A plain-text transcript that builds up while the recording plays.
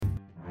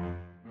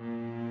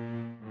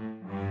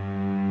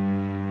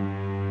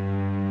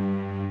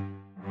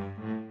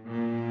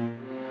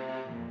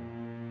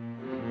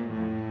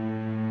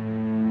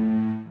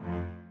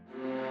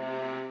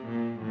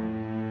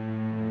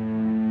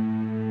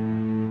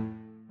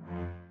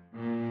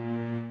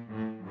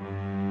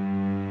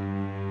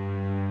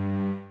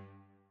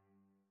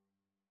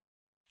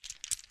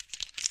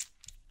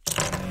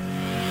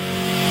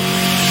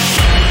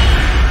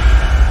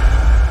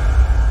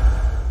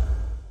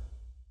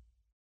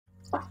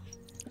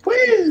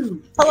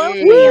Hello,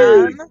 Hey.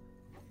 Liam.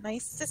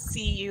 Nice to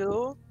see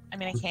you. I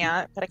mean, I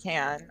can't, but I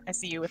can. I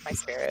see you with my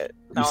spirit.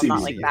 No, I'm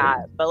not like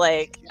that. But,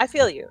 like, I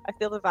feel you. I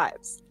feel the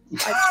vibes.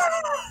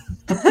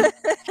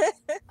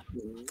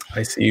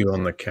 I see you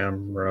on the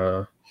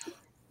camera.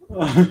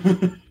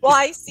 Well,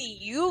 I see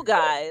you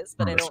guys,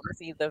 but I don't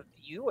see the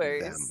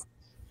viewers.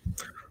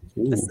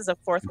 Ooh. This is a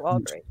fourth wall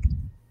break.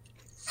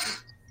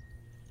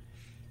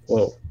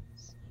 Whoa.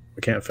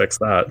 We can't fix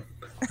that.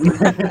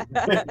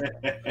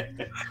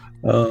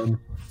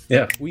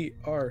 Yeah, we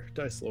are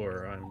Dice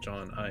Lore. I'm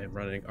John. I am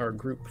running our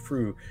group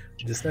through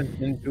Descent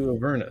into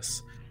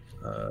Avernus,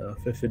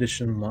 5th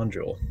edition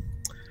module.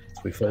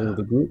 So we follow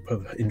the group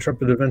of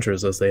intrepid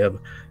adventurers as they have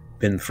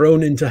been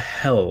thrown into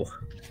hell.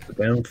 The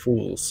damned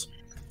fools.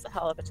 It's a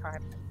hell of a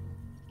time.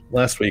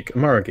 Last week,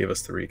 Amara gave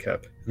us the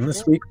recap. And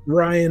this week,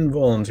 Ryan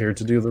volunteered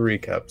to do the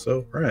recap.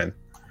 So, Ryan,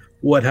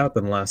 what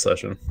happened last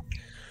session?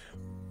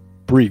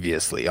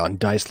 Previously on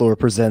Dice Lore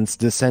Presents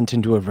Descent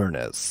into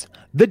Avernus,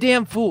 the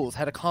damn fools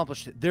had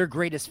accomplished their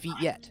greatest feat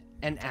yet,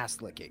 an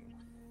ass-licking.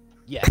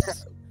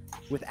 Yes.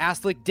 With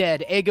Aslick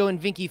dead, Ego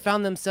and Vinky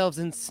found themselves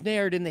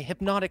ensnared in the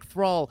hypnotic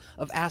thrall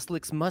of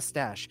Aslick's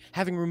mustache,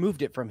 having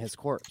removed it from his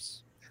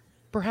corpse.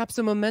 Perhaps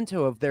a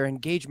memento of their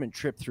engagement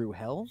trip through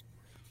hell?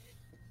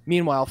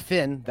 Meanwhile,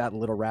 Finn, that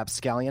little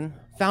rapscallion,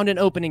 found an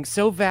opening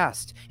so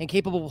vast and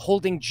capable of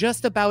holding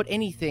just about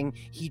anything,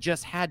 he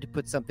just had to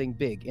put something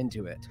big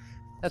into it.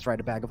 That's right,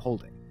 a bag of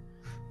holding.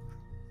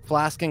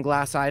 Flask and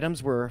glass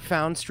items were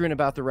found strewn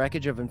about the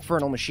wreckage of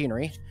infernal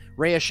machinery.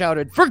 Rhea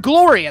shouted, "For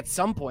glory!" at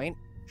some point,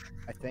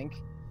 I think.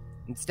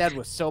 Instead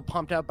was so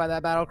pumped up by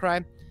that battle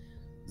cry.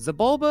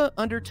 Zabulba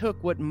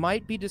undertook what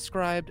might be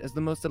described as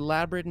the most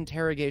elaborate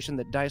interrogation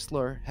that Dice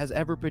Lore has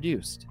ever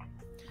produced.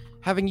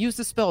 Having used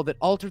a spell that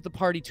altered the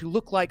party to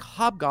look like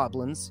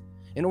hobgoblins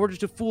in order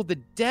to fool the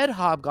dead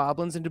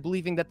hobgoblins into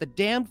believing that the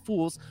damned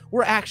fools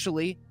were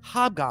actually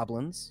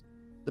hobgoblins,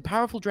 the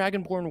powerful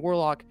dragonborn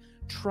warlock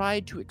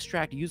tried to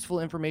extract useful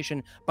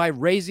information by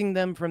raising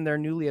them from their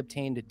newly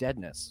obtained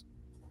deadness.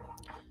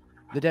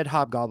 The dead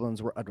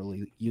hobgoblins were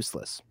utterly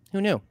useless.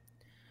 Who knew?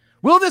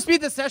 Will this be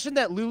the session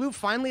that Lulu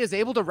finally is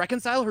able to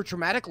reconcile her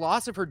traumatic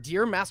loss of her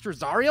dear Master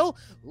Zariel?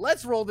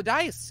 Let's roll the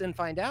dice and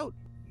find out.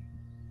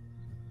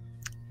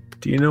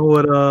 Do you know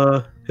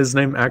what his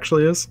name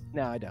actually is?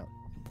 No, I don't.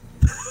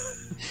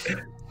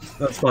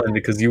 That's fine,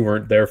 because you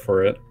weren't there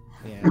for it.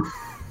 Yeah.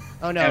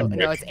 Oh, no,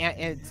 Amric.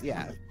 it's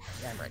yeah.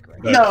 Amric,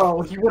 right?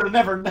 No, you would have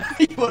never.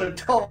 You would have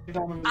totally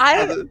told him.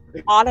 I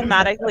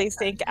automatically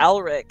think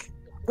Elric,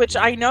 which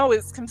I know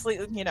is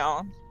completely,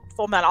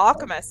 Full Metal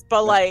Alchemist,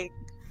 but, like...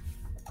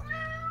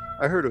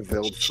 I heard a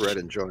veiled threat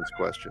in John's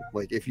question.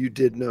 Like, if you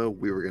did know,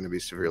 we were going to be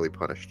severely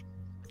punished.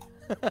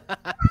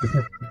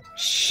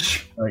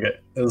 Okay,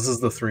 this is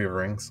the 3 of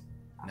rings.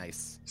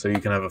 Nice. So you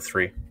can have a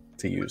 3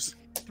 to use.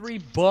 3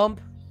 bump.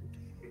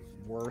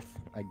 Worth,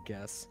 I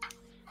guess.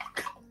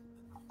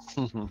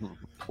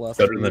 Plus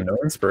Better 3. than no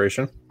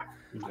inspiration.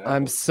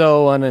 I'm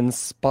so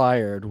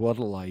uninspired.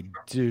 What'll I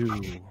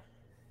do?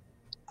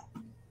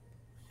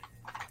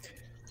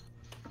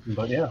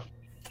 But yeah.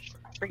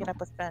 Bring it up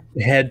with Ben.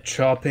 Head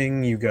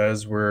chopping, you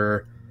guys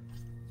were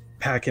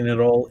packing it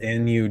all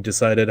in. You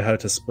decided how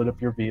to split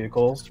up your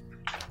vehicles.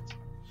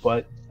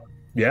 But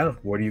yeah,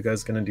 what are you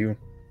guys going to do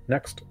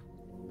next?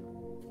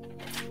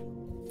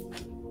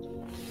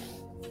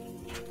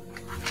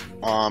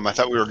 I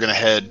thought we were going to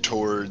head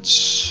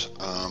towards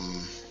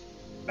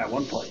That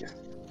one place.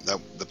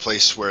 the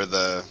place where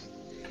either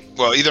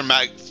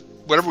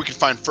whatever we can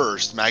find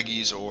first,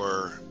 Maggie's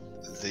or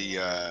the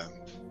I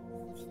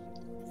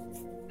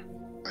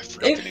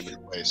forgot the name of the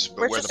place,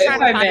 but We're where just the trying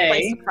to If I find a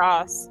place may. to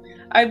cross.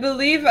 I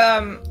believe,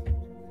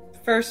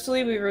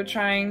 firstly, we were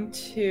trying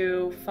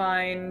to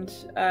find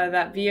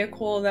that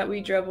vehicle that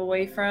we drove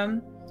away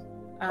from.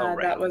 Right.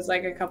 That was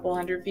like a couple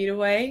 100 feet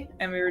away,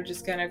 and we were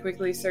just going to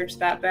quickly search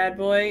that bad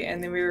boy,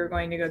 and then we were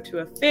going to go to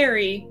a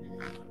ferry,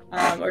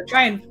 or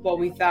try and what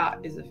we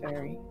thought is a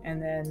ferry, and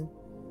then,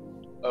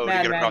 to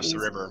Mad get across the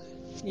Maggie's. river.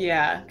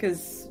 yeah,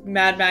 because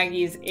Mad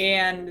Maggie's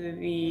and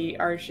the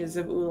Arches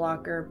of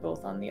Ulak are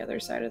both on the other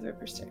side of the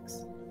River Styx.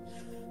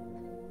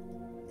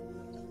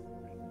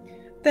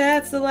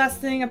 That's the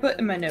last thing I put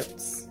in my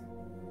notes.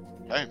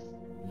 Okay.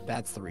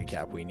 That's the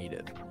recap we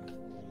needed.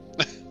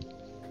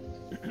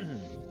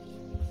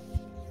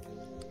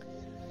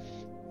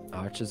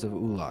 Arches of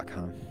Ulak,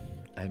 huh?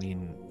 I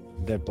mean,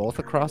 they're both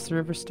across the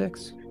River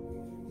Styx?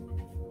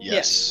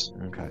 Yes.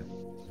 Okay.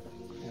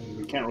 And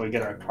we can't really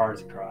get our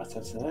cars across.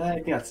 I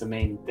think that's the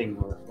main thing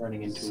we're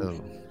running into.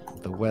 So,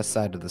 the west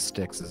side of the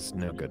Styx is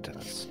no good to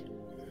us.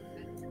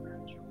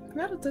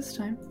 Not at this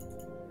time.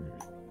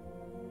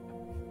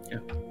 Yeah.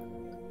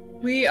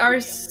 We are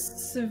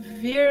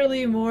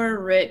severely more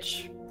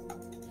rich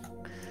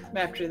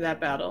after that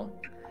battle.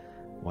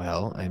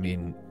 Well, I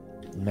mean,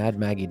 Mad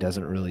Maggie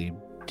doesn't really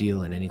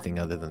deal in anything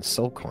other than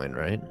soul coin,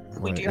 right?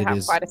 We do It have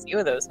is- quite a few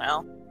of those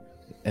now.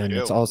 and We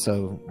it's do.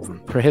 also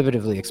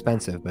prohibitively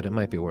expensive, but it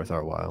might be worth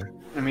our while.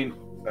 I mean,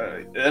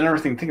 another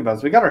thing to think about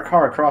is we got our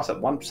car across at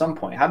some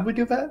point. How did we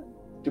do that?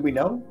 Do we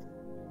know?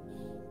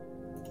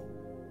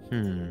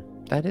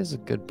 That is a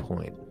good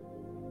point.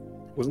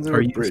 Wasn't there Are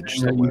a you bridge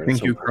saying that somewhere? you think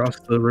at you some point?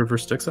 crossed the River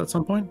Styx at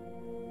some point?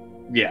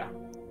 Yeah.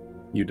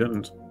 You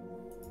didn't.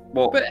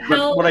 Well, But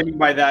how- what I mean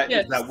by that is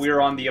Yes. that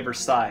we're on the other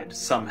side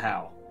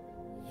somehow.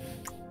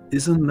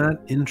 Isn't that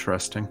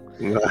interesting?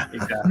 Exactly.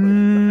 That's what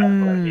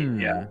I mean.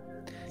 Yeah.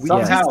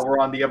 Somehow we're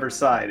on the other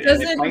side. and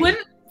Does it it? might-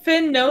 Wouldn't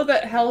Finn know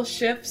that hell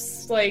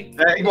shifts? Like,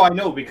 well, I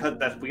know because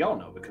we all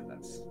know because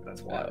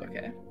that's oh, why.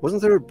 okay.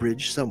 Wasn't there a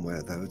bridge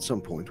somewhere though? At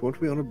some point, weren't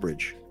we on a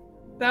bridge?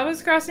 That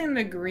was crossing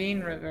the Green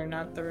River,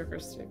 not the River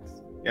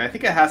Styx. Yeah, I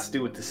think it has to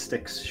do with the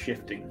Styx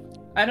shifting.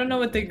 I don't know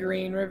what the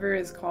Green River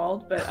is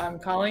called, but I'm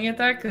calling it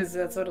that because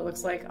that's what it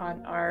looks like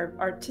on our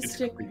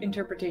artistic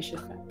interpretation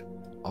map.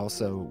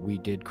 Also, we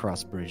did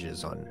cross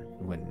bridges on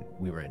when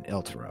we were in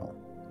Elturel.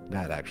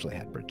 That actually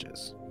had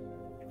bridges.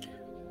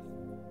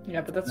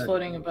 Yeah, but that's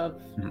floating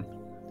above.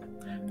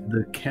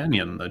 The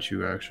canyon that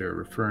you actually are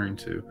referring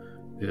to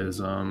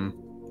is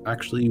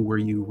actually where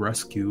you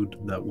rescued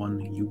that one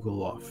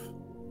Yugoloth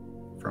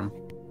from.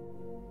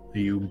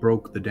 You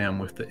broke the dam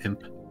with the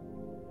imp,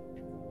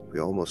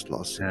 We almost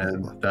lost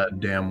and Sebulba. that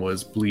dam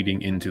was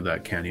bleeding into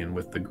that canyon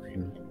with the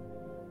green,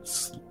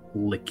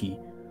 slicky,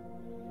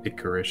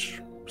 Icarish,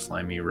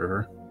 slimy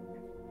river.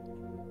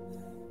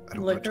 I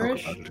don't want to talk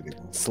Licorice? about it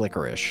anymore.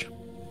 Slickerish.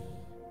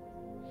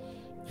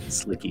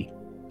 Slicky,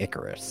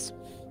 Icarus.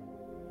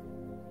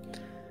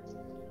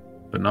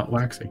 but not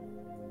waxy.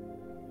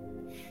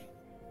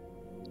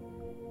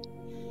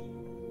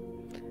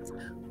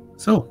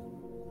 So,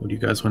 what do you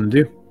guys want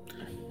to do?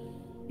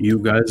 You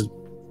guys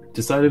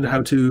decided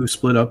how to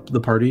split up the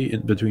party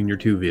in between your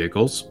two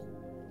vehicles.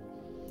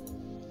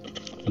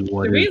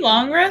 What Did we is-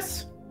 long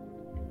rest?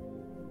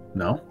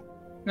 No.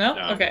 No?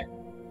 No. Okay.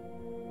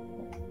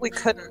 We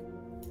couldn't.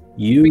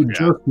 You Yeah.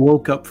 just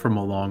woke up from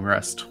a long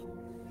rest.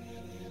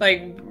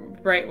 Like,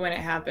 right when it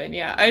happened.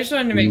 Yeah, I just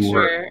wanted to make You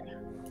were- sure.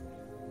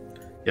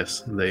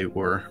 Yes, they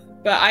were.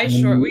 But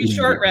we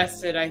short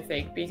rested, I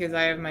think, because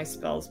I have my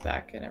spells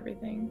back and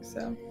everything,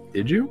 so.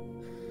 Did you?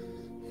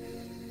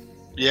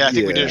 Yeah, I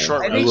think we did Yeah. a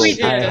short I rest. think we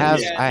did.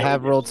 I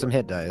have rolled some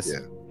hit dice. Yeah.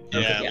 Yeah,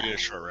 Yeah. we did a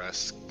short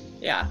rest.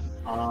 Yeah.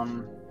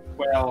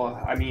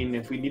 Well, I mean,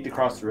 if we need to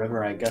cross the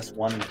river, I guess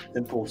one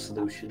simple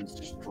solution is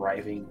just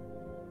driving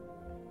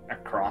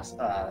across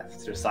to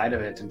the side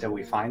of it until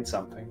we find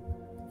something.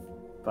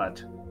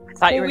 But I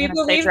thought you Well, were we going to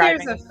say believe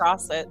driving there's a-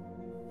 across it.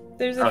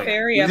 There's a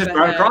ferry we up just ahead.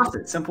 drive across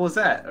it. Simple as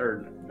that.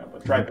 Or no,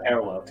 but drive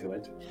parallel to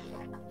it.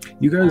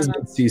 You guys Uh-huh.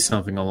 did see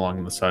something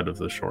along the side of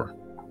the shore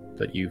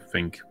that you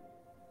think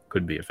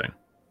could be a thing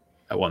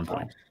at one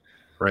point,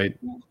 right?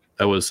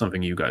 That was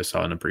something you guys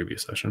saw in a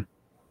previous session.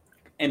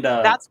 And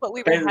That's what we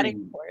were ferry-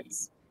 heading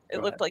towards. It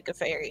Go looked ahead. like a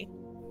ferry.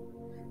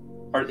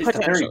 is the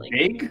ferry potentially.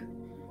 big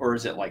or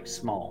is it like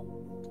small?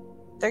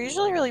 They're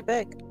usually really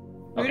big.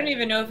 We don't Okay.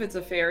 even know if it's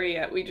a ferry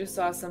yet. We just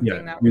saw something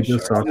Yeah, that you was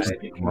just saw short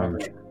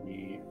something.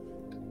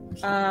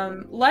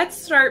 Let's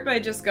start by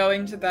just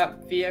going to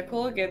that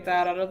vehicle, get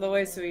that out of the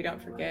way so we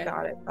don't forget.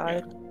 Got it. Got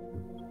it.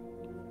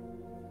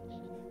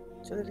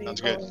 To the Sounds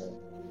vehicle.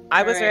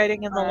 I was Alright,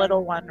 riding in the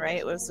little one, right?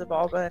 It was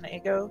Zabalba and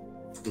Ego.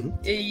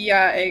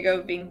 Yeah,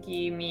 Ego,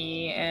 Binky,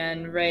 me,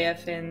 and Rhea,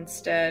 Finn,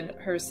 Stead,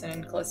 Herson,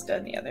 and Callista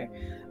in the other.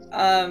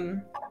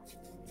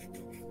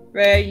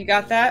 Rhea, you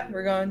got that?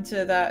 We're going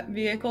to that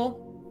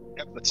vehicle?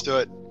 Yep, let's do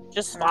it.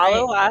 Just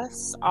follow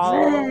us.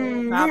 I'll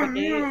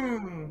navigate.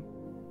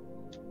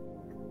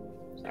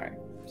 Sorry,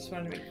 just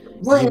wanted to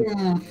make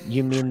sure.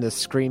 You mean the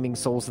screaming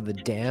souls of the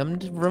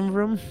damned vroom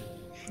vroom?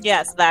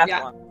 Yes, that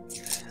Yeah. one.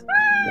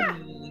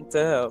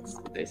 Dope. That's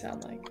what they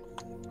sound like.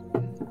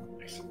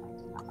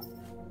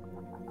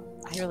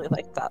 I really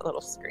liked that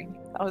little scream.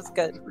 That was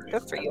good.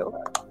 Good for you.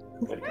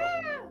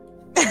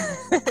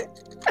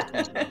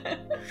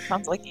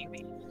 Sounds like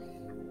Amy.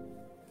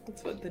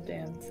 That's what the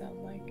damned sound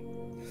like.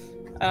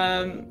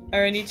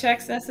 Are any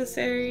checks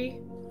necessary?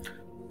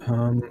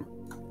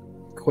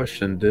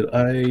 Question: Did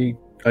I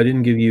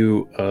didn't give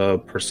you a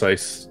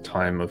precise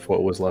time of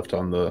what was left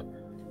on the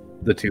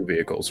two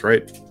vehicles,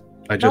 right?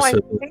 I just I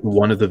said think-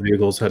 one of the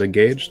vehicles had a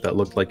gauge that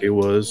looked like it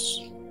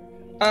was.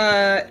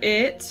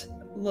 It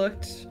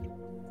looked.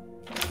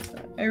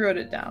 I wrote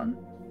it down.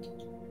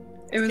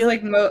 It was feel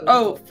like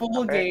like full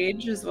number.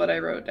 gauge is what I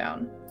wrote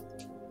down.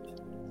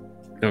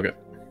 Okay.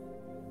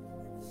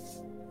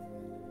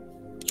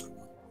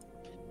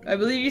 I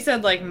believe you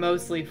said like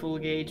mostly full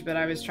gauge, but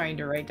I was trying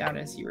to write down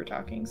as you were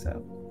talking,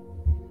 so.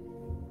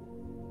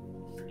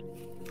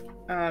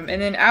 And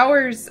then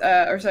ours,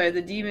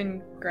 the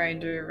demon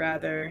grinder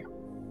rather,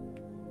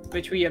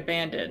 which we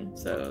abandoned,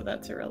 so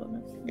that's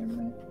irrelevant. Never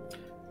mind.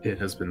 It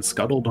has been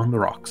scuttled on the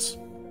rocks.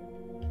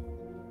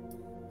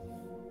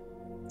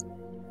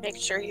 Make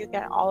sure you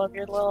get all of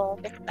your little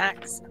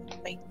knickknacks and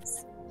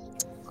things.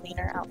 Clean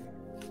her out.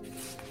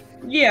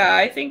 Yeah,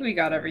 I think we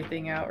got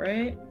everything out,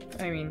 right?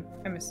 I mean,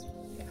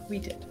 yeah, we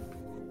did.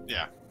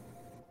 Yeah.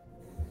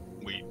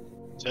 We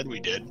said we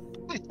did.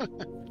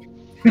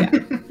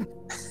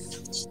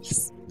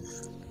 Jeez.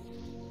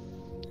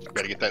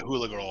 Gotta get that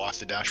hula girl off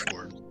the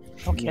dashboard.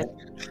 Okay.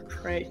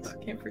 Right,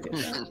 can't forget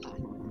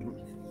that.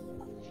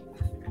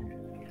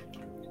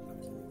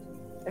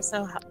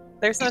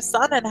 There's no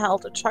sun in hell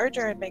to charge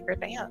her and make her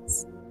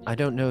dance. I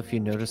don't know if you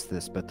noticed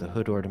this, but the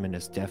hood ornament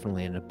is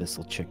definitely an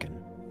abyssal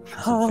chicken.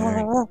 It's a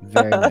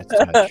very, very nice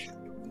touch.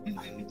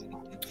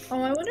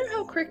 Oh, I wonder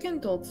how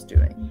Crickendolt's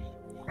doing.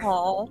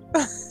 Oh.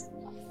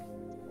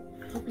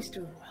 Hope he's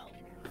doing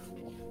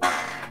well.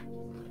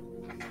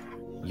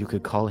 You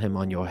could call him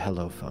on your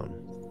hello phone.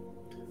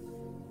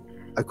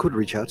 I could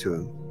reach out to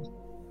him.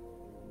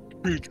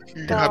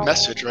 You have a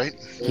message, right?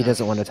 He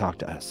doesn't want to talk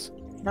to us.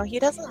 No, he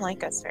doesn't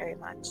like us very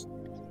much.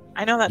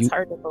 I know that's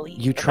hard to believe.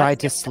 You but tried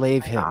to that's just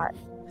slave what I him. got.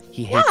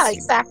 He hates Yeah, you.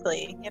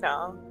 exactly. You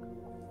know,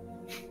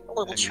 a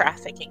little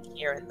trafficking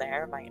here and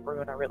there might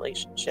ruin a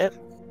relationship.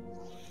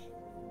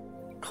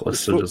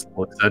 Callista just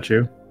looks at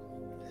you.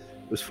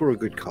 It was for a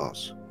good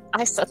cause.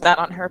 I said that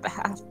on her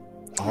behalf.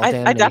 All I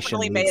damnation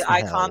definitely leads made to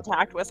eye hell.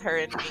 contact with her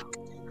and Meek.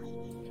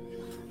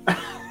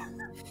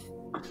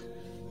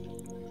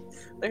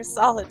 There's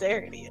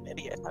solidarity in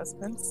idiot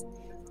husbands.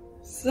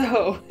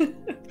 So,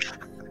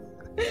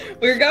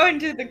 we're going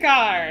to the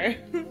car.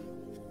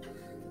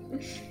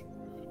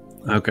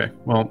 Okay,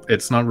 well,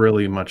 it's not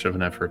really much of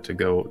an effort to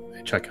go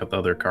check out the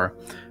other car.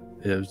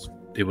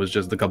 It was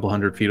just a couple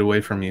 100 feet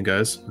away from you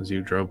guys as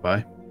you drove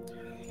by.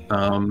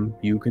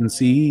 You can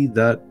see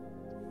that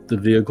the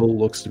vehicle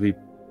looks to be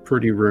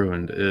pretty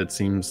ruined. It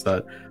seems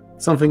that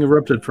something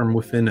erupted from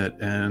within it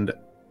and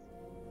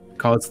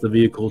caused the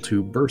vehicle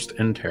to burst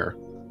and tear.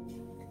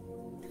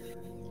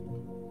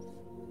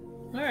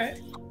 Alright.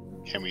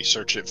 Can we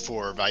search it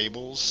for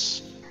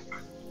valuables?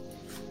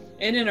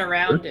 In and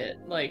around it,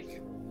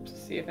 like, to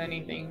see if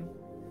anything.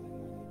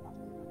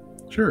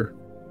 Sure.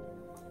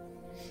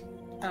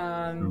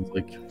 Sounds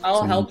like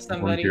I'll help someone's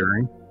somebody.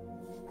 volunteering.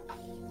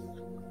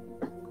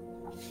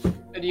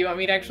 Do you want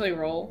me to actually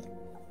roll?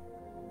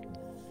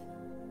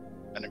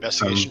 An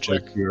investigation Sounds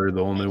check. like you're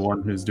the only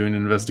one who's doing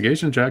an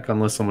investigation check,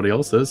 unless somebody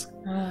else is.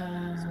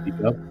 Speak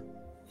up.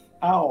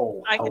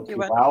 Ow. I can help do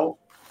you it. out.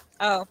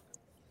 Oh,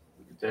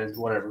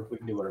 Whatever. We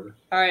can do whatever.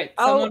 Alright,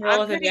 oh, someone roll I'm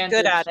with pretty advantage.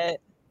 good at it.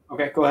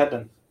 Okay, go ahead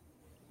then.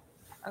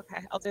 Okay,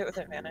 I'll do it with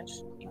advantage.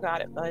 You got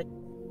it, bud.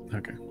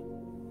 Okay.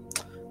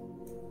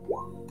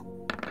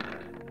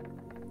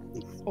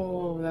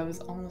 Oh, that was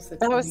almost a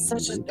That was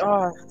 20. such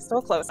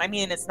so close. I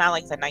mean, it's not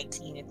like the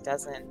 19. It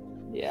doesn't.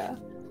 Yeah.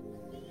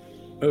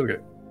 Okay.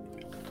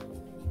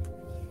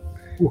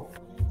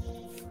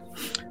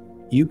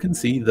 You can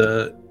see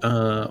that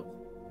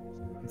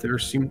there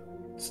seems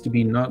to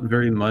be not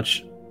very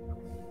much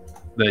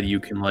that you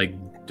can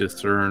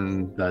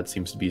discern that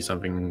seems to be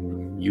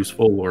something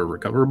useful or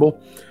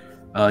recoverable.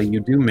 You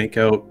do make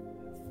out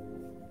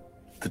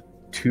the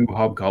two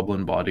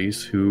hobgoblin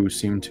bodies who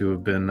seem to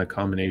have been a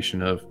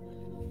combination of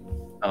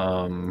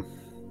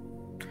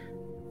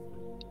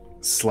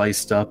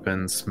sliced up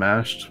and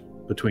smashed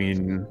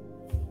between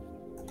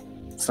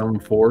some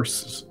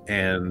force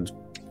and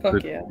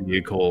Fuck the yeah.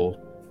 vehicle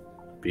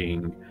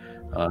being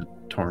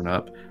torn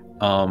up.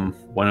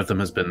 One of them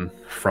has been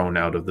thrown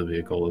out of the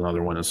vehicle.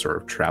 Another one is sort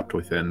of trapped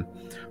within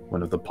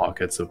one of the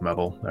pockets of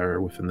metal that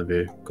are within the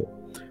vehicle.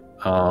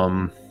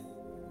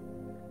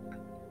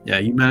 Yeah,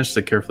 you managed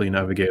to carefully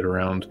navigate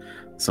around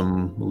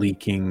some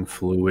leaking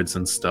fluids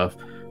and stuff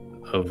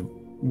of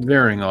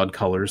varying odd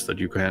colors that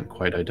you can't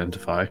quite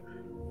identify.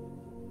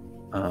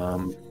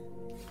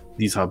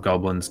 These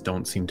hobgoblins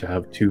don't seem to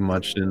have too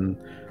much in.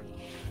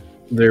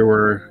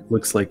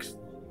 Looks like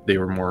they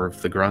were more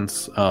of the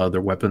grunts.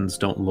 Their weapons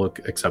don't look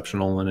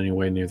exceptional in any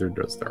way, neither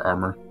does their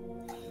armor.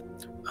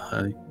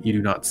 You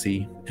do not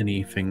see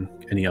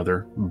any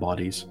other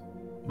bodies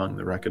among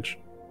the wreckage.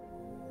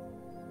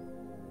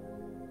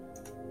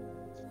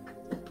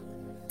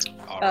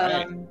 All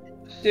right.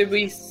 Did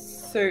we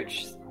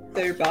search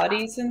their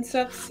bodies and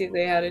stuff, see if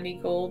they had any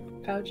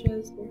gold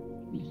pouches?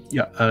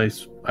 Yeah,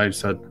 I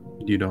said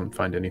you don't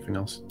find anything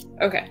else.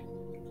 Okay.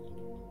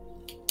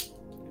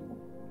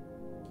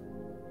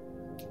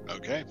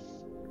 Okay.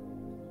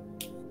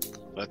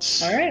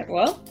 Let's Alright,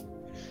 well,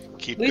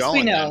 keep at least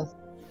going. we know.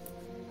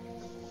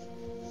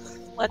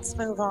 Let's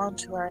move on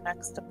to our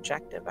next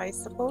objective, I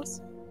suppose.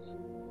 Then.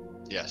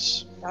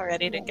 Yes. Y'all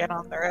ready to get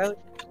on the road?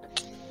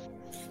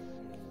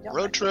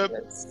 Road trip.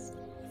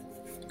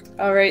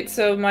 Alright,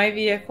 so my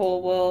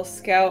vehicle will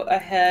scout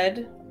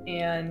ahead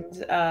and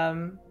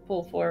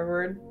pull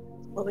forward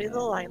We'll be the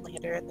line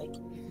leader and they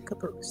can be the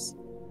caboose.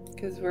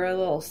 because we're a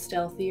little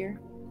stealthier.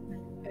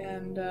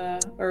 And,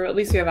 or at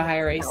least we have a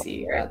higher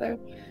AC, rather.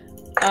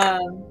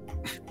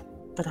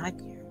 But I'm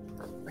here.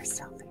 We're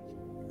stealthy.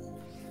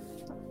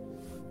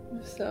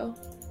 So,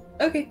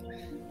 okay.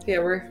 Yeah,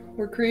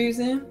 we're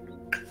cruising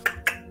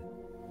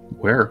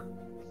Where?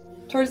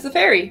 towards the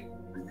ferry,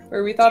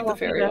 where we thought the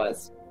Want me ferry to-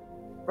 was.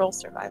 Roll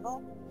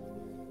survival.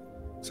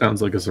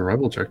 Sounds like a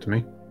survival check to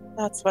me.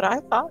 That's what I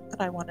thought,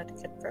 but I wanted to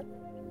confirm.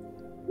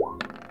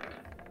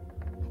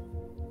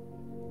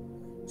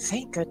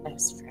 Thank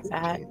goodness for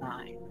that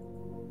 9.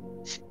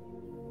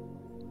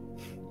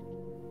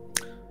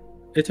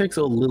 It takes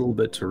a little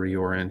bit to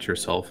reorient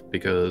yourself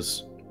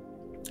because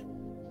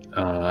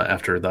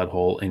after that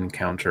whole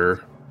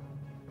encounter,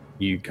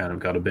 you kind of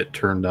got a bit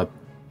turned up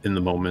in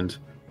the moment,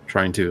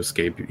 trying to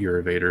escape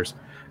your evaders.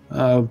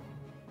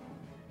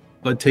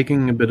 But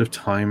taking a bit of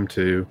time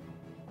to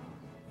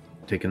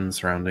take in the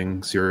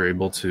surroundings, you're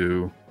able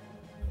to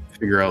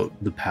figure out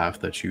the path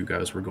that you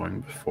guys were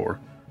going before.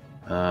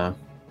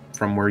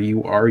 From where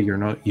you are, you're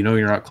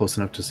not close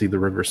enough to see the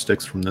river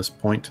Styx from this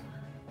point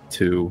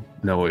to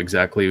know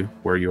exactly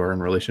where you are in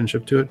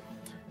relationship to it,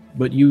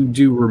 but you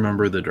do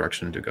remember the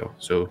direction to go.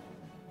 So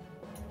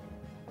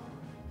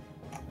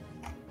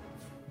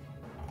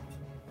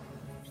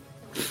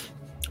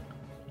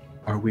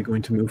are we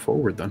going to move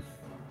forward then?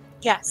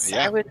 Yes,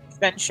 Yeah. I would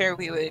venture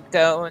we would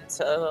go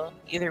until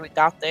either we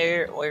got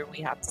there or we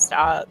have to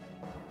stop.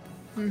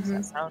 Does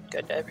that sound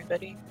good to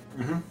everybody?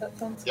 That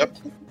sounds Yep.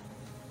 good.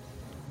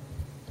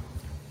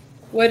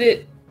 Would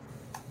it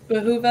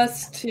behoove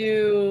us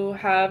to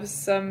have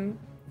some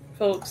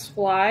folks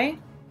fly?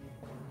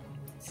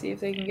 See if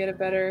they can get a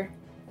better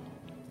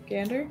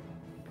gander?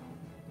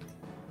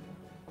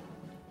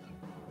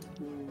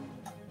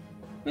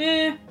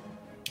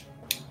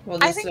 Well,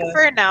 I think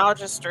for now,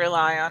 just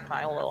rely on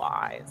my little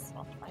eyes.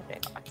 Well, my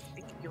big eyes.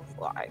 Big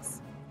beautiful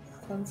eyes.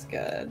 sounds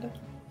good.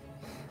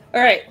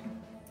 All right,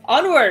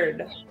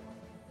 onward.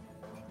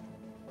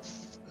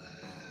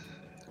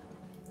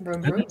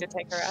 Vroom, I vroom. need to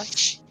take a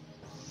rest.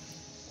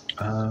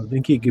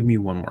 Vinky, give me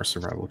one more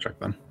survival check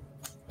then.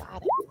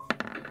 Got it.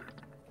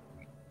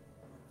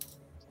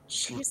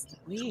 Jeez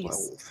Louise.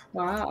 12.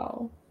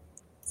 Wow.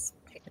 It's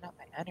picking up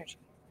my energy.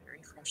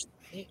 Refresh the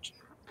page.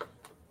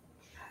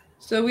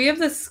 So we have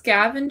the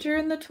scavenger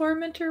and the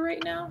tormentor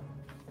right now,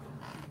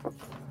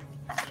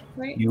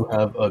 right? You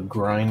have a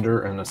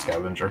grinder and a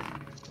scavenger.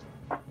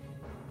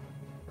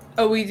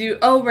 Oh, we do.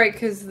 Oh, right,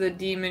 because the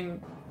demon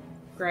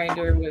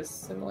grinder was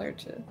similar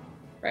to.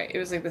 Right, it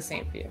was like the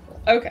same vehicle.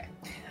 Okay,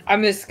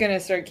 I'm just gonna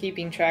start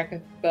keeping track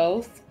of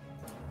both.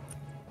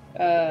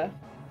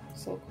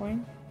 Soul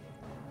coin.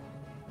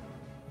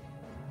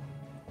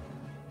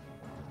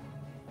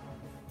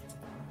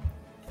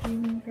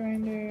 Demon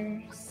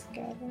grinder,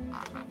 scavenger.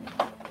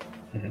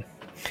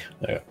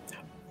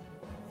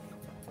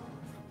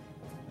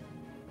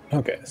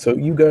 Okay, so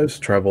you guys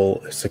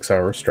travel a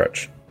 6-hour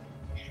stretch.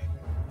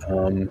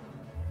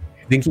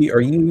 Vinky,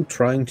 are you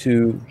trying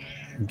to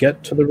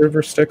get to the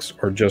river Styx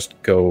or just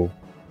go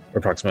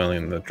approximately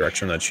in the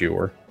direction that you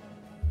were?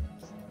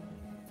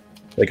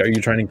 Like, are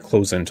you trying to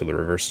close into the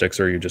river Styx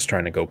or are you just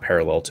trying to go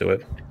parallel to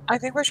it? I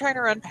think we're trying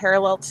to run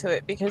parallel to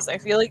it because I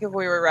feel like if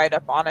we were right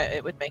up on it,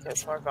 it would make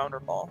us more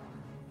vulnerable.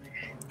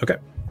 Okay.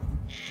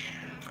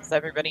 Is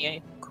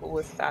everybody cool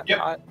with that Yep.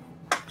 thought?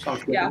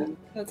 Sounds good. Yeah. to me.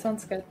 That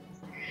sounds good.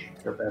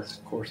 Your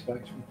best course of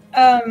action.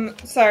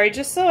 Sorry,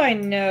 just so I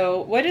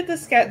know, what did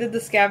the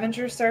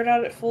scavenger start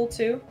out at full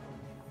too?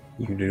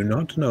 You do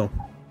not know.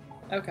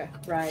 Okay,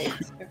 right.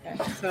 Okay,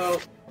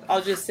 so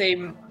I'll just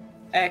say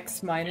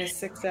X minus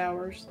 6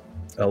 hours.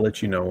 I'll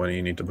let you know when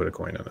you need to put a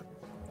coin in it.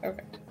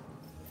 Okay.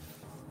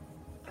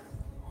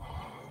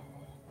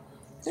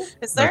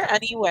 Is there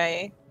any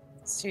way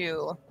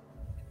to...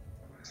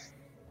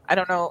 I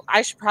don't know.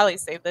 I should probably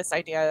save this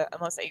idea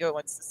unless Ego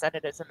wants to send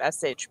it as a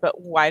message.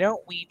 But why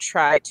don't we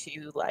try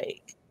to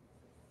like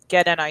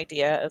get an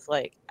idea of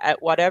like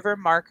at whatever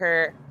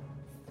marker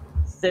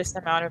this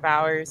amount of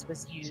hours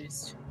was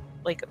used,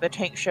 like the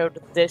tank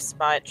showed this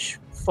much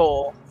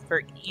full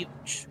for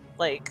each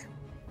like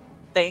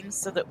thing,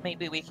 so that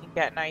maybe we can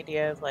get an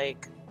idea of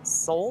like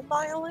soul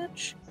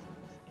mileage.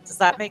 Does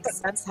that make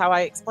sense? How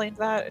I explained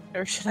that,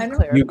 or should I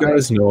clarify? You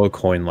guys know a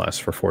coin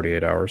lasts for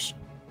 48 hours,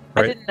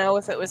 I right? didn't know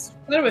if it was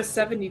I thought it was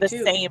 72.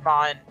 the same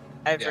on Yeah,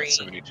 every.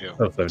 72.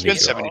 Oh, It's been 72.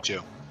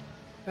 72.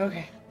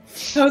 Okay.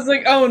 I was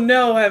like, oh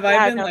no, have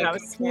Yeah, I been no, like that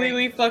was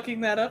completely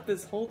fucking that up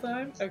this whole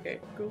time? Okay,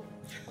 cool.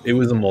 It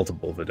was a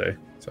multiple of a day,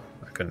 so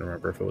I couldn't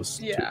remember if it was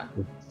Yeah.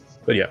 two.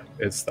 But yeah,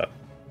 it's that.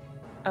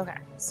 Okay,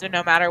 so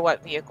no matter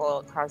what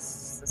vehicle, it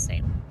costs the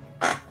same.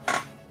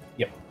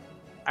 Yep.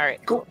 All right,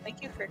 cool.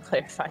 Thank you for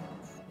clarifying.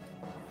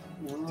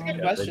 It's a good Yeah, they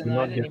question. do though. I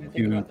not didn't get even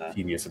think too about that.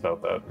 tedious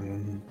about that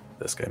in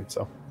this game,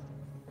 so.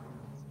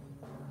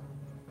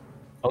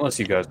 Unless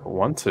you guys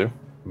want to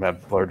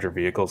have larger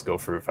vehicles go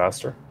through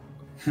faster.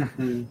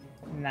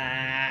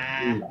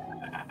 Nah.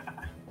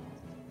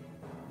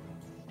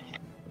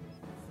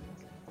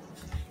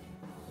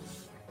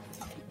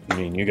 I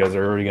mean, you guys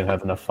are already going to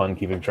have enough fun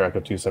keeping track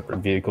of two separate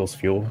vehicles'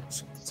 fuel,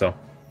 so.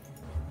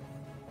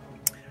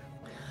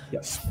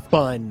 Yes.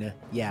 Fun.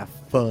 Yeah,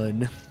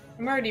 fun.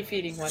 I'm already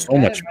feeding one. So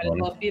cat, much I might fun.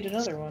 as well feed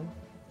another one.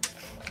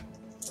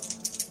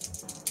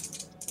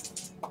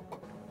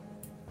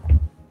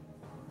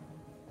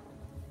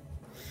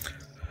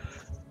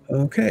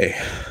 Okay.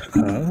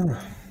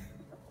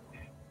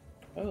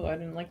 Oh, I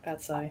didn't like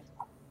that sigh.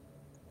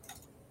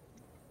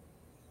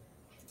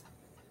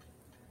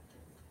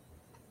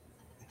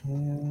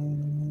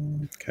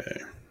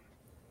 Okay.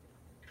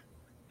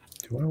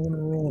 Do I want to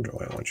roll or do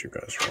I want you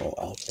guys to roll?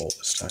 I'll roll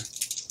this time.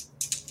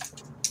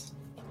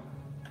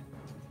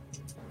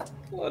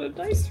 What a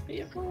nice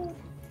vehicle.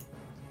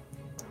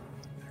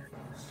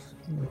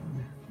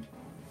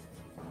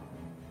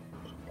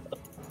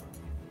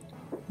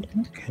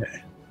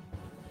 Okay.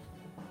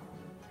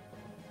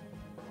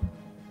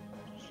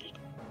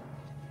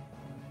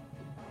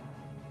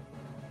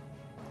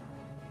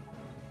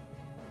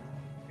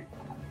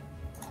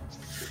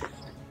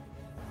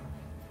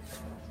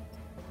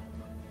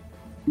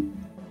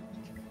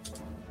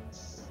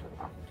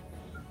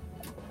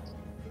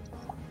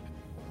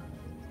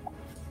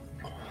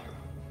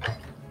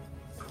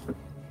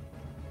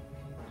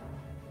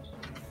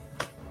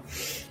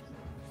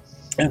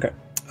 Okay.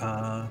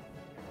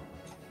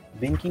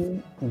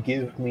 Vinky,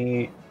 give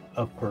me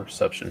a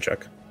perception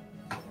check.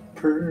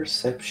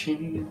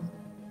 Perception.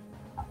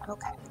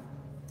 Okay.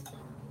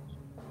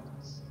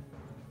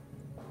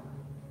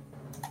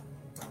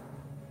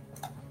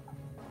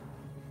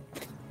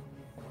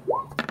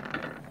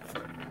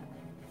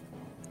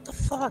 The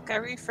fuck? I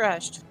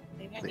refreshed.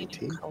 Maybe I need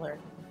 19. new color.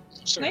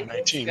 So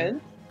 19's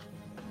good.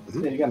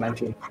 Yeah, you got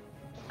 19.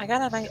 I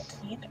got a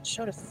 19. It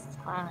showed a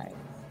 5.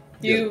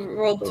 You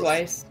rolled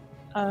twice.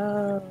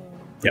 Oh.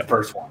 The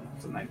first one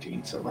was a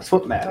 19, so that's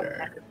what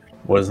matter.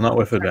 Was not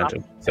with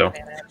advantage. So,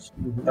 Advantage.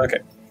 okay.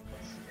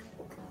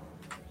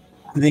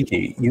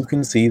 Vinky, you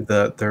can see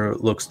that there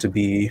looks to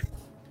be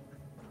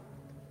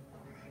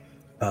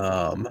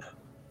a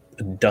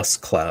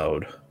dust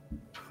cloud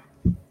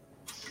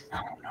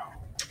Oh no.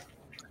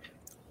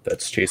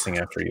 that's chasing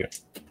after you.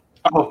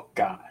 Oh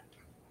god.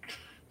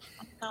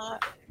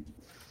 Not.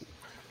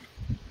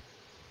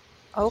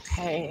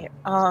 Okay.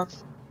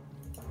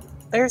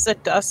 There's a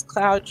dust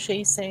cloud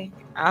chasing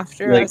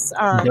after Like, us.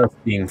 Dust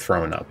being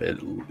thrown up.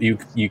 It Like, you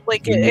it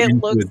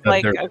intuit looks that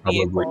like there's a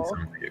probably vehicle.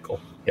 some vehicle.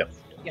 Yep.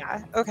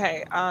 Yeah.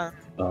 Okay.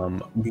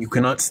 You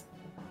cannot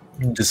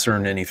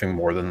discern anything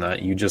more than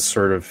that. You just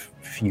sort of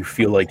you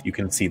feel like you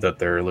can see that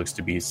there looks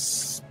to be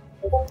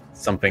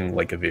something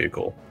like a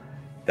vehicle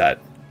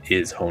that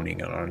is honing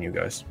in on you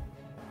guys.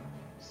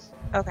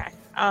 Okay.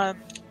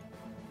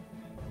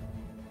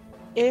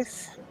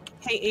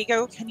 Hey,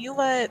 Ego, can you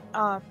let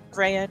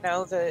Rhea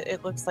know that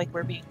it looks like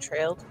we're being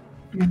trailed?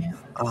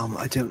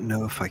 I don't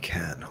know if I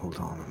can. Hold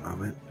on a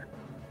moment.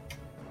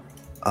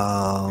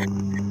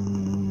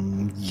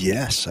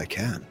 Yes, I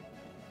can.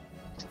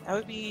 That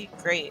would be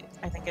great.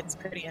 I think it's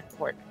pretty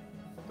important.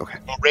 Okay.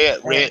 Well,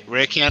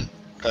 Rhea can't.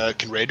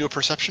 Can Rhea do a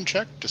perception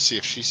check to see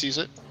if she sees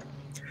it?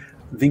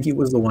 Vinky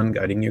was the one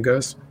guiding you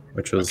guys,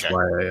 which was Okay.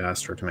 why I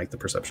asked her to make the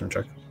perception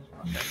check.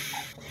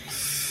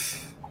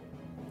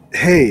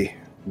 Hey,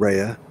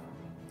 Rhea.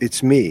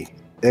 It's me,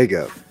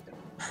 Ego.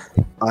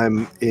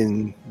 I'm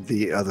in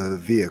the other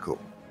vehicle.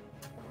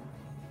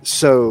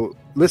 So,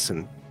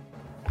 listen.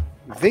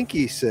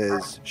 Vinky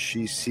says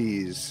she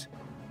sees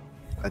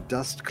a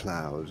dust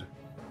cloud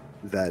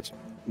that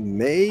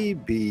may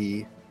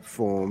be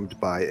formed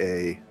by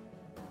a...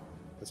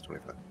 That's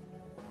 25.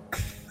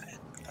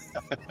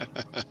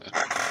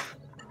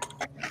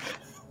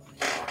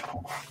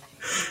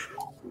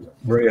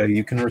 Rhea,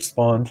 you can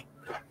respond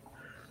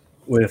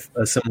with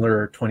a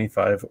similar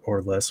 25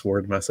 or less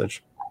word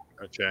message.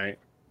 Okay.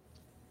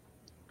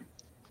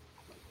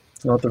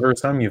 It's not the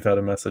first time you've had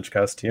a message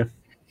cast to you.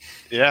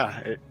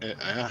 Yeah,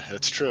 yeah,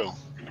 that's true.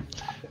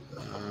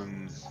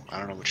 I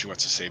don't know what she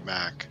wants to say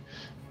back.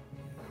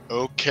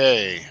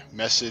 Okay,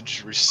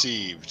 message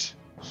received.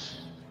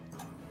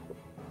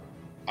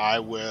 I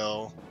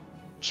will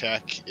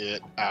check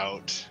it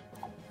out,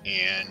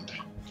 and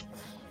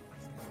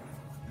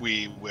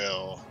we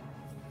will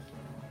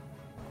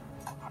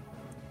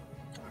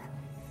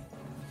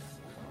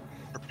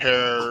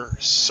prepare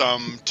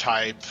some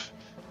type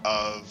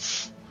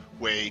of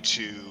way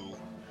to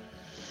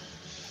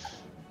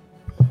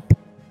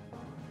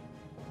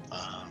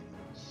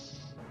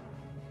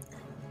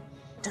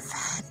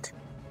Defend.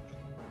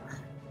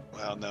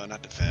 well, no,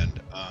 not defend.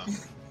 I'm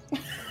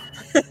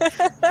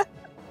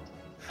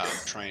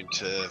trying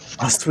to.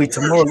 I'll tweet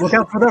some more. Look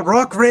out for that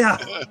rock, Rhea!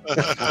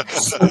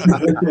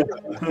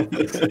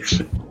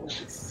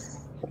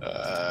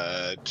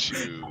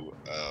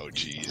 Oh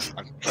geez,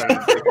 I'm trying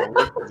to think of a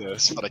word for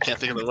this, but I can't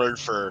think of the word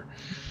for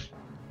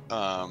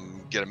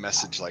get a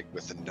message like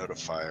with a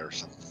notifier or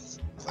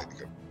something, like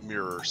a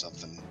mirror or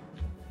something.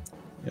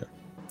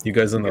 You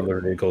guys in the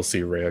other vehicle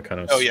see Rhea kind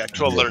of... Oh yeah,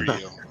 to alert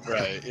you,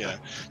 right? Yeah,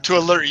 to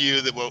alert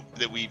you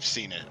that we've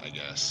seen it, I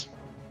guess.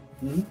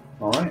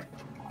 All right.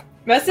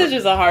 Message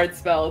is a hard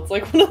spell. It's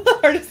like one of the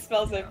hardest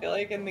spells I feel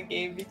like in the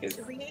game because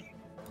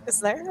Is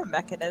there a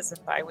mechanism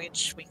by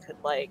which we could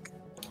like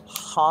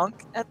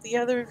honk at the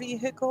other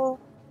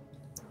vehicle?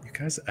 You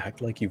guys act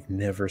like you've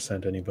never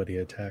sent anybody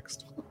a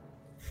text.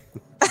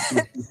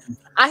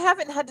 I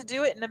haven't had to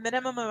do it in a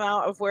minimum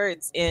amount of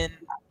words in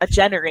a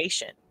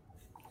generation.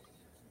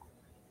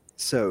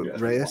 So, Yeah.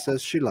 Rhea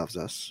says she loves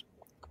us,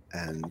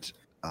 and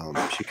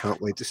she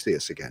can't wait to see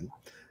us again.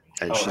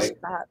 And Oh, she's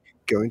right. That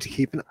going to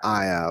keep an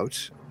eye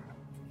out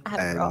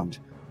Admiral. and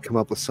come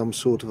up with some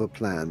sort of a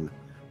plan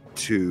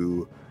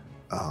to...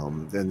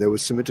 then there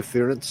was some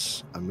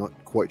interference. I'm not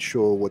quite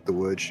sure what the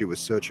word she was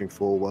searching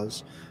for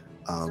was,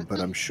 but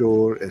I'm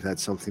sure it had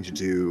something to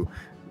do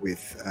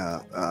with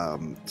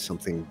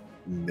something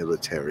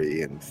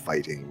military and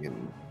fighting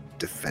and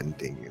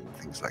defending and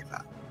things like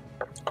that.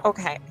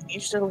 Okay, I need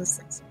you to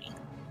listen to me.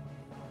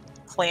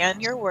 Plan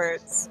your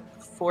words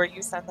before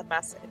you send the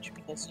message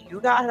because you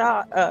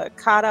got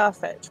caught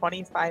off at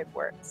 25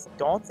 words.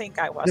 Don't think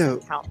I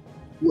wasn't No. counting.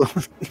 Well,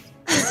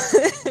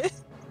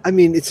 I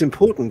mean, it's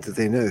important that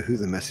they know who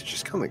the message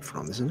is coming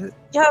from, isn't it?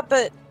 Yeah,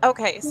 but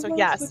okay, so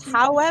yes.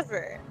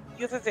 However,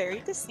 you have a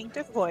very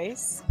distinctive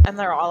voice, and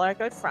they're all our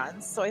good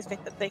friends, so I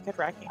think that they could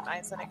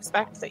recognize and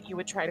expect that you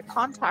would try to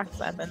contact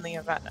them in the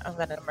event of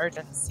an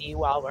emergency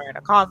while we're in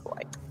a convoy.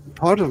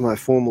 Part of my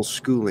formal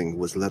schooling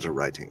was letter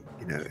writing,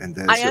 and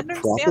there's I a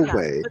understand proper that,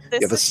 way. but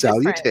this You have a is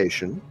different.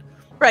 salutation.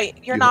 Right,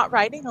 you're You- not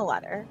writing a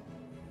letter.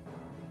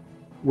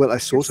 Well, I You're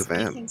sort of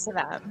am. speaking to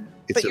them,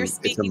 It's but a you're it's a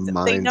speaking. They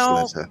mind's know.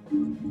 letter.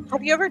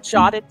 Have you ever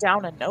jotted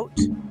down a note?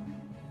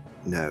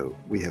 No,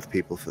 we have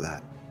people for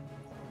that.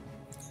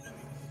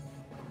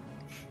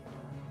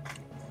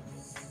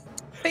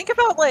 Think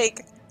about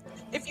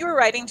if you were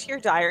writing to your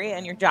diary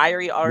and your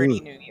diary already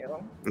knew you.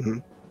 Hmm.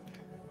 You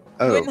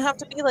Oh, wouldn't have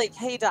to be like,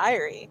 "Hey,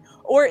 diary,"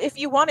 or if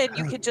you wanted,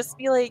 you could just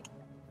be like,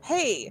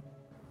 "Hey,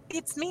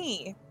 it's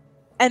me,"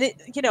 and it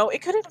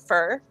could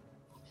infer.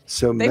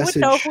 so They message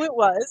would know who it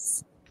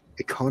was.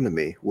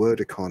 economy, word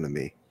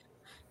economy,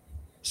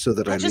 so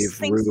that I I just leave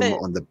think room that-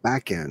 on the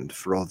back end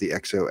for all the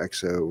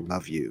XOXO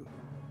love you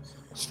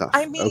stuff.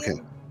 I mean,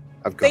 okay,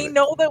 I've got they it.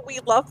 know that we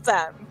love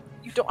them.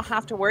 You don't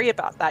have to worry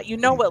about that. You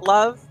know what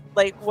love,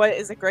 what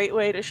is a great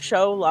way to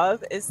show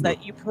love is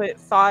that you put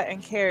thought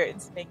and care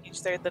into making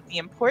sure that the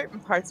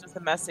important parts of the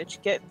message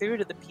get through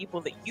to the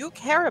people that you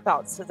care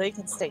about so they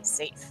can stay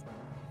safe.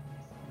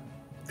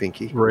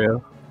 Vinky.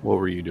 Rhea, what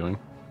were you doing?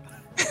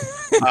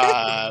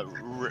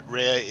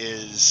 Rhea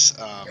is.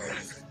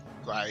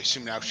 I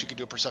assume now she could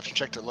do a perception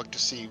check to look to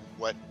see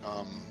what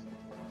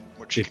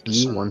she If can you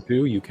discern. want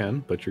to, you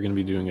can, but you're going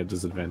to be doing a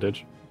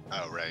disadvantage.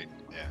 Oh right,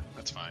 yeah,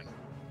 that's fine.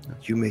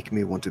 You make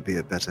me want to be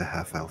a better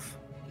half elf.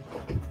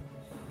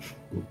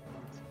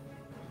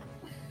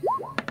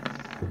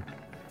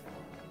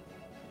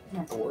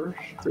 Not the worst.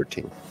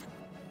 13.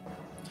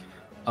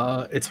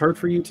 It's hard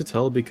for you to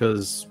tell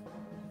because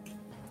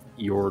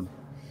you're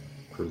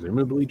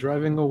presumably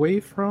driving away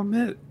from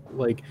it.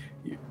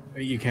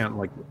 You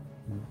can't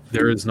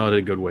there is not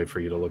a good way for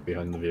you to look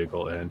behind the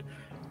vehicle. And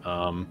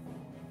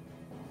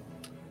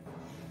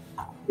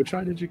which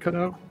eye did you cut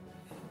out?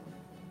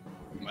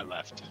 My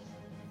left.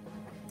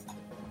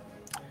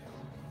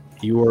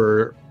 You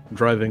are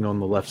driving on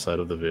the left side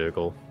of the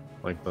vehicle,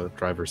 the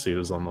driver's seat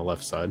is on the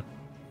left side,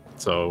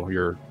 so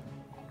you're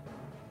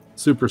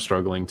super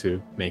struggling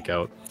to make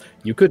out.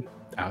 You could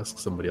ask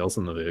somebody else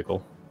in the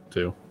vehicle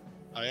too.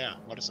 Oh yeah,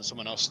 what is it?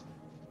 Someone else?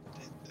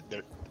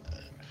 There.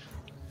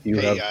 You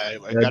Hey,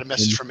 have I got a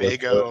message from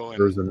Ego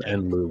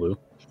and Lulu.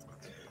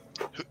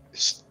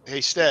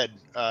 Hey Stead,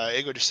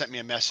 Ego just sent me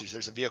a message.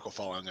 There's a vehicle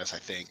following us, I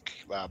think,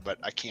 but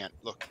I can't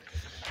look.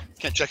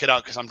 Can't check it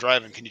out because I'm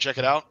driving. Can you check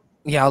it out?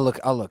 Yeah, I'll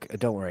look.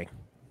 Don't worry.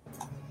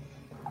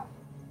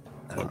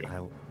 Okay.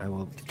 I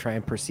will try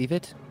and perceive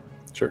it.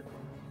 Sure.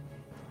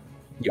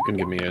 You can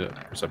give me a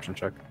perception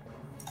check.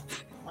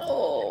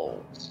 Oh.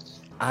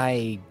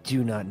 I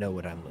do not know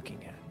what I'm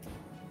looking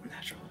at.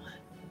 Natural one.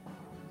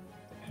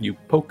 You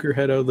poke your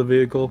head out of the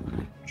vehicle,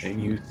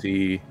 and you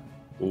see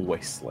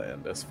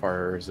wasteland as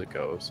far as it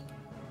goes.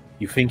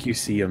 You think you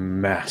see a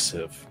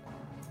massive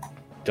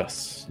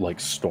dust,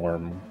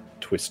 storm,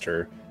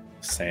 twister,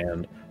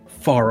 sand,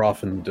 far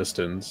off in the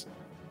distance,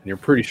 and you're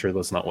pretty sure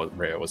that's not what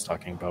Rhea was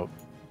talking about.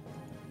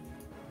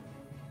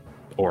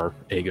 Or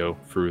Ego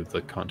through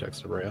the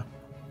context of Rhea.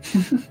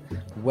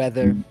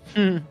 Weather.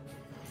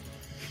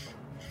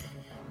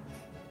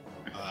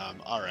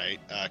 All right.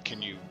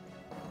 Can you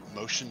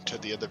motion to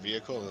the other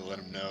vehicle and let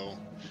them know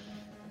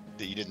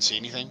that you didn't see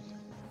anything?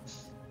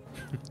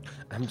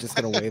 I'm just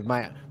gonna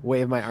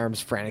wave my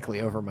arms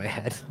frantically over my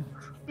head.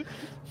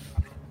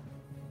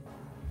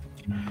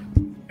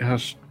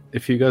 Gosh,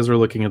 if you guys are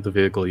looking at the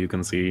vehicle, you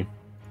can see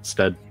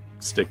Stead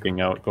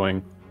sticking out,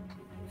 going,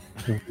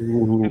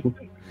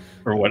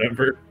 or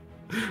whatever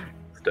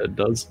Stead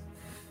does.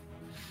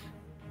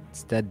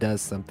 Stead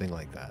does something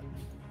like that.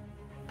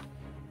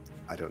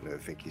 I don't know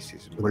if Vinky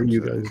sees it. What are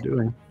you guys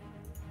doing?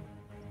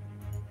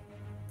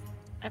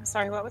 I'm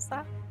sorry, what was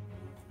that?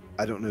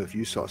 I don't know if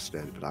you saw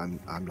Stead, but I'm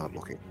not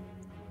looking.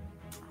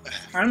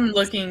 I'm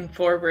looking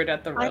forward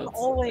at the road. I'm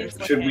always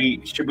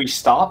Should we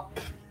stop?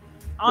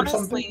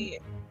 Honestly,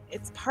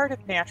 it's part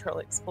of Natural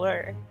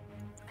Explorer.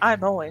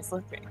 I'm always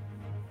looking.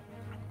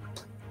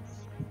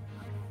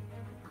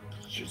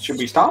 Should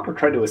we stop or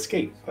try to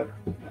escape?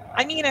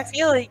 I mean, I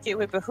feel like it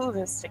would behoove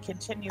us to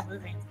continue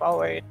moving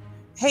forward.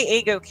 Hey,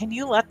 Ego, can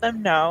you let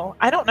them know?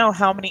 I don't know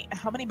how many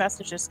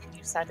messages can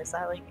you send? Is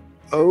that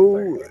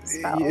Oh,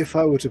 spell? if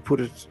I were to put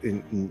it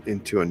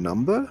into a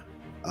number,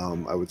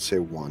 I would say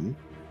 1.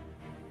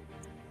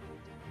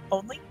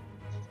 Only?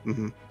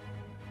 Mm-hmm.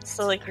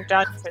 So you're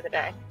done for the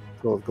day.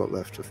 All I've got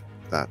left of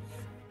that.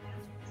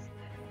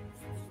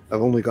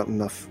 I've only got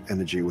enough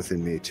energy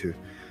within me to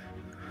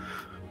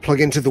plug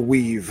into the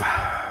weave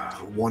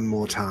one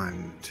more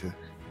time to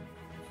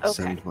Okay.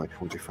 send my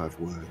 45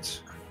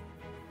 words.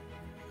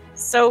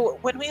 So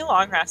when we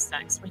long rest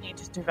next, we need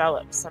to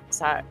develop some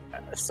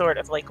sort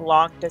of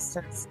long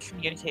distance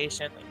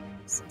communication,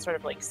 some sort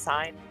of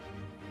sign.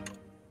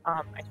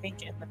 I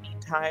think in the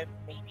meantime,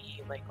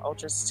 maybe I'll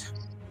just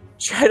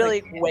try to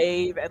like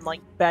wave and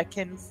like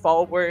beckon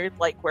forward,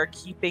 like we're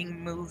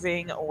keeping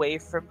moving away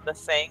from the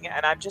thing,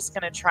 and I'm just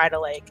gonna try to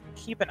like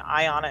keep an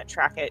eye on it,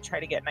 track it, try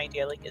to get an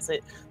idea. Like, is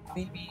it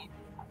maybe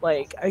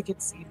like I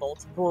could see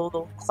multiple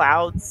little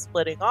clouds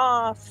splitting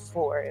off,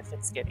 or if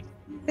it's getting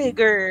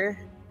bigger.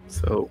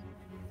 So,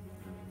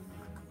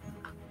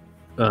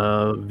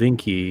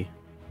 Vinky,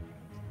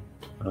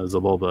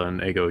 Zabulba,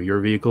 and Ego, your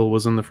vehicle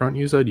was in the front.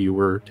 You said you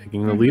were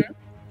taking the lead.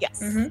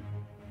 Yes.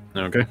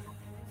 Okay.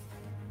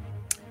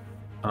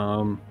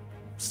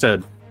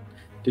 Stead,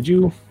 did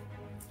you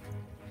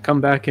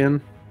come back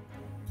in,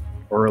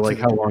 or like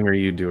how long are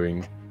you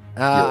doing?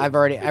 I've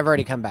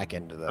already come back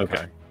into the Okay.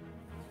 car.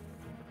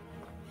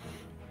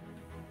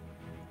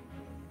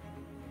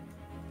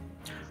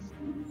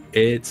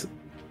 It's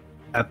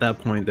at that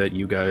point that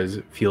you guys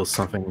feel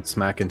something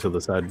smack into the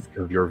side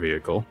of your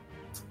vehicle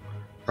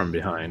from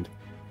behind,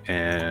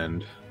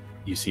 and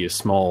you see a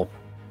small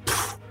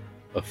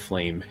a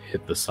flame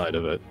hit the side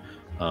of it.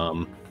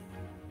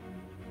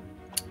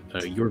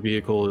 Your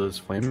vehicle is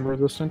flame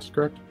resistant,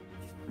 correct?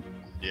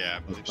 Yeah, I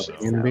believe so.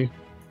 Immunity?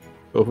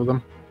 Both of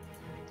them?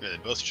 Yeah, they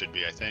both should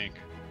be, I think.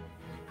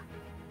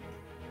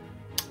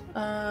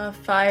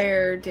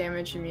 Fire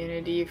damage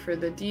immunity for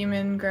the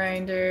demon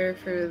grinder,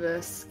 for the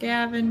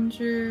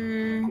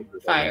scavenger.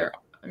 Fire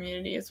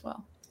immunity as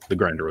well. The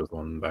grinder was the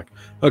one in the back.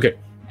 Okay.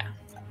 Yeah.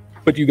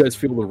 But you guys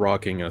feel the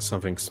rocking as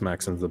something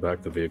smacks into the back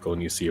of the vehicle,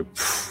 and you see a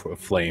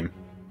flame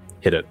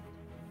hit it.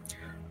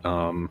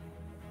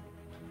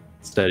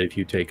 Instead, if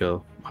you take a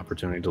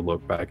opportunity to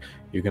look back,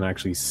 you can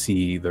actually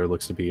see there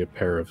looks to be a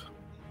pair of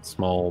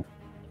small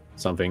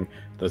something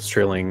that's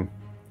trailing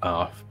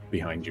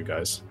behind you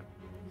guys.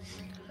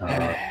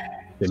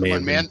 They may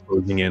have been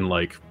closing in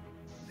like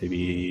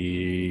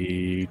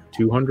maybe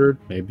 200,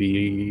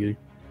 maybe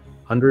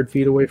 100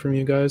 feet away from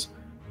you guys.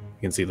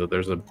 You can see that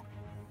there's a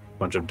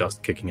bunch of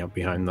dust kicking up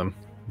behind them.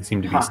 They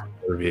seem to be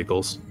other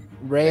vehicles.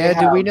 Rhea,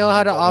 do we know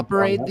how to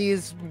operate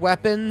these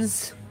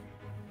weapons?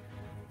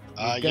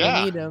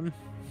 Yeah. Need them.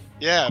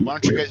 Yeah, why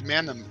don't you guys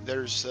man them?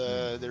 There's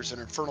an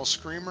Infernal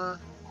Screamer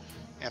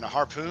and a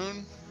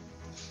harpoon.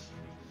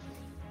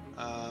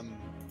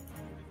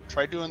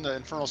 Try doing the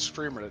Infernal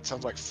Screamer. That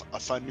sounds like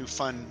a new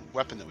fun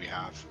weapon that we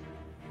have.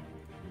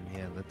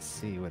 Yeah, let's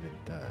see what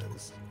it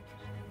does.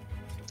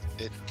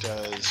 It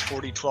does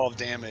 40-12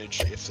 damage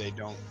if they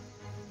don't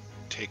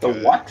take The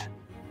what?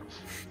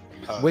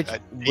 Which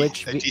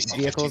DC vehicle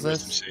is 15 this?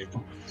 wisdom save.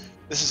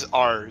 This is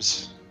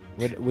ours.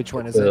 Which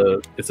one is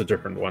it? It's a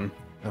different one.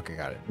 Okay,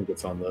 got it. I think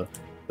it's on the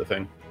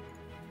thing.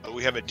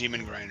 We have a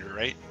demon grinder,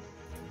 right?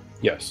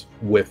 Yes,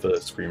 with a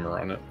screamer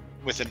on it.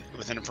 With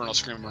an Infernal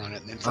Screamer on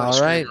it. And the Infernal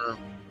All right. Screamer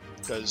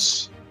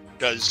does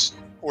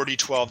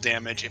 40-12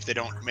 damage if they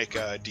don't make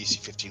a DC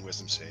 15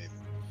 wisdom save.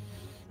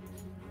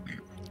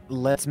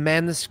 Let's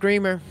man the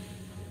screamer.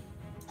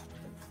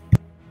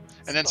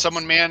 And then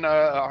someone man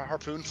a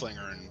harpoon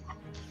flinger, and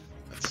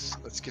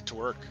let's get to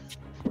work.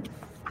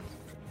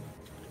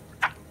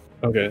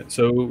 Okay,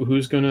 so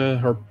who's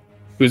gonna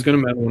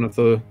man one of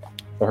the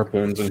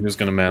harpoons, and who's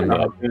gonna man the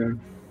Harpoon.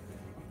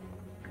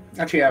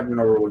 Actually, I have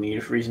no real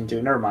need reason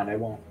to. Never mind, I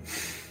won't.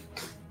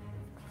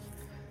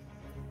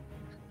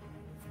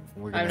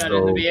 We're I'm gonna, not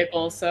in the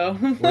vehicle, so.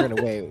 we're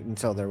gonna wait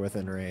until they're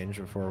within range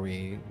before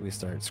we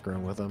start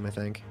screwing with them, I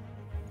think.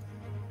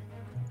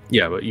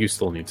 Yeah, but you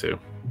still need to.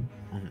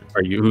 Mhm.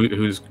 Are you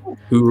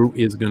who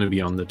is going to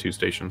be on the two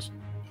stations?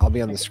 I'll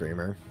be on the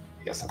screamer.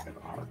 I guess I'll get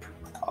a harpoon.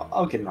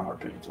 I'll get a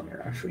harpoon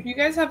flinger, actually. You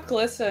guys have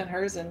Calissa and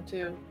Herzen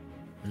too.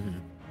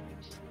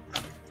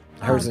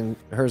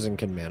 Herzen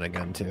can man a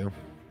gun too.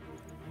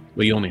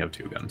 Well, you only have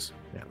two guns.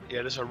 Yeah,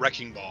 there's a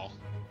wrecking ball.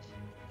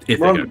 If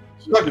Well, they I'm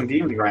stuck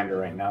demon grinder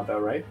right now, though,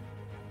 right?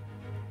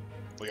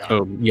 We got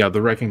oh yeah,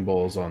 the wrecking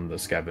ball is on the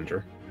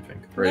scavenger, I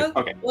think. Right?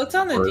 Okay. Well, it's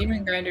on the Or-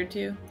 demon grinder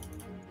too.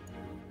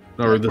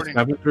 Or the According-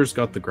 scavenger's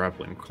got the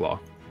grappling claw.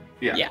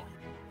 Yeah. Yeah.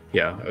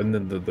 Yeah, and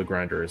then the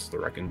grinder is the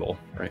wrecking ball,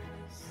 right?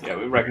 Yeah,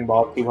 we wrecking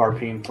ball, two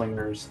harpoon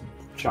flingers,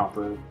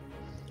 chopper,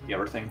 the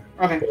other thing.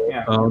 Okay,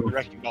 yeah. the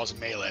wrecking ball's a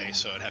melee,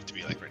 so it'd have to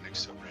be like right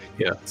next to it, right?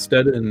 Yeah,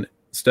 Stead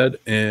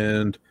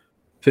and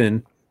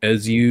Finn,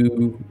 as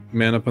you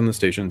man up on the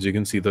stations, you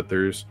can see that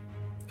it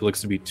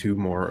looks to be two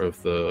more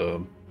of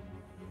the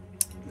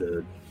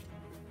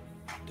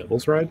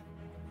Devil's Ride.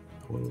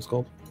 What it was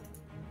called?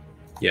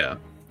 Yeah,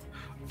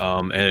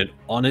 and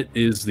on it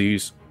is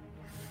these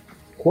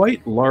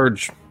quite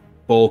large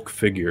bulk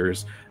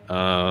figures.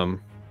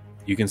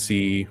 You can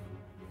see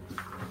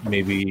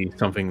maybe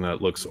something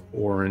that looks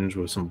orange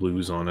with some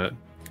blues on it.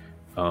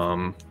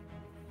 A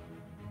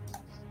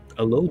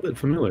little bit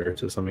familiar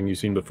to something you've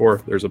seen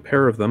before. There's a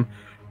pair of them.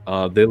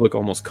 They look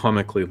almost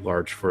comically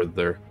large for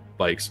their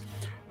bikes.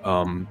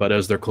 But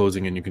as they're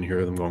closing in, you can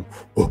hear them going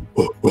 "Oh,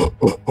 oh, oh,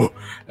 oh, oh,"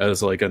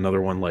 as like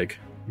another one like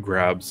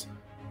grabs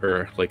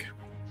or like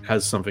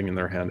has something in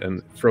their hand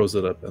and throws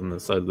it up on the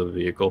side of the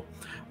vehicle.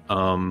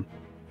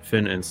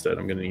 Finn, instead,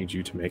 I'm going to need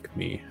you to make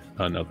me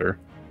another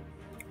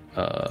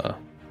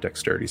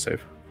dexterity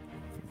save.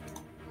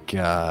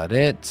 Got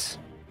it.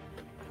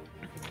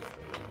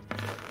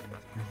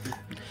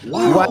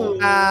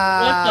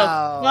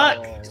 Wow.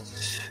 What the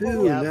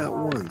Two Yep. nat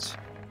ones.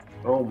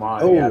 Oh my,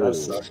 Oh. yeah, that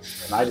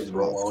sucks. And I didn't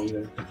roll well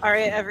either. All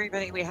right,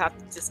 everybody, we have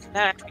to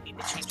disconnect. We need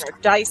to change our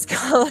dice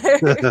color.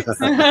 What the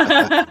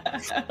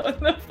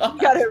fuck? We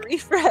gotta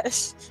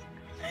refresh.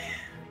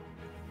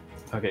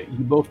 Okay,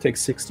 you both take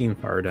 16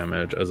 fire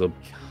damage as a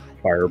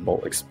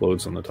fireball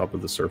explodes on the top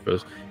of the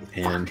surface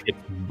and hits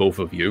both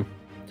of you.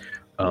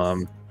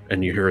 And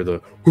you hear the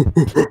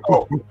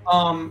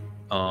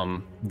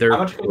there. How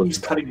much can we use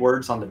cutting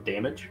words on the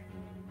damage?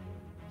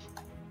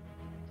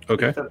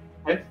 Okay.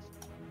 Okay.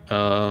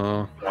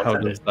 How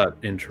that does that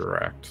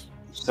interact?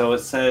 So it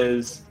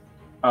says,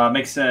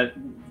 makes it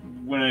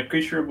when a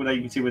creature that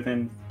you can see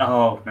within.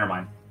 Oh, never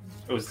mind.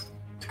 It was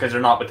because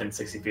they're not within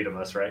 60 feet of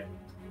us, right?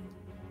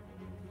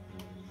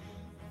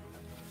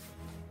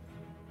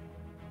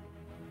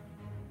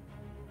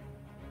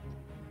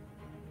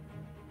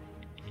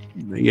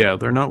 Yeah,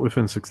 they're not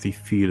within 60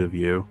 feet of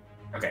you.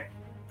 Okay.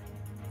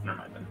 Never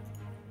mind then.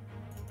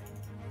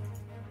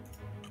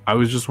 I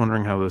was just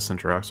wondering how this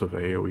interacts with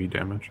AoE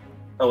damage.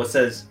 Oh, it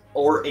says,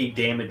 or a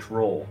damage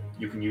roll.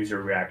 You can use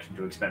your reaction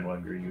to expend one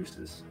of your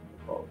uses.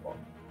 Blah, blah, blah.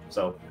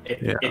 So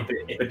if, Yeah.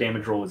 if a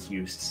damage roll is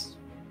used,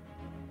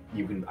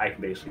 I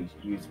can basically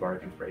use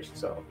Bardic Inspiration.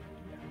 So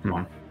come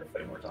on,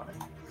 putting words on it.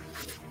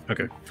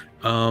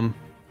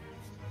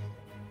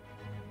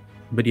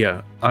 But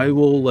yeah, I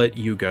will let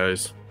you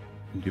guys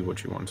do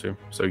what you want to.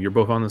 So you're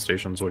both on the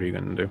stations. What are you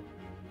going to do?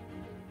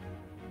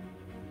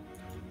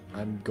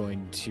 I'm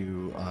going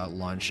to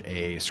launch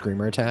a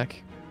screamer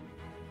attack.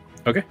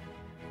 Okay.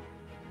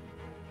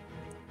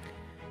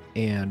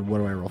 And what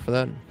do I roll for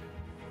that?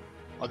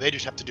 Oh, they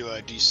just have to do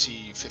a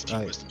DC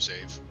 15 Wisdom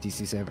save.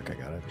 DC save. Okay,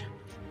 got it.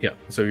 Yeah.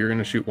 So you're going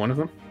to shoot one of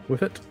them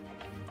with it.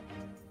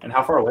 And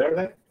how far away are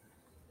they?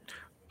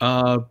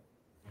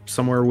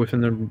 Somewhere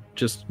within the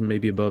just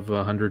maybe above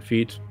 100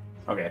 feet.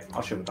 Okay,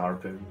 I'll shoot with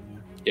Harpoon.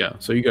 Yeah.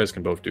 So you guys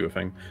can both do a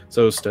thing.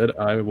 So instead,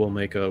 I will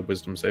make a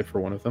Wisdom save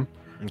for one of them.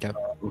 Okay.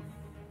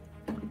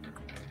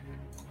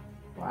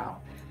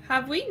 Wow.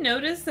 Have we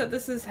noticed that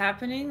this is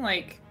happening?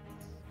 Like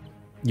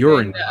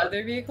You're in in. the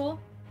other vehicle?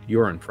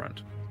 You're in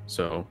front.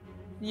 So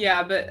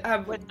Yeah, but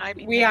Wouldn't I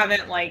be? we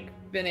haven't like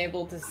been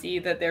able to see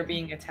that they're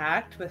being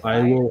attacked with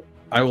I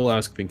fire? will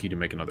ask Pinky to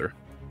make another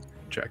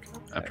check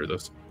after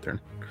this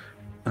turn.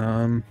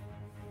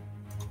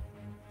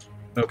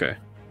 Okay.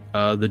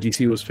 The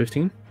DC was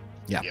 15?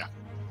 Yeah. Yeah.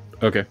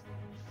 Okay.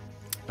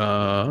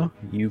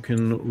 You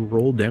can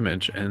roll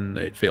damage and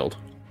it failed.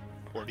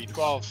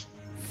 4d12.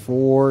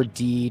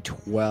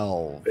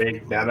 4d12.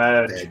 Big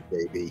damage. Dead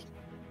baby.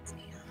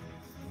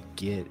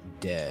 Get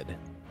dead.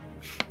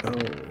 Oh.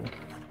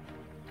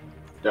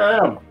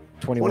 Damn.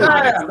 21.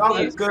 Damn, that was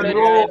a You've good been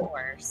roll.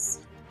 worse.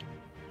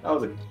 That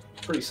was a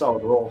pretty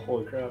solid roll.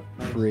 Holy crap.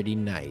 Pretty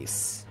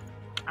nice.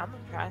 I'm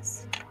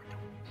impressed.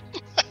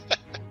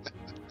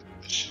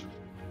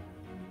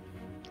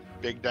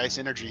 Big dice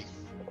energy.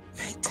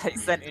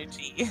 Dice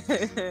energy.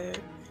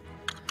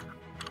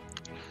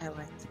 I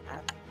like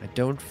that. I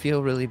don't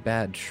feel really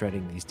bad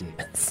shredding these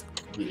demons.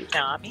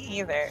 No, me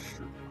either.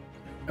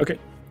 Okay.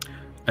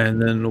 And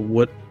then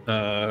what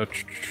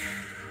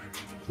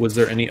was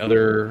there any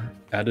other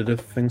additive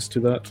things to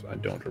that? I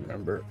don't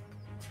remember.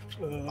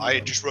 I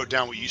just wrote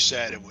down what you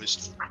said. It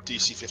was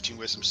DC 15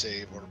 Wisdom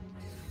save or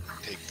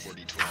take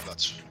 4d12.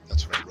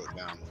 That's what I wrote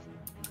down.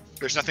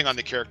 There's nothing on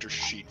the character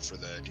sheet for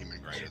the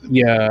Demon Grinder.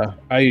 Yeah,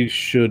 I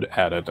should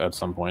add it at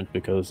some point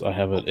because I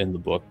have it in the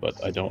book,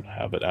 but I don't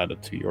have it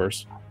added to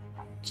yours.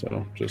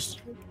 So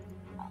just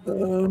I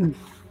mean,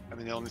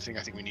 the only thing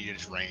I think we needed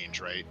is range,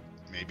 right?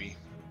 Maybe.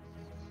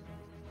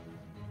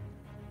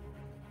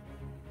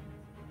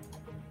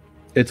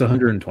 it's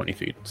 120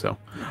 feet. So,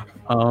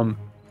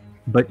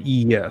 but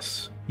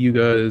yes, you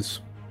guys,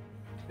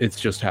 it's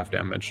just half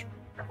damage,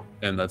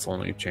 and that's the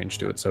only change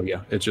to it. So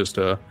yeah, it's just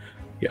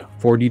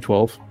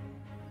 4d12.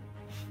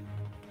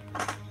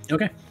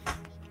 Okay.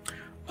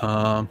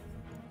 Oh,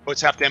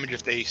 it's half damage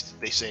if they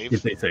save.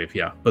 If they save,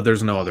 yeah, but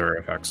there's no other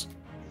effects.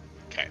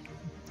 Okay.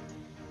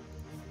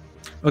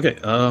 Okay,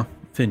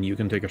 Finn, you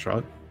can take a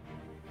shot.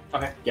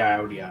 Okay. Yeah, I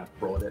already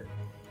rolled it.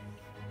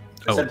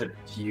 I Oh. sent it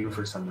to you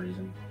for some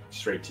reason.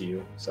 Straight to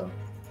you. So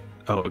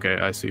Oh, okay,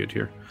 I see it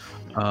here.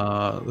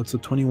 That's a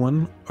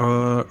 21.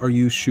 Are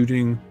you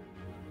shooting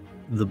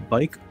the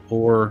bike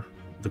or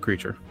the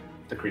creature?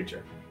 the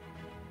creature.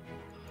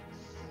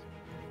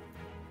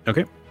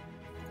 Okay.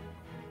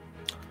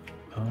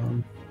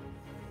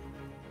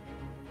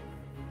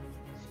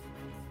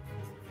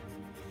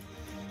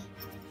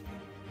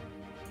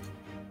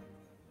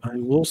 I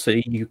will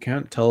say you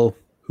can't tell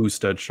who's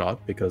dead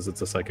shot because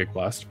it's a psychic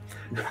blast.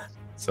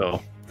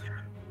 So,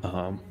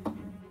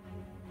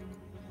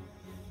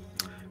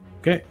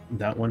 okay,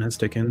 that one has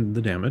taken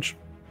the damage.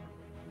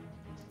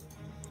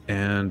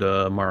 And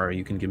Mara,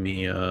 you can give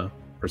me a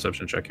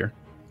perception check here.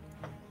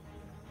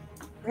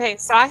 Okay,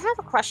 so I have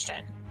a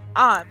question.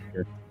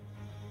 Sure.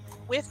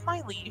 With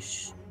my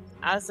leash,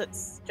 as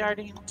it's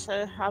starting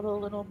to have a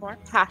little more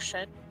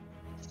passion,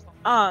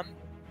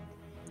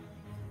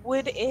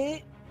 would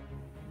it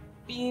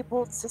be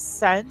able to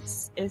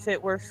sense if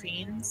it were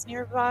fiends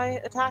nearby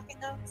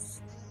attacking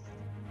us?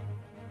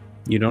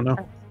 You don't know.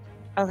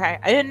 Okay,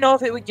 I didn't know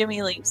if it would give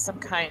me like some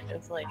kind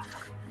of like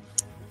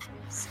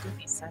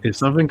spooky sense. If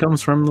something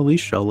comes from the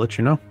leash, I'll let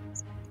you know.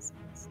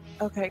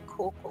 Okay,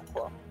 cool.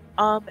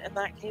 In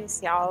that case,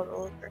 yeah, I'll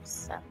roll a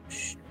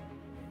perception.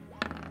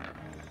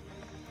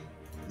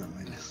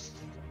 9.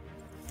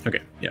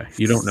 Okay, yeah,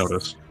 you don't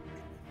notice.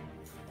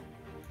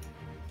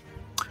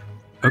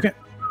 Okay,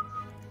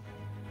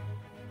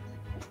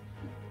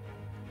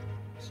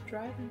 Just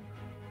driving.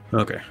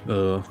 okay.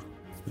 The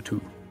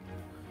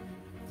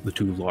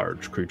two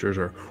large creatures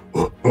are,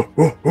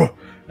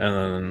 and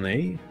then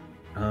they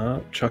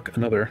chuck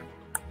another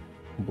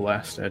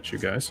blast at you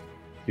guys.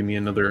 Give me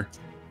another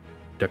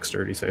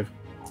dexterity save.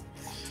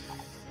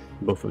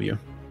 Both of you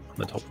on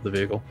the top of the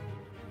vehicle.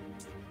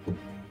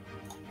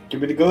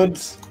 Give me the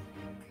goods.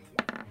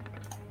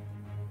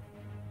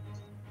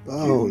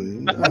 Oh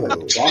no!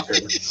 Walker.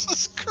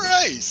 Jesus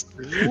Christ!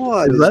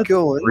 What is that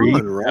going 3?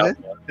 on, right?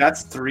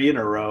 That's 3 in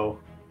a row.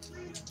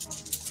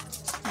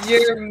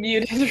 You're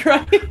muted,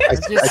 right? I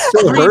Just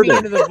still heard screaming him.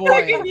 into the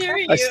I can void. hear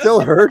you. I still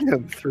heard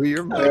him through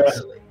your mic.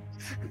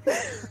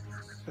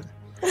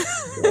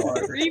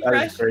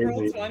 Refresh crazy.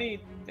 roll 20,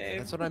 babe.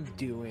 That's what I'm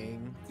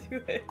doing.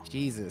 Do it.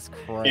 Jesus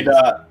Christ. And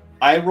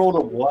I rolled a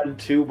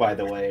 1-2, by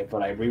the way,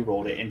 but I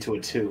re-rolled it into a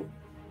 2.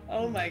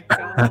 Oh my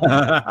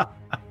god.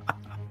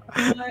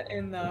 What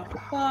in the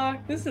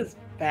fuck? This is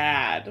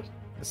bad.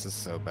 This is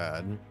so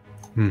bad.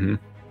 Mm-hmm.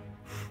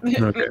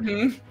 Okay.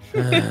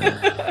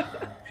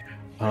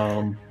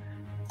 Mhm.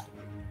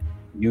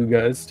 You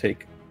guys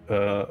take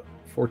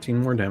 14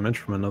 more damage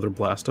from another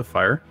blast of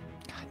fire,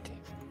 God damn.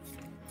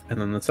 and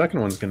then the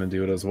second one's going to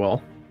do it as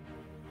well.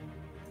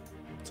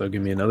 So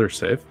give me another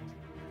save.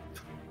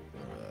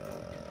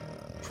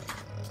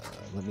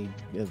 Let me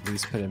at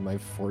least put in my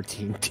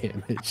 14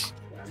 damage.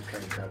 I'm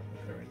trying to grab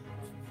it right.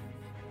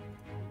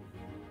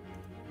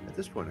 At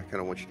this point, I kind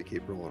of want you to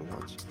keep rolling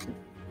once.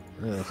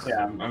 Ugh,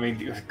 Yeah, I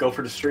mean, go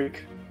for the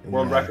streak.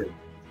 World yeah, record.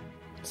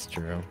 It's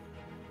true.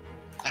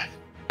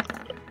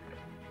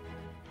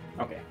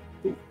 Okay.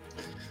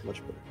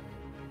 Much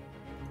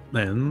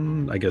better.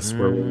 And I guess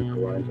we're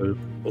going to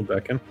pull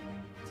back in.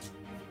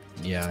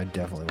 Yeah, I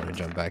definitely want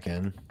to jump back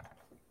in.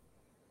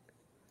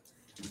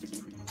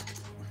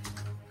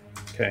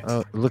 Okay.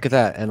 Oh, look at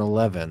that. An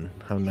 11.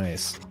 How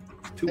nice.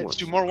 2 Let's ones.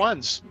 do more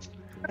ones.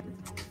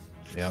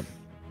 Yep.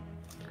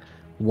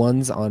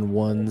 Ones on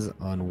ones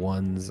on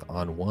ones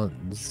on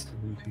ones.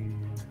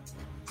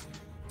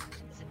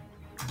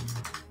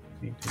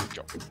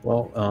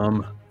 Well,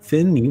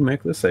 Finn, you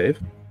make the save.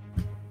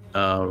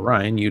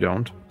 Ryan, you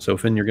don't. So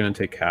Finn, you're going to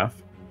take half.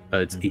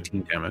 It's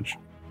 18 damage.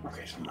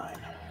 Okay, so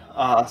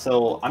 9.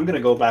 So I'm gonna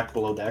go back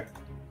below deck.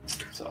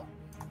 So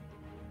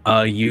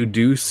You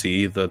do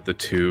see that the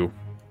two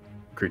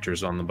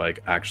creatures on the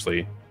bike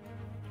actually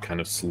kind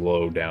of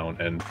slow down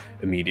and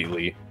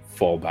immediately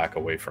fall back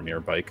away from your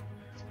bike,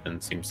 and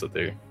it seems that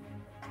they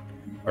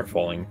are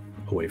falling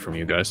away from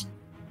you guys.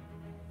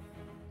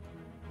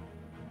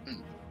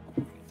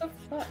 What the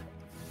fuck?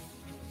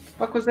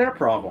 fuck was their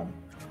problem?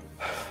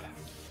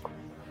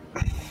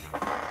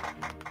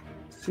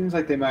 Seems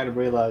like they might have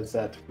realized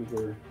that we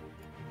were a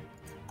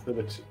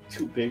little bit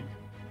too big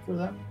for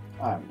them.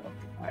 I don't know.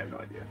 I have no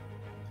idea.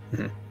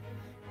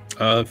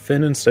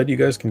 Finn, instead, you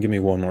guys can give me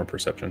one more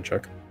perception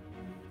check.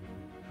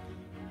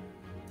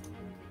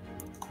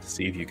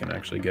 See if you can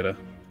actually get a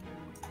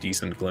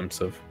decent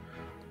glimpse of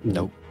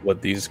Nope.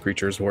 what these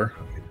creatures were.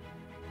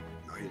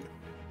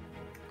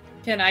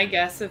 Can I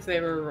guess if they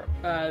were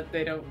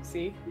they don't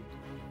see?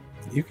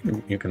 You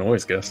can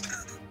always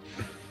guess.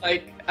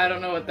 Like, I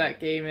don't know what that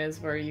game is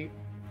where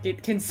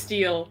it can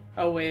steal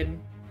a win.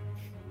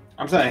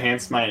 I'm just gonna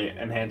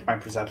enhance my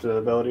perceptive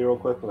ability real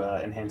quick with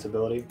enhance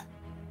ability.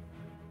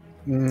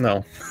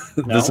 No,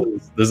 No?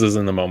 this is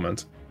in the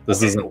moment. This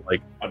Okay, isn't cool.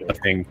 like I'll do a it.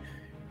 thing.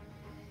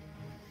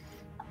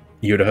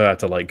 You'd have had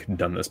to like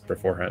done this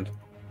beforehand,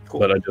 Cool.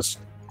 but I just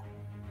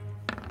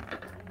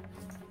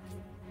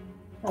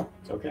Oh,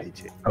 it's okay.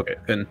 18. okay.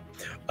 Finn,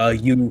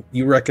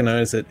 you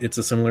recognize it. It's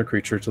a similar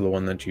creature to the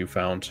one that you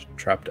found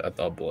trapped at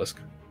the obelisk,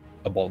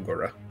 a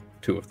Balgora,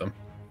 2 of them.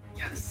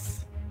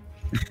 Yes.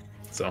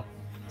 So,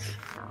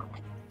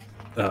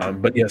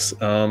 but yes,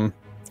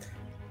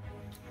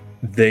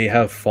 they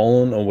have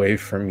fallen away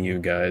from you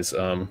guys.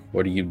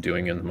 What are you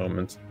doing in the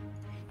moment?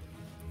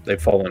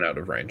 They've fallen out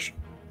of range.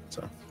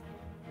 So,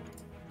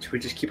 Should we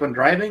just keep on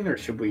driving, or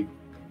should we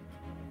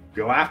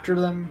go after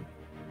them?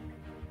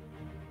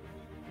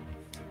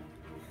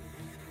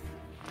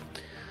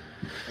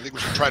 I think we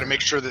should try to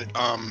make sure that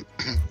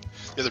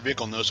the other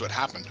vehicle knows what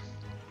happened.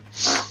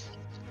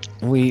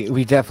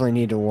 We definitely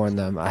need to warn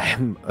them.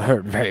 I'm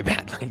hurt very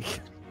badly.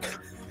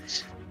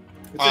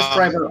 Let's just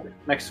drive up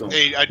next to them.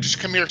 Hey, just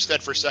come here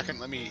instead for a second.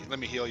 Let me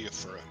heal you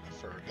for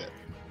a bit.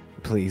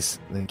 Please,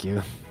 thank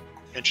you.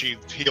 Can she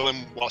heal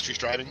him while she's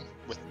driving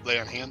with lay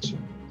on hands?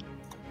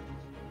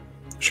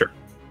 sure.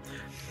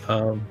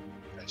 Okay,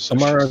 so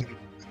Amara, she's-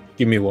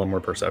 give me one more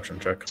perception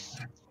check.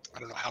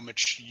 don't know how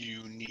much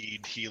you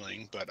need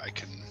healing, but I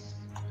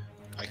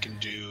can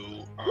do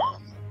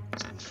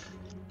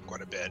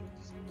quite a bit.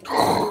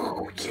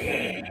 Oh,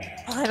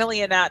 yeah.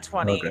 Finally a nat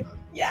 20. Okay.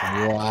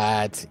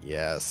 What?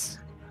 Yes.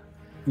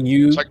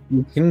 You It's like-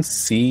 you can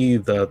see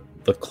that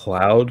the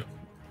cloud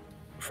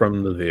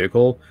from the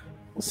vehicle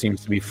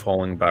seems to be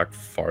falling back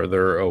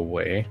farther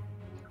away.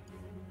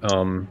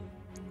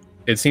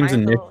 It seems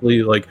Michael.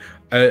 initially like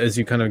as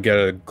you kind of get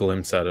a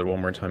glimpse at it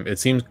one more time, it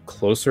seems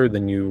closer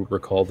than you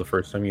recall the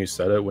first time you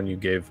said it when you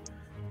gave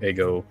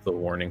Ego the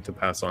warning to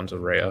pass on to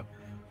Rhea.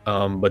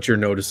 But you're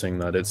noticing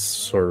that it's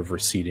sort of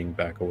receding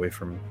back away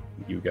from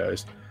you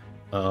guys.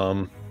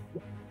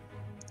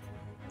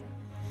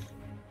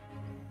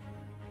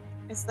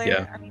 Is there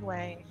Yeah. any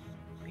way,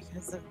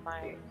 because of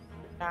my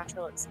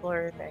natural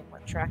explorer thing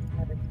when tracking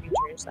other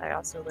creatures, I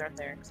also learned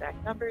their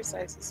exact number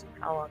sizes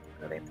and how long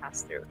ago they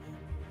passed through.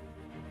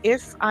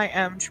 If I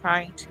am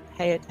trying to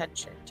pay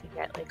attention to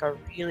get like a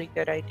really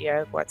good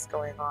idea of what's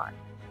going on,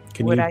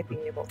 Can would you I be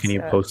able can to?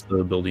 you post the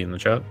ability in the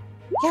chat?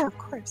 Yeah, of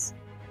course.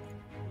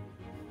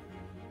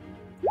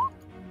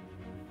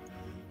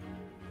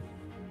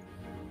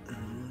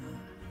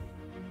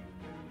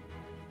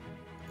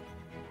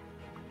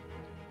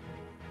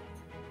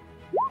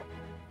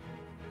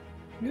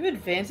 You have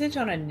advantage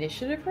on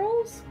initiative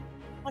rolls?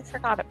 I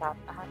forgot about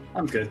that.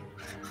 I'm good.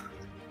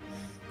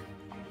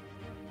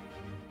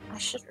 I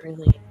should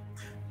really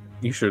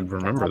You should get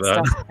remember that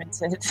that. stuff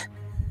printed.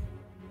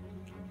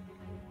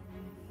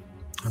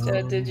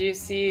 So, did you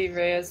see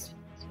Rhea's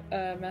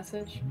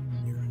message?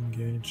 You're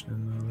engaged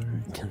in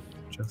other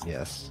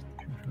Yes.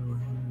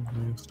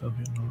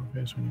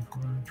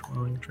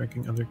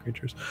 tracking other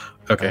creatures.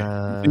 Okay.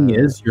 The thing Uh,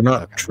 is, you're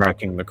not okay.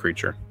 tracking the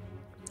creature.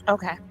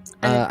 Okay.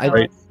 I- didn't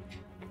know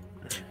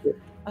if-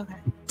 Okay.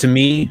 To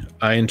me,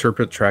 I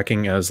interpret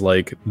tracking as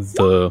like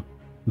the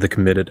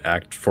committed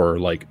act for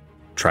like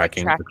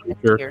tracking the Tracking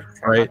creature, deer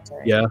for right? hunting.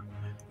 Yeah.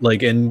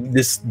 Like, and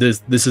this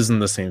isn't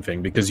the same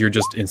thing because you're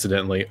just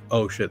incidentally,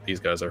 oh shit, these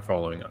guys are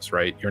following us,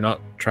 right? You're not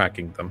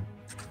tracking them.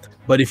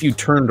 But if you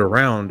turned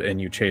around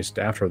and you chased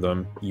after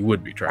them, you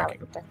would be That tracking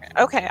would them. be different.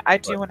 Okay, I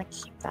do But- want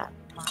to keep that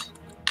in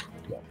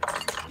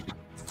mind.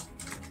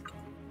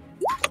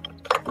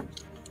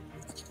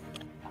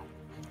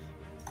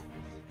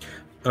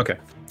 Okay.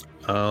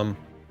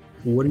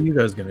 What are you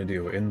guys gonna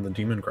do in the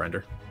demon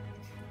grinder?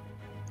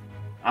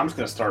 I'm just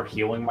gonna start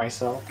healing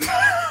myself.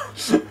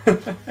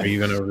 Are you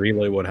gonna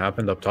relay what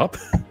happened up top?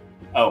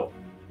 Oh.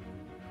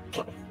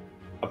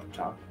 Up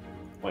top.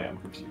 Wait, I'm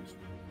confused.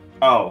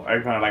 Oh, are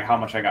you kind of like how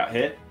much I got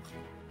hit?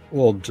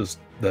 Well, just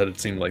that it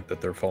seemed like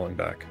that they're falling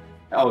back.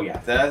 Oh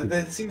yeah,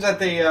 it seems that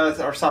they have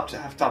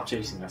stopped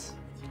chasing us.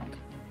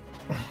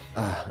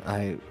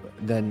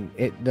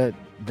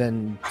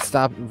 Then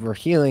stop for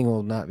healing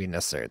will not be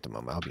necessary at the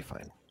moment. I'll be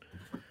fine.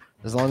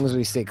 As long as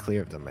we stay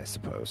clear of them, I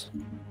suppose.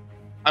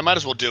 I might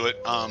as well do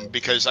it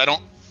because I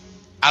don't.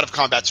 Out of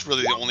combat's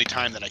really the only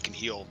time that I can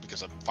heal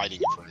because I'm fighting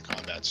if we're in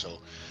combat. So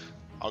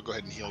I'll go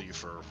ahead and heal you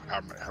for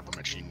however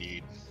much you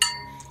need.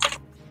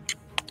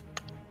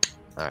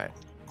 All right.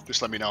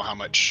 Just let me know how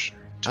much.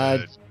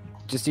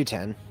 Just do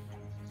 10.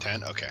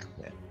 10. Okay.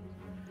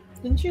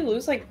 Didn't you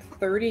lose like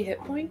 30 hit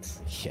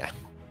points? Yeah.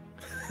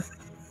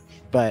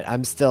 But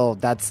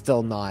that's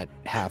still not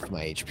half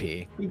my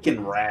HP. We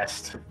can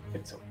rest.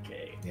 It's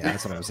okay. Yeah,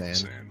 that's what I'm saying.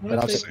 What But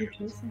I'll if take- they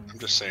keep chasing? I'm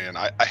just saying.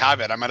 I have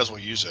it. I might as well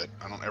use it.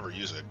 I don't ever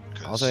use it.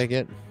 'Cause, I'll take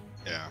it.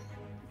 Yeah.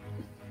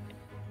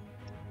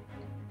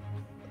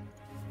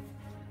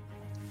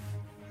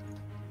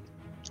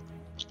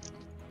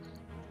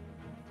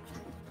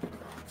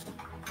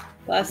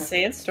 Last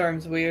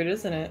sandstorm's weird,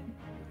 isn't it?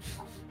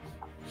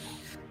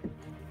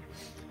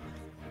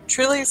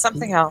 Truly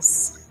something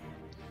else.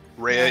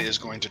 Rhea Yeah. is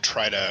going to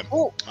try to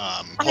Oh,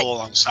 pull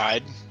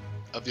alongside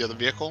of the other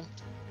vehicle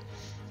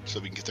so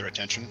we can get their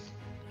attention.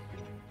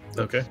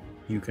 Okay.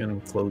 You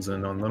can close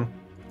in on them.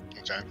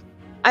 Okay.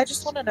 I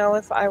just want to know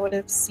if I would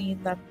have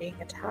seen them being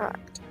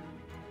attacked.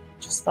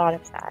 Just thought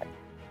of that.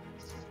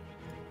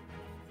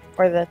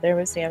 Or that there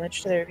was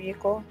damage to their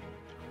vehicle.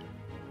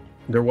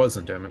 There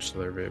wasn't damage to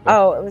their vehicle.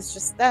 Oh, it was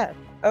just them.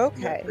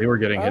 Okay. They were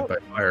getting hit Oh. by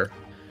fire.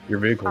 Your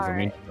vehicle's All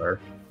immune right. to fire.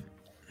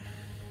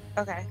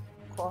 Okay,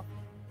 cool.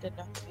 Didn't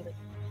know if it'd be like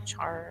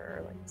char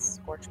or like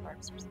scorch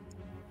marks or something.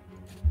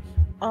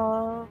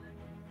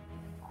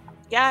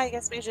 Yeah, I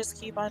guess we just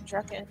keep on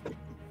trucking.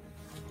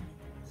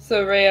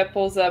 So Rhea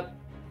pulls up,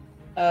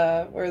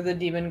 or the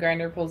demon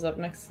grinder pulls up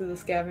next to the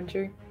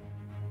scavenger.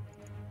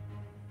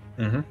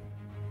 Mm-hmm.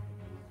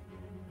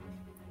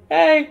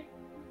 Hey!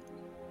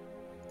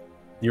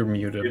 You're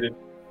muted.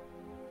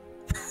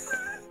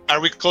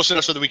 Are we close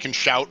enough so that we can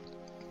shout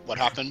what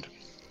happened?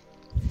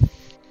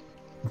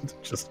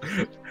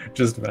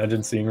 Just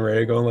imagine seeing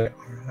Ray going like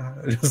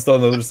just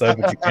on the other side,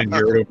 but you can't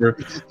hear it over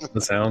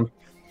the sound.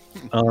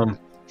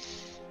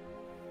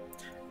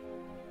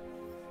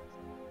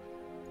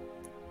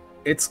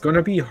 It's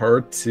gonna be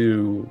hard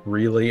to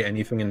relay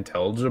anything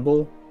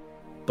intelligible,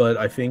 but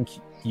I think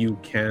you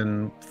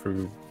can,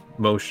 through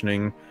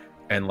motioning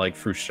and like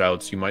through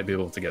shouts, you might be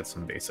able to get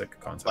some basic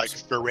concepts. Like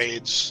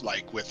charades,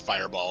 like with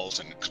fireballs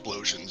and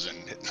explosions and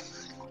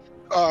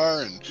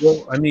and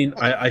Well, I mean,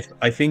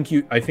 I think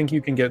you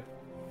can get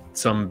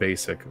some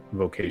basic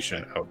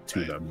vocation out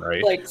to them,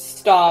 right? Like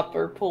stop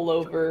or pull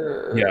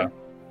over. Or... Yeah,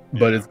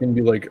 but it's gonna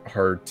be like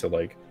hard to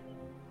like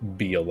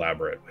be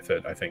elaborate with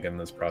it. I think in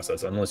this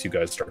process, unless you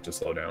guys start to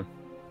slow down.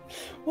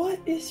 What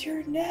is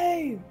your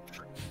name?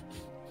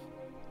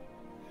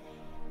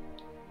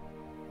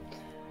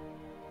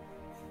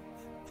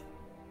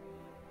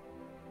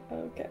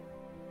 Okay.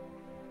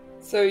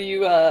 So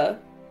you,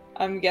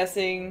 I'm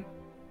guessing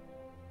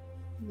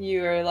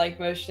you are like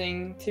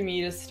motioning to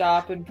me to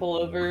stop and pull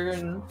over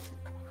and...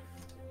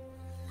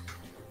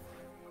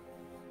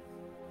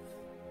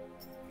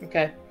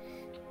 Okay.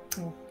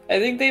 I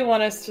think they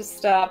want us to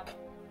stop.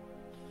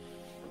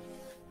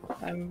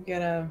 I'm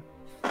gonna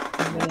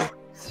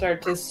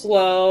start to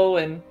slow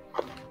and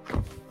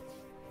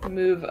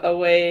move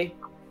away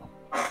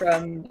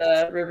from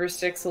the river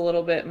Styx a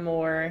little bit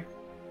more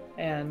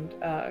and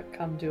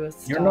come to a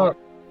stop.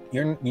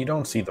 You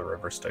don't see the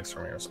river Styx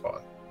from your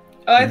spot.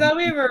 Oh, I thought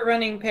we were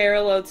running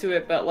parallel to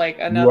it, but like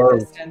enough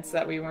distance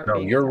that we weren't. No,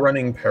 being you're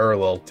running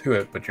parallel to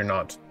it, but you're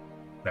not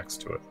next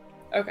to it.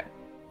 Okay.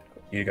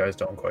 You guys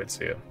don't quite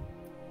see it.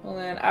 Well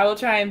then, I will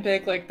try and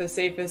pick like the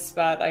safest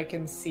spot I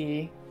can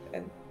see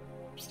and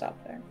stop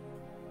there.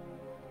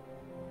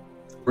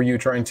 Were you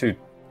trying to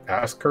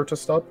ask her to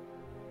stop?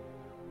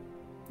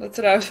 That's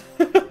what I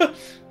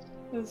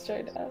was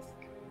trying to ask.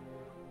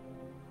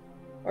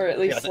 Or at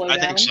least slow down.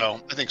 I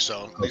think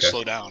so. They Okay.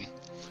 slow down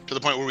to the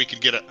point where we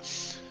could get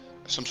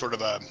some sort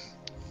of a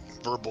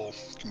verbal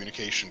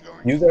communication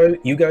going.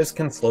 You guys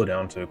can slow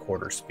down to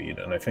quarter speed,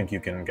 and I think you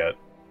can get.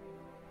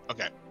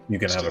 Okay. You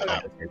can Let's have do a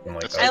that. conversation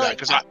like Let's that. do that like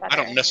because that I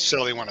don't better.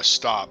 necessarily want to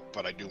stop,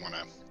 but I do want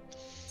to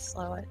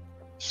Slow it.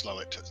 slow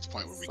it to the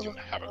point where we can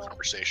have a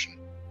conversation.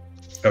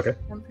 Okay.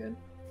 Sounds good.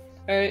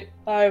 Alright,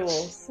 I will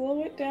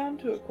slow it down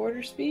to a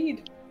quarter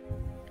speed.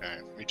 Okay,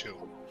 me too.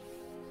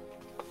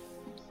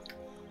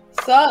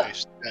 Sup?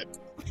 Nice.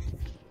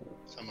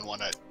 Someone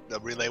want to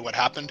relay what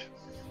happened?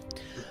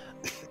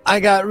 I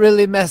got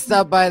really messed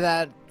up by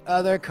that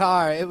other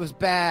car. It was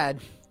bad.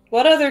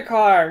 What other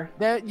car?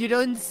 You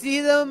didn't see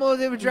them, or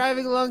they were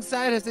driving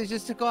alongside us. They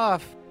just took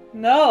off.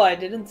 No, I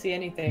didn't see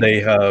anything. They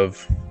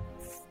have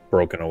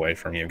broken away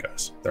from you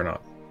guys. They're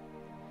not.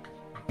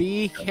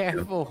 Be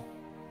careful.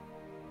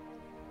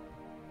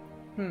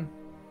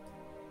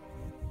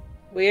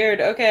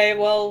 Weird. Okay,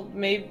 well,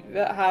 maybe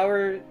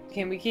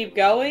can we keep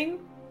going?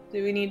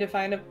 Do we need to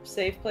find a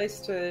safe place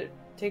to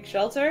take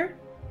shelter?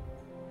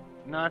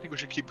 No, I think we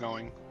should keep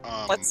going.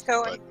 Let's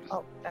go. but-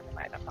 Oh, never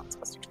mind. I'm not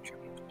supposed to contribute.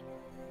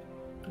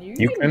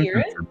 You can can hear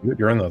it. contribute.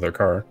 You're in the other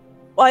car.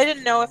 Well, I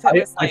didn't know if it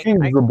was I like. think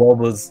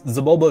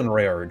Zabulba and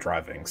Ray are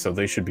driving, so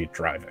they should be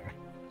driving.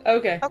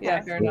 Okay, Okay.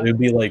 yeah, fair It enough. would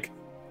be like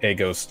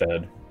Ego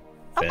Stead.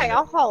 Okay,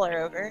 I'll holler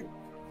over.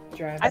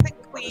 Drive. I think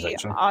we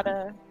Conversation. ought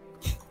to.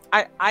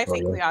 I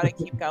think Oh, we ought to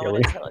keep going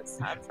Really? until it's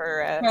time for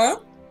rest. Huh?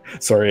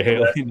 Sorry,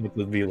 Haley. It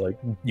would be like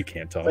you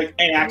can't talk. Like,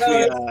 hey,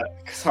 actually,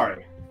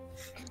 sorry.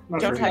 I'm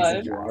not Don't sure touch who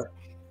it. you are,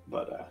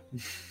 but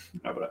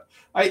no, but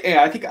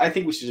I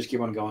think we should just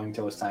keep on going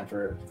until it's time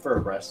for a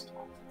rest.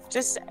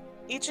 Just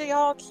each of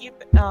y'all keep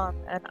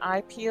an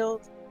eye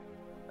peeled,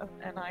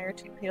 an eye or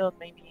two peeled.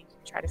 Maybe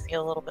try to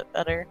feel a little bit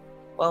better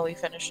while we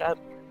finish up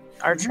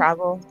our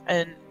travel.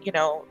 And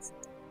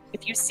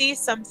if you see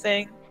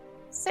something,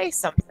 say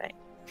something.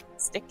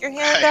 Stick your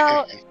hand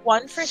out.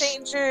 One for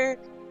danger.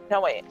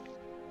 No, wait.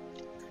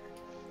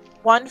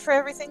 One for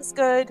everything's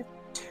good.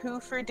 Two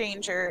for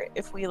danger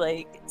if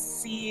we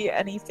see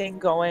anything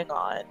going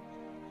on,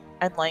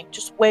 and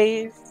just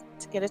wave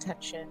to get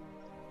attention.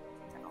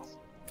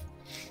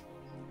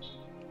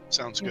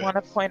 Sounds You good. want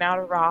to point out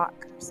a rock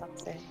or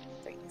something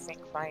that you think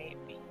might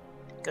be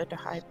good to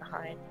hide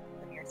behind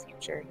in the near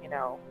future.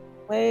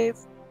 Wave,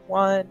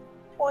 one,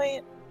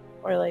 point,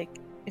 or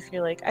if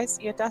you're I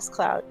see a dust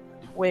cloud,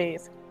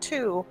 wave,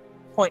 two,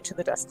 point to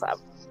the dust cloud.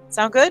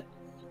 Sound good?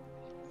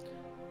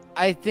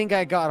 I think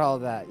I got all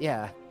that.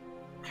 Yeah.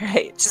 All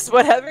right, just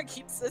whatever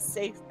keeps us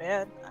safe,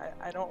 man.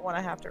 I don't want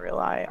to have to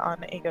rely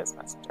on Ego's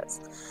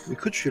messages. We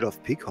could shoot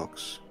off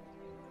peacocks.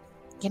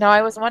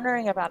 I was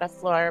wondering about a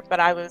floor, but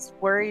I was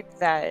worried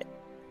that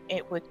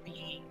it would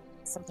be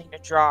something to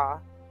draw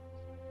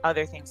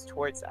other things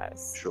towards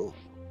us. Sure.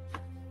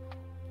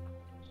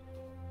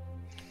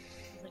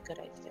 Really good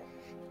idea.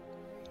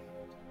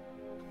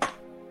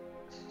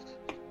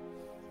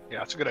 Yeah,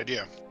 that's a good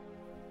idea.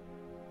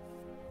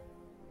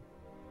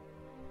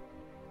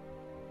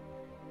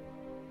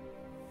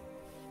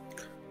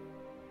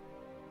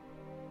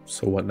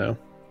 So what now?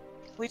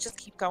 We just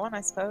keep going,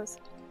 I suppose.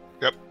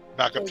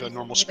 Back up So to you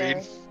normal need speed.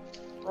 to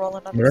Roll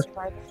another Where?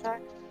 survival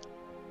check.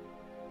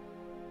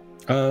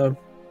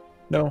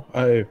 No,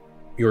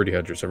 you already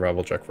had your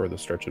survival check for the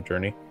stretch of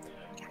journey.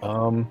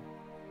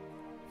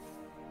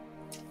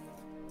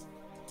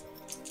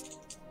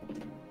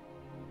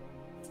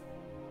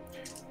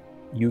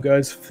 You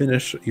guys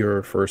finish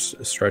your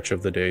first stretch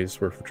of the day's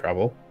worth of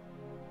travel,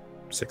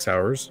 6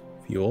 hours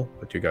fuel,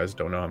 but you guys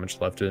don't know how much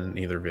left in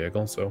either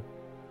vehicle, so.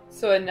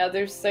 So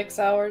another 6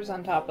 hours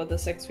on top of the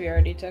 6 we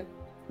already took?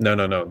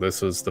 No.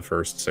 This is the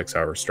first 6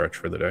 hour stretch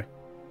for the day.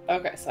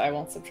 Okay, so I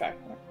won't subtract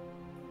more.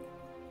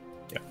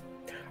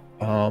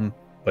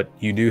 But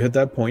you do hit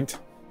that point.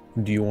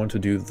 Do you want to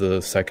do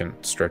the second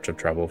stretch of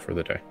travel for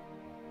the day?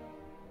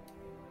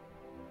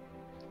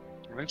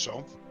 I think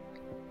so.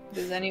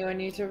 Does anyone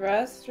need to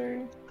rest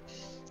or?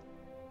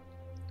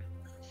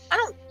 I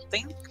don't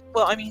think.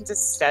 Well, I mean,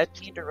 does Stead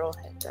need to roll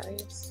hit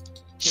dice?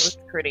 He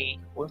looked pretty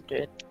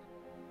wounded.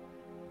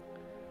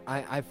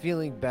 I'm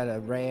feeling better.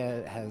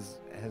 Rhea has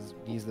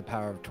used the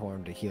power of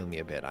Torm to heal me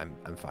a bit. I'm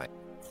fine.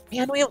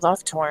 Man, we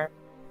love Torm.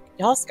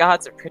 Y'all's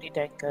gods are pretty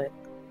dang good.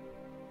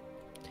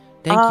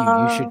 Thank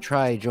you. You should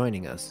try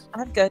joining us.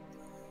 I'm good.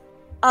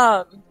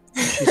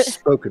 She's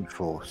spoken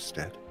for,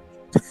 Stead.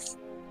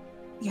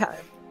 Yeah,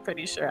 I'm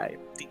pretty sure I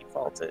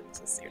defaulted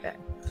to Sune.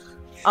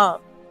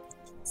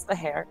 It's the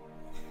hair.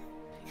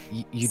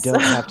 You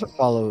don't have to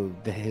follow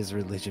his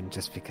religion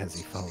just because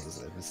he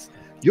follows it.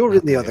 You're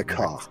in the other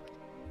car.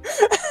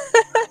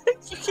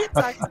 You can't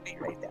talk to me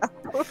right now.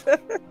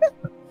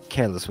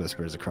 Careless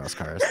whispers across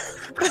cars.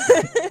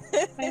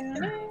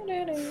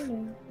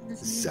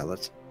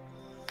 Zealot.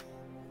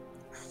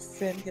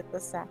 Finn, get the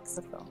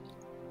saxophone.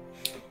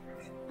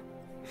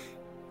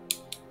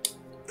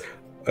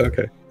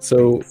 Okay,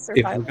 so if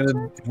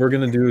Survival we're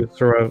gonna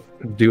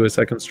do a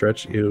second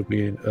stretch, it'll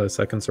be a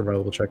second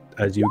survival check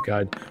as you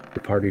guide the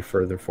party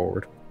further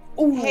forward.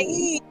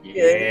 Hey,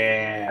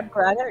 Yeah. I'm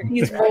glad I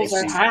These rolls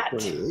are hot.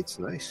 It's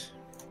nice.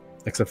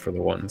 Except for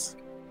the ones.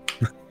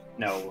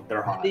 No,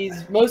 they're hot.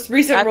 These most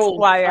recent That's rolls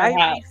why are I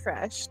hot.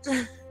 refreshed.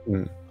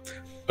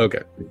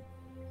 Okay.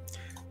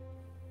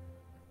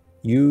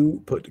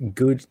 You put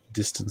good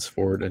distance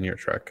forward in your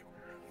trek.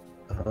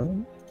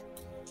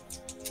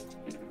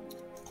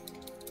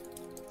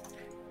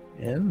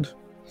 And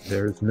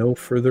there's no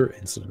further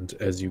incident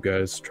as you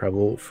guys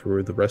travel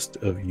for the rest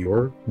of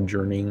your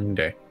journeying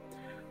day.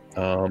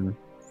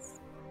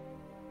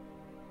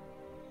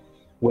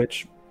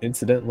 Which,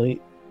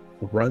 incidentally,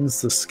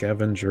 runs the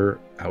scavenger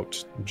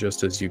out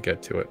just as you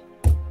get to it.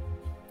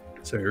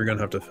 So you're going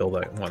to have to fill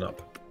that one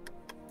up.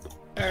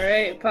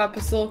 Alright, pop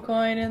a soul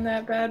coin in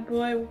that bad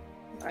boy.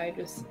 I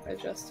just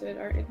adjusted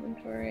our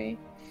inventory.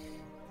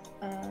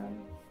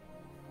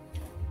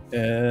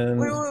 And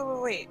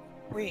Wait.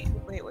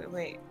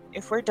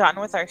 If we're done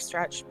with our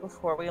stretch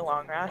before we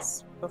long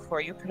rest,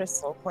 before you put a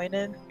soul point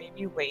in,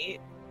 maybe wait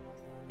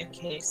in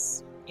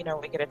case, we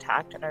get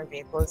attacked and our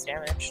vehicle is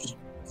damaged.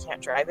 We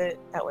can't drive it.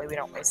 That way we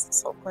don't waste the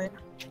soul point.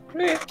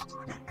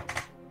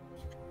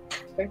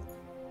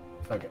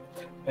 Okay.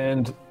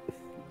 And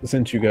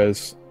since you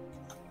guys,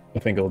 I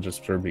think it'll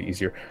just sort of be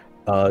easier.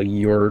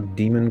 Your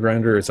demon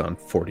grinder is on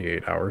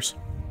 48 hours.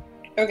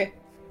 Okay.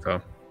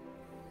 So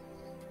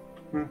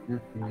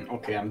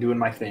Okay, I'm doing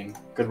my thing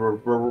because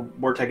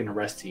we're taking a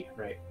resty,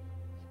 right?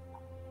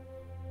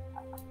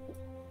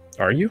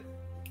 are you?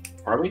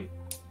 Are we?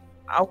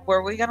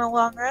 Were we gonna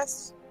long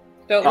rest?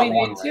 Don't Not we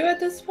long need to at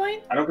this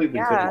point? I don't think we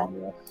could Yeah.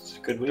 long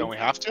rest. Could we? Don't we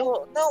have to?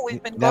 Well, no,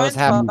 we've been That going was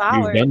happening. 12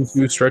 hours. You've done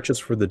 2 stretches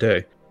for the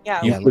day.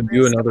 Yeah, You Yeah, could we do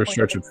reached the another point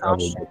stretch of travel,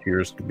 exhaustion. but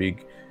yours could be,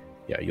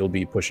 you'll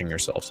be pushing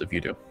yourselves if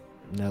you do.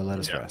 No, let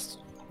us Yeah. rest.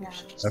 Yeah.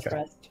 Okay.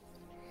 Rest.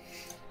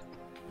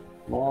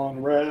 Long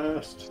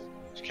rest.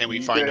 Can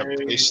we find a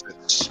place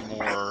that's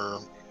more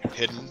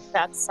hidden?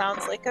 That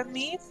sounds like a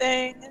me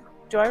thing.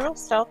 Do I roll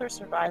stealth or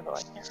survival?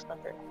 I can't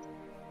remember.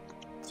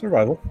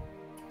 Survival.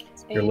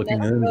 You're Hey, looking in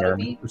that's the gonna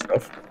environment be- for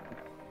stuff.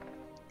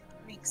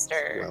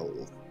 Meekster.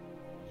 Well,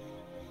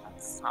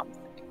 That's something.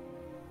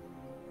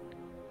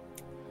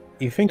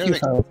 You think Yeah, you they-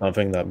 found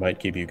something that might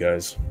keep you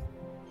guys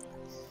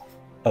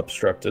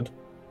obstructed.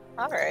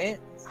 Alright.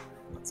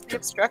 Let's be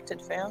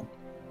obstructed, fam.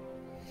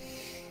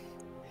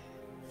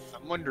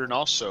 I'm wondering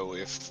also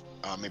if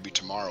maybe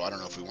tomorrow, I don't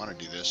know if we want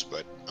to do this,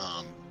 but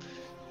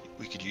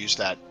we could use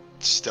that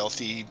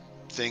stealthy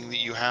thing that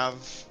you have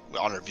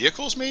on our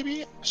vehicles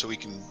maybe, so we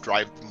can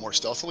drive more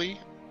stealthily.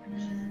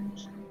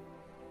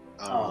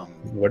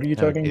 What are you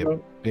That would talking be a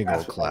about? big That's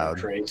old what cloud.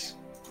 Trace.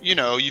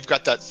 You've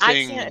got that I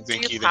thing, can't do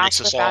Vinky, that pass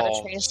makes us without all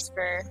a trace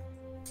for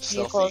stealthy.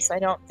 vehicles, I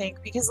don't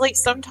think. Because,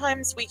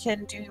 sometimes we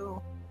can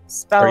do Are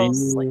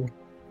spells. you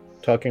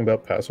talking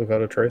about pass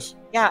without a trace?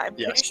 Yeah, I'm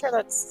pretty Yes. sure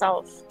that's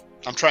stealth.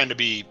 I'm trying to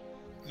be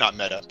not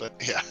meta, but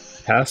yeah.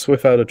 Pass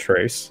without a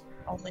trace,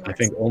 Only I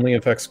think, only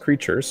affects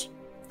creatures,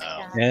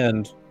 Yeah.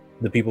 and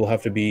the people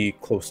have to be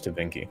close to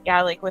Vinky.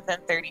 Yeah, within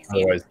 30 feet.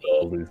 Otherwise,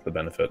 they'll lose the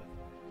benefit.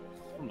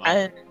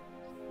 And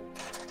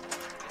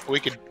We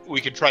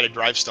could try to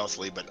drive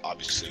stealthily, but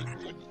obviously we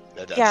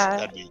wouldn't. Yeah.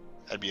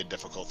 That'd be a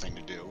difficult thing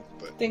to do. I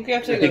But think we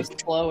have to go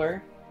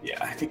slower. Yeah,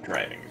 I think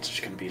driving is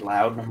just gonna be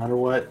loud no matter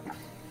what.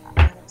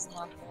 it's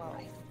not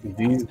glowing.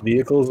 These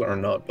vehicles are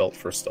not built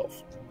for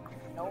stealth.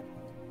 Nope,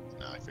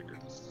 no, I figured.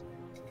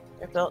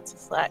 they're built to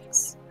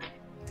flex.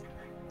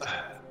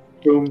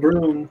 Boom,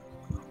 boom,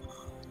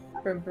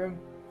 Vroom, vroom.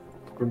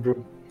 boom,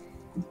 boom.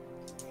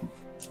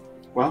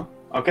 Well,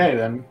 okay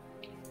then.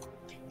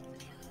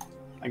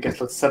 I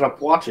guess let's set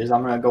up watches.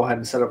 I'm gonna go ahead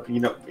and set up.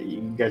 You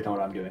guys know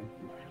what I'm doing.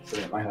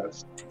 Sitting at my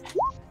house.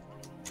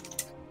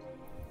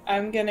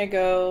 I'm gonna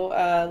go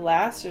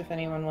last. If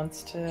anyone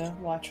wants to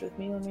watch with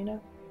me, let me know.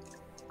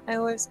 I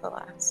always go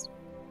last.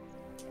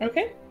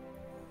 Okay.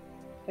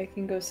 I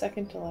can go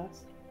second to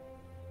last.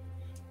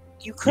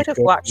 You could have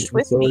watched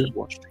with me.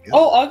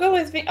 Oh, I'll go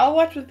with I'll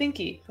watch with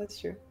Vinky. That's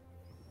true.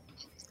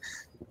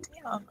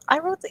 Yeah, I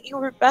wrote that you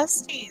were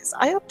besties.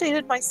 I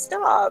updated my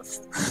stuff.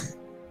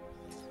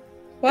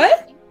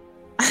 What?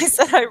 I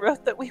said I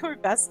wrote that we were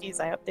besties.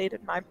 I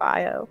updated my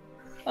bio.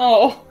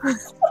 Oh,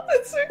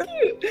 that's so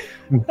cute.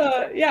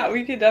 Yeah,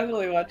 we could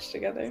definitely watch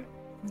together.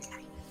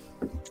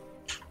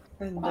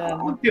 And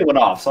I'm feeling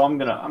off, so I'm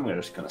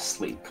just gonna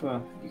sleep.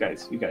 You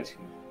guys can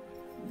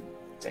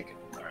take it.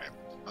 All right,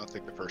 I'll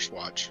take the first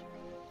watch.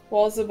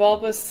 while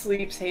Zabalba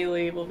sleeps,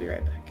 Haley will be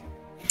right back.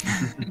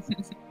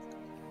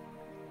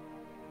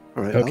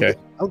 All right. Okay.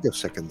 I'll go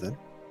second then.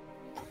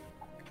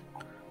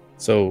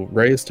 So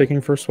Ray is taking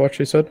first watch,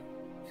 you said?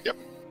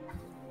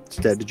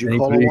 Dad, did you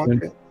call a Anybody watch?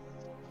 can-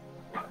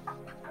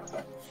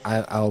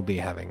 yet? I'll be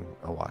having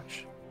a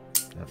watch. I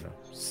don't know,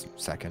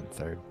 second,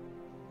 third.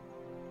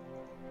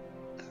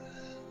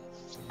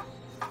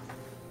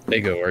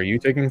 Ego, are you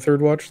taking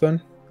third watch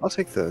then? I'll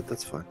take third.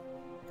 That's fine.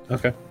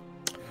 Okay.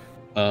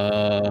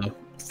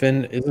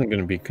 Finn isn't going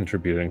to be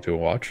contributing to a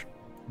watch.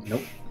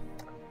 Nope.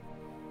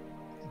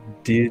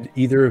 Did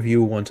either of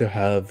you want to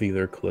have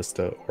either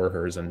Callista or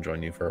Herzen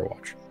join you for a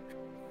watch?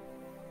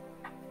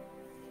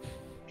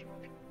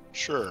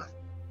 Sure.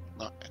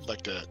 I'd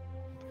like to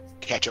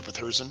catch up with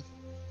Herzen.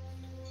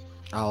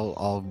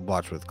 I'll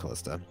watch with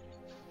Callista.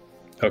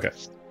 Okay.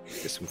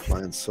 Get some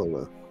flying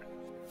solo.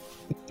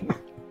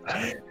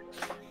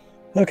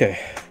 Okay.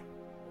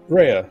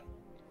 Rhea,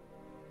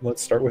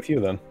 let's start with you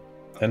then,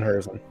 and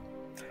Herzen.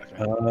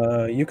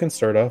 Okay. You can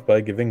start off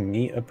by giving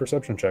me a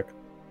perception check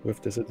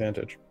with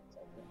disadvantage.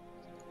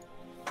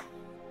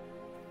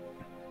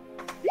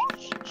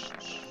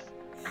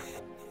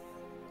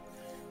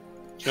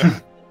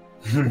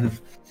 That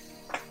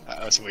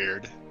was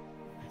weird.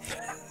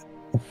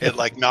 It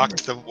like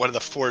knocked one of the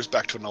 4s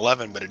back to an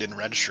 11, but it didn't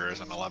register as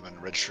an 11.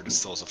 It registered as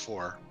still as a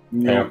 4.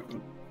 Yeah.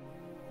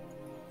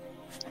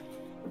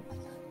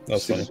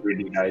 That's funny. Seems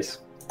really nice.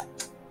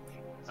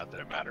 Not that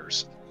it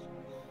matters.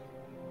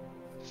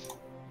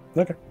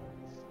 Okay.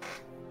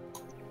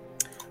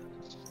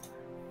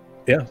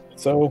 Yeah,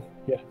 so,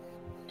 yeah.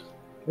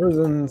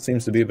 Herzen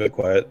seems to be a bit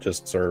quiet,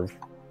 just sort of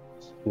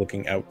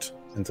looking out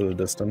into the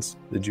distance.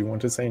 Did you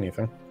want to say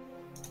anything?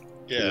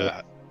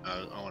 Yeah,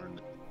 I wanted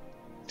to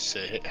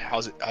say, hey,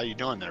 how you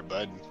doing there,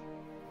 bud?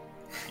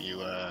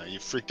 You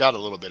freaked out a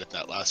little bit at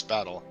that last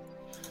battle.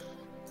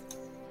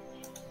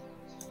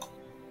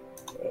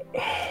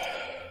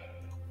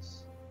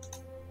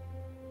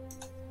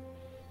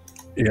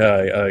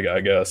 Yeah,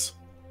 I guess.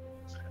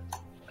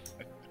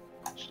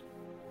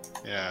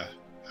 Yeah,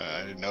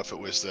 I didn't know if it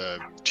was the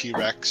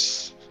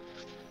T-Rex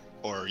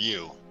or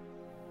you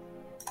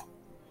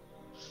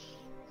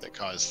that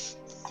caused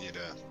you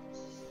to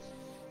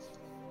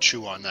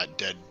chew on that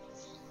dead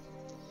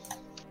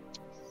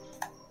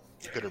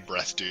bitter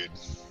breath dude.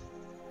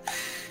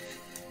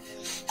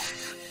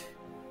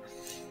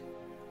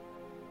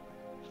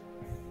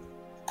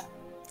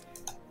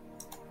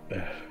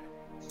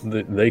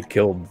 They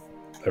killed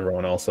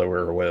everyone else that we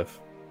were with.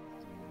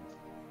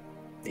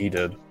 He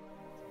did.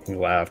 He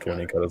laughed when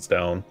he cut us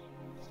down.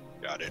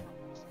 Got it.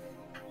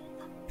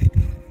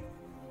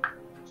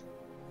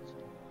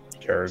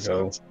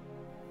 Carigo,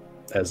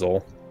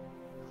 Ezel,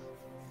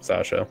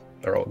 Sasha,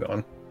 they're all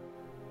gone.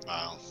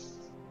 Wow.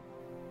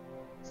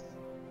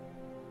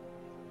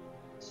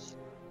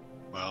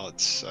 Well,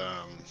 it's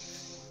at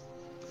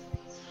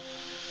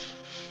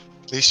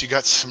least you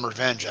got some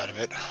revenge out of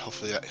it.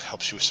 Hopefully that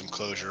helps you with some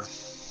closure.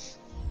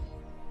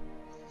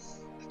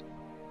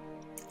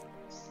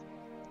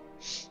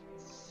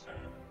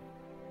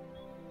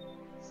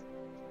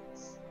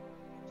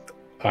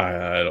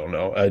 I don't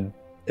know.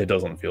 It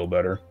doesn't feel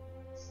better,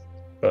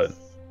 but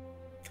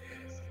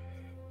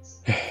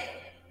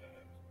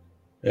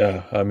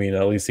yeah. I mean,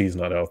 at least he's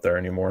not out there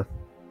anymore.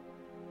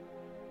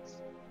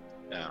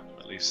 Yeah,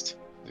 at least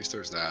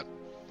there's that.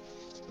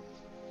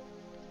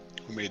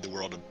 We made the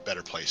world a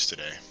better place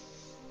today.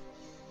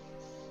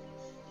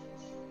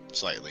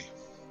 Slightly.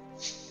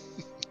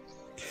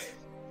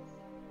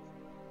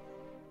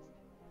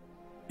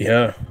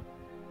 Yeah.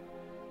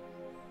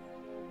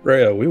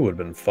 Rhea, we would have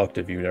been fucked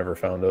if you never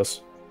found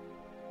us.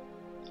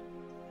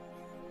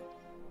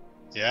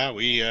 Yeah,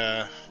 we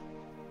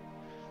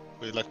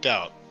lucked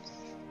out.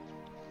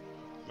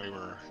 We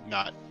were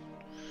not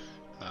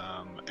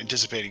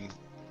anticipating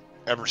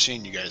ever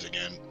seeing you guys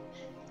again.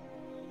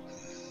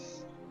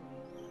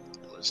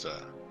 It was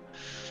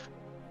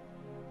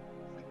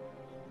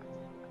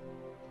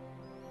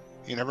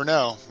you never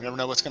know. You never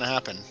know what's going to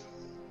happen.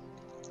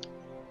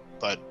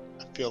 But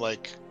I feel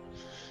like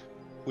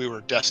we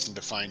were destined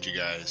to find you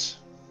guys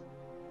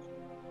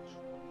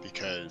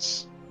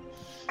because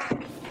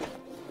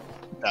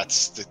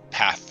that's the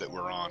path that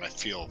we're on. I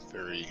feel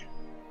very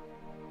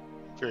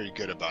very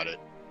good about it.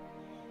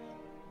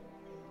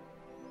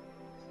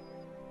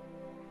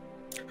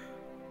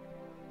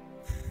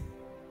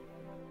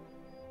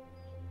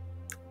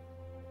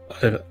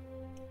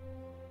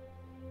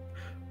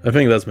 I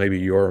think that's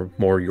maybe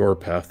more your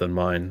path than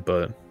mine,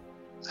 but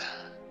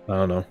I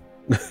don't know.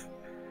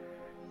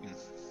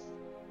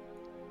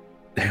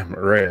 Damn,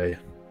 Ray.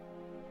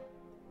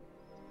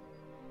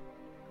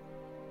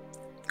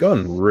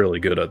 Gotten really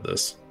good at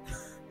this.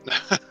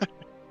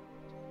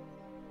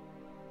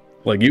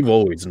 Like, you've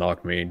always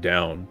knocked me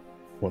down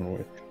when we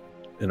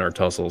in our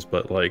tussles,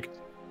 but like,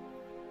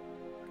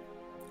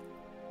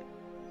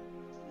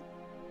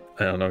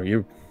 I don't know,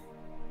 you've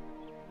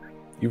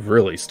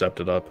really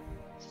stepped it up.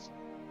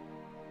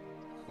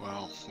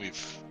 Well,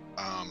 we've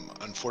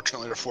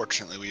unfortunately or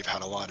fortunately, we've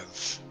had a lot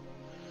of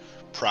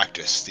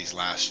practice these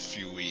last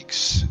few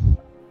weeks,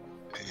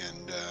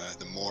 and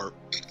the more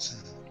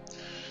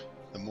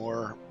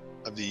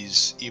of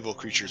these evil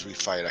creatures we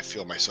fight, I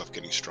feel myself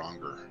getting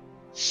stronger.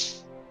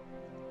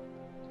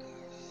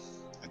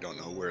 I don't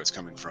know where it's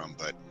coming from,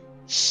 but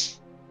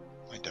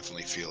I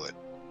definitely feel it.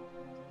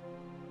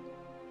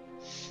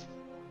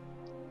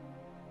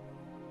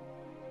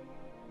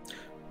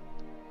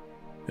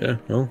 Yeah,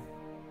 well,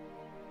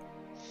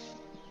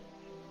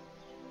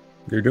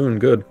 you're doing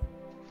good.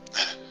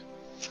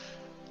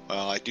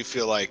 Well, I do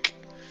feel like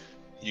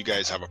you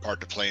guys have a part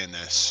to play in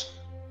this,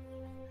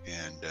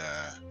 and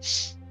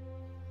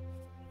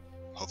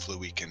hopefully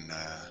we can,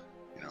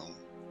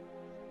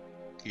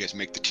 you guys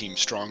make the team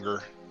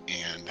stronger,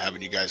 and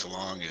having you guys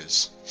along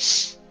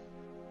has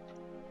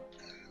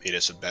made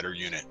us a better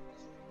unit.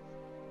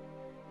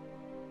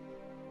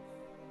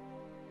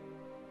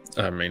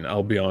 I mean,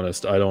 I'll be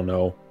honest, I don't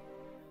know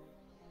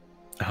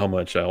how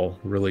much I'll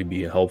really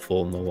be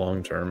helpful in the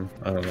long term.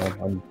 I don't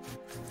know.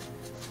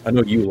 I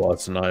know you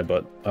lost an eye,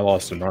 but I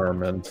lost an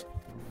arm, and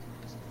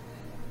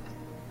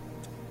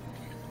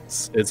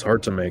it's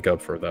hard to make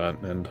up for that,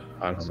 and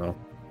I don't know.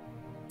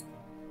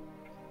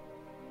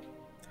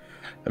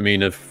 I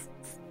mean, if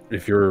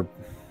you're...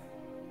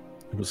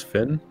 It was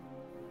Finn?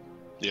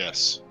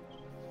 Yes.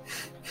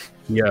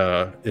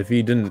 Yeah, if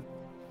he didn't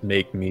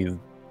make me...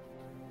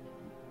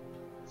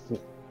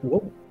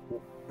 What?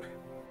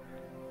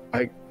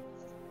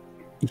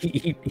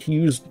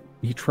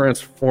 He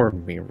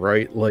transformed me,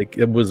 right? Like,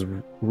 it was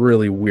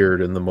really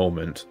weird in the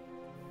moment.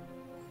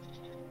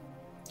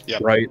 Yeah.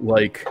 Right?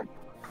 Like,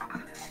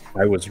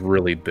 I was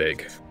really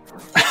big.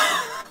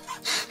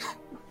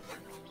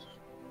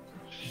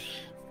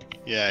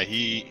 Yeah,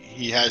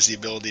 he has the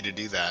ability to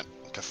do that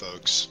to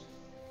folks.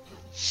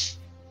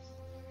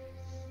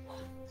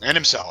 And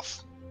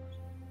himself.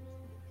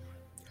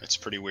 It's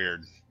pretty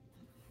weird.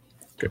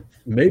 Okay.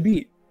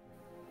 Maybe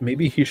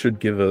he should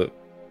give a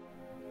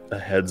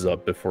heads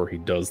up before he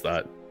does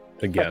that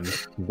again.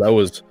 That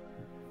was...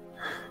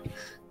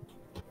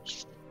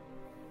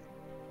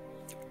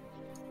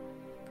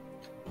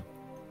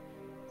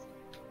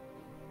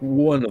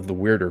 one of the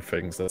weirder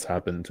things that's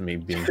happened to me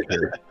being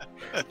here.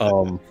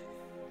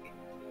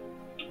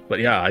 But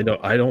yeah, I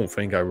don't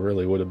think I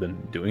really would have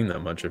been doing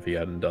that much if he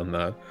hadn't done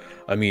that.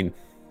 I mean,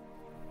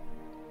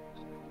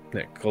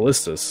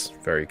 Callista's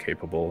very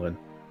capable, and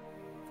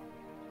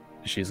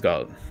she's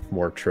got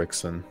more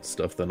tricks and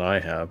stuff than I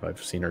have.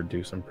 I've seen her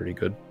do some pretty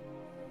good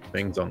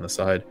things on the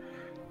side.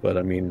 But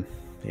I mean,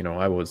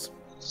 I was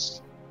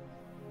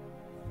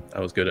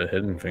good at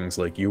hitting things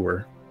like you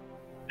were.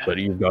 But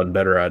you've gotten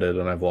better at it,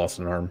 and I've lost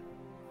an arm.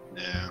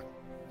 Yeah,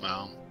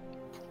 well,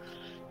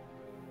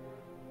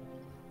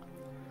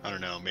 I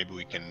don't know. Maybe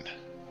we can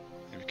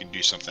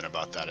do something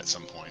about that at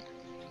some point.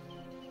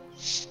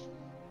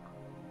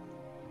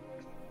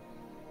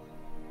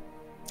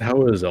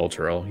 How is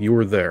Elturel? You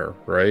were there,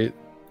 right?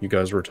 You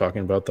guys were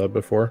talking about that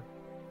before?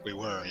 We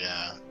were,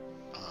 yeah.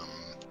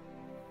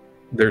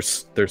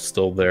 They're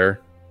still there,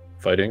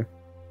 fighting?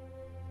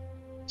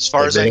 As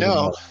far as I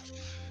know.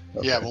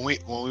 Okay. Yeah, when we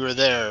were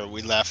there,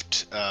 we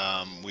left.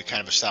 We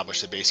kind of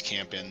established a base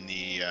camp in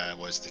the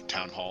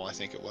town hall, I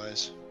think it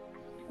was.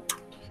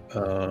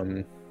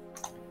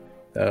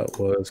 That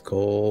was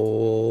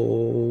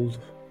called...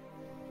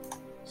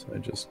 So I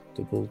just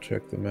double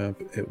check the map.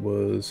 It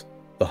was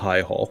the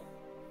High Hall.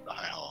 The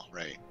High Hall,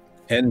 right.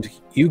 And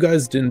you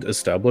guys didn't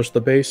establish the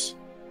base?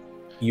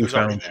 You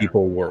found there.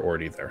 people were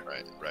already there.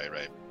 Right.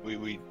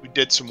 We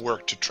did some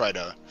work to try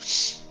to...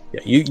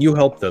 Yeah, you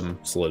helped them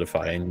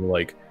solidify, and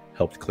you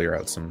helped clear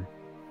out some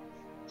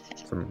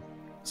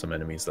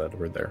enemies that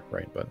were there,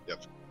 right? But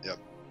Yep.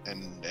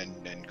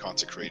 And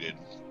consecrated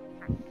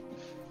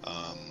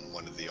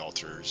one of the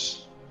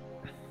altars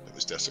that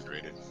was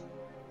desecrated.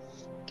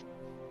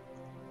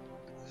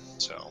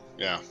 So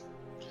yeah.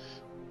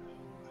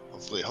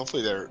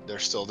 Hopefully they're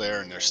still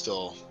there, and they're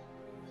still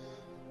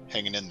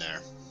hanging in there.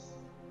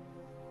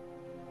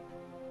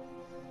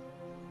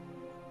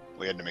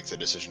 We had to make the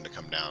decision to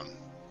come down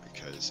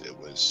because it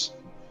was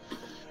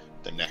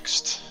the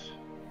next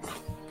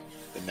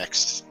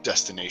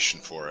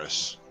destination for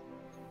us.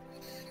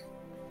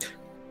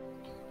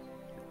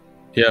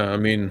 yeah, I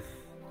mean,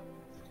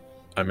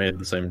 I made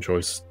the same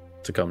choice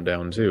to come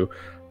down too.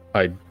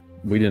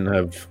 We didn't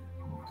have.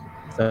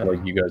 Sounded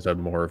like you guys had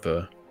more of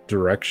a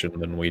direction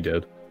than we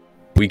did.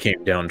 We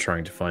came down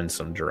trying to find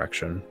some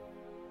direction,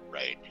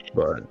 Right.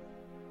 but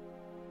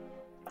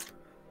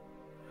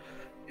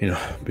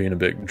being a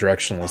big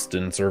directionalist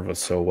didn't serve us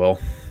so well.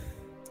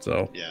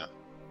 So Yeah.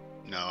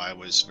 No, I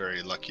was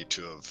very lucky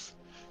to have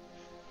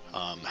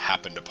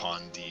happened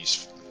upon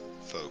these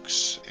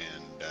folks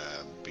and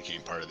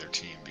became part of their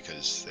team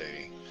because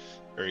they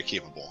very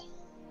capable.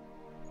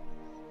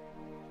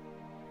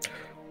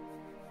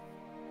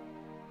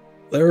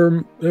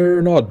 they're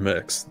an odd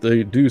mix.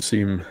 They do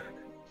seem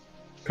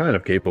kind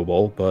of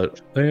capable, but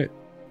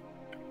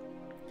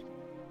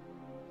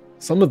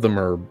some of them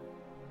are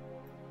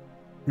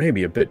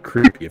maybe a bit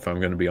creepy, if I'm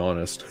going to be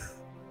honest.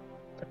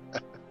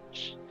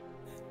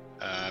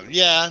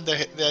 Yeah,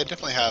 they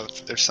definitely have.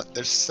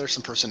 There's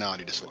some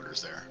personality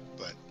disorders there,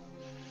 but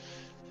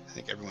I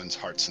think everyone's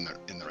heart's in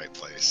the right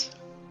place.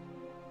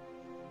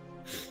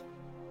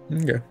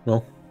 Okay,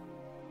 well.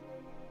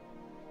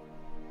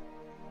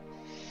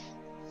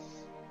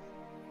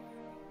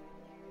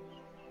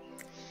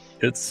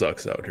 It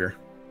sucks out here.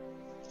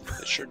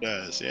 It sure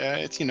does. Yeah,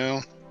 it's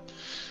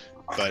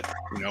but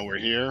we're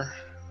here.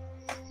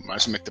 Might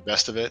as well make the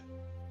best of it.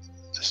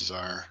 This is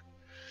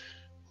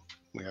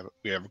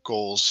we have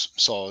goals,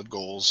 solid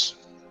goals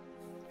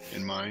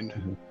in mind.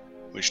 Mhm.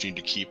 We just need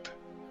to keep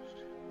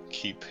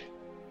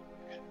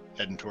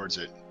heading towards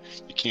it.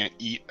 You can't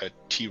eat a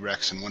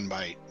T-Rex in one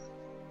bite.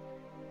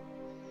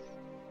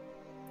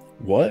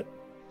 What?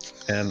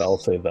 And I'll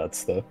say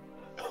that's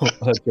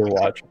your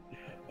watch.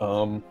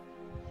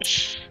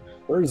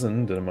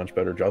 Burzen did a much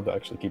better job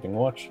actually keeping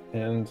watch,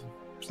 and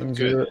seems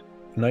Good. your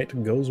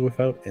night goes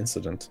without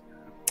incident.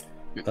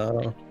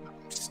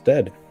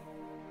 Stead,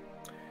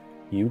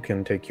 you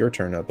can take your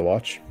turn at the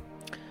watch.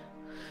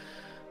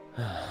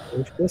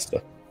 With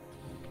Krista.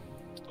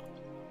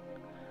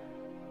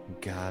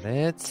 Got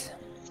it.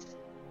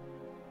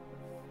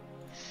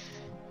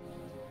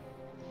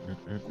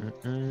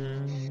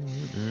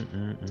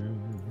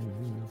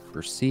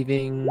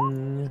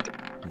 Perceiving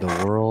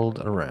the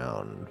world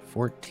around.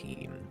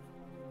 14.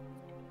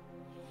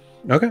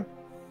 Okay.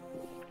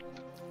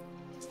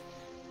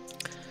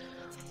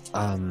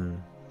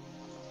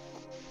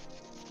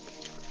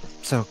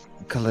 So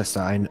Callista,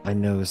 I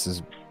know this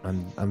is.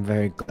 I'm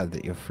very glad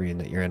that you're free and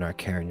that you're in our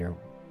care and you're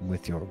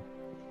with your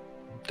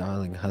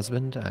darling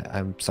husband.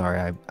 I'm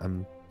sorry,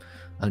 I'm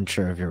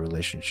unsure of your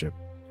relationship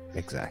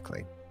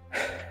exactly.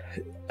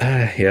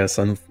 Yes,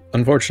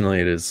 unfortunately,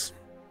 it is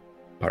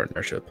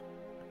partnership.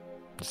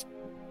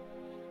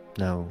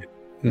 No.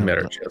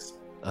 Marriage, yes.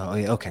 Oh,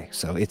 yeah, okay.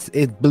 So it's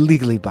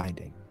legally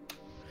binding.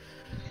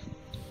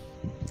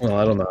 Well,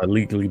 I don't know how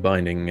legally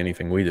binding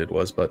anything we did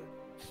was, but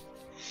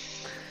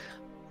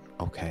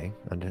Okay,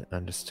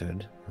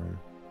 understood.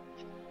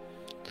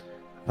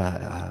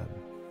 But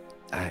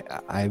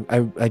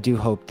I do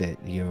hope that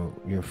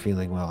you're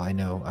feeling well. I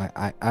know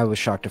I was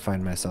shocked to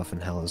find myself in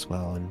hell as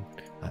well, and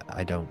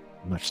I don't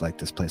much like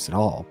this place at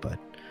all. But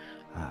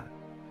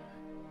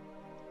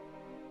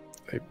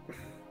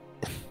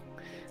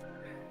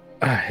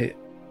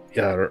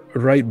yeah,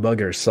 right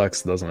bugger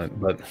sucks, doesn't it?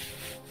 But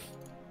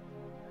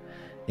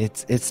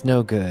it's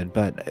no good.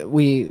 But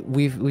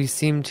we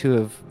seem to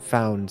have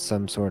found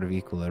some sort of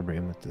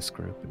equilibrium with this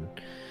group, and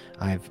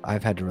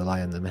I've had to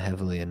rely on them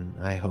heavily, and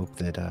I hope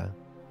that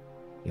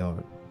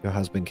your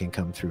husband can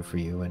come through for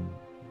you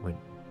when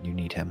you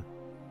need him.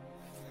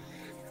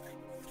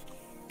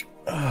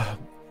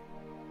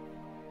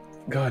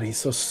 God, he's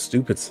so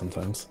stupid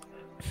sometimes.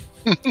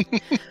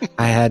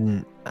 I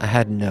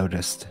hadn't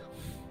noticed.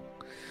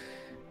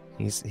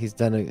 He's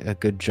done a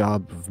good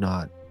job of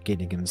not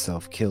getting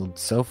himself killed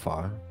so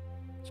far.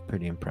 It's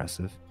pretty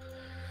impressive.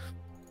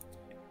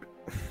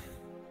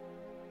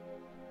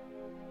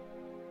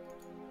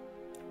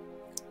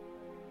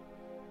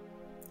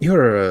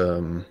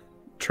 You're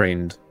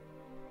trained.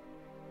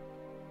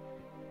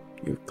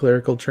 You have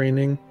clerical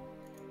training.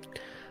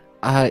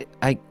 I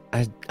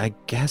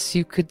guess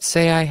you could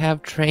say I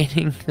have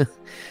training.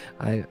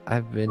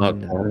 I've been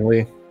Not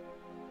formally.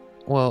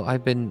 well,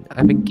 I've been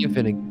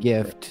given a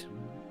gift.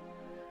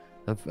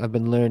 I've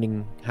been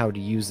learning how to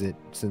use it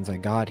since I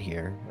got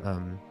here.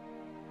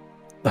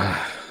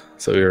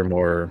 So you're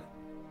more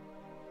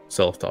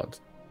self-taught.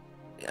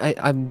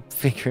 I'm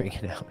figuring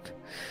it out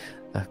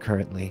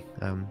currently.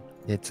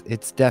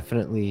 It's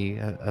definitely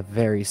a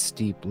very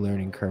steep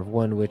learning curve,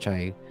 one which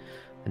I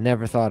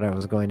never thought I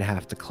was going to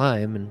have to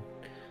climb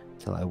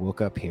until I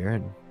woke up here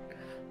and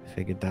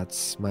figured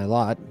that's my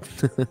lot.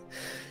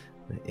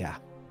 Yeah.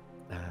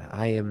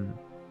 I am...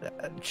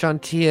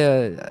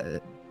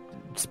 Shantia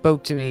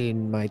spoke to me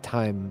in my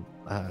time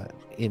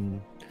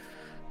in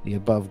the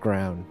above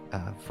ground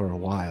for a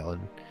while,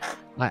 and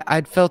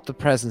I'd felt the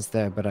presence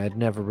there, but I'd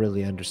never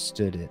really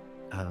understood it.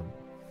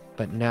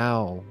 But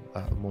now,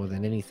 more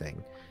than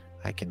anything,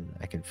 I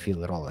can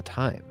feel it all the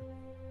time.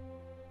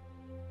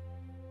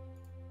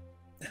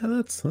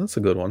 Yeah, that's a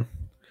good one.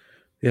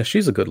 Yeah,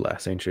 she's a good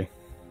lass, ain't she?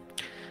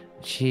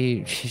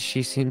 She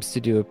seems to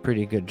do a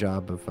pretty good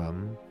job of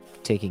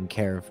taking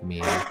care of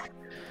me.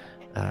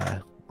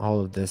 All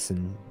of this,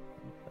 and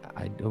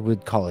I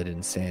would call it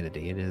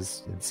insanity. It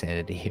is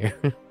insanity here.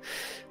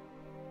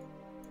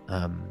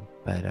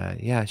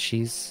 But yeah,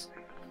 she's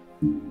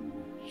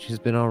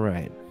been all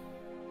right.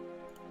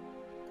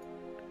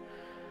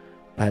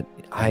 But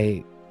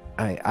I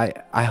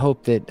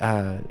hope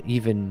that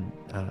even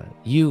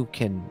you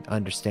can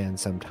understand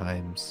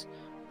sometimes,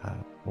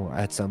 or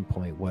at some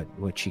point,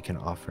 what she can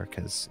offer,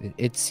 because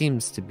it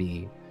seems to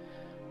be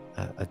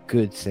a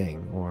good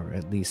thing, or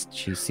at least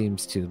she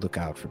seems to look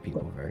out for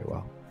people very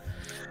well.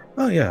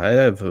 Oh yeah, I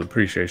have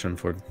appreciation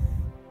for.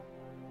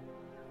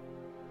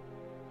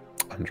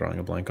 I'm drawing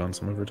a blank on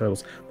some of her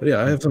titles, but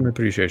yeah, I have some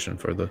appreciation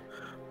for the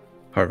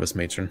Harvest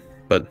Matron.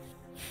 But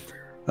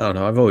I don't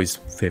know. I've always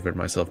favored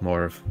myself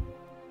more of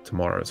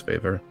Tomorrow's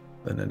favor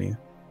than any. I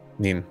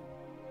mean,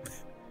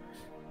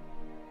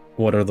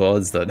 what are the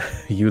odds that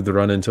you'd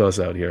run into us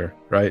out here,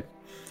 right?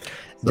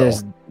 So.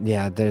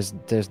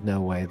 There's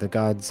no way. The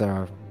gods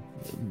are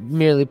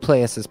merely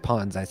play us as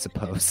pawns, I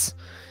suppose.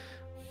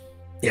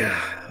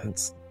 Yeah,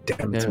 it's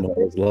damn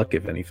Tomorrow's luck,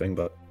 if anything.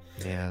 But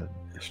yeah,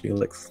 she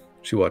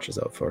watches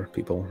out for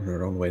people in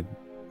her own way,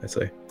 I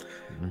say.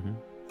 Mm-hmm.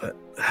 But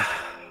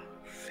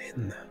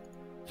Finn,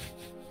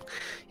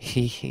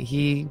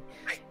 he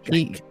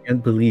I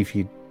can't believe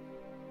he.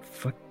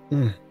 Fuck.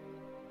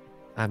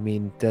 I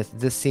mean,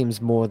 this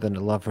seems more than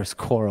a lover's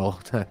quarrel.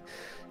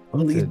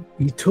 Well,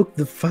 he took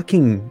the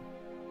fucking.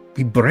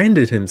 He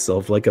branded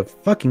himself like a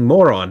fucking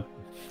moron.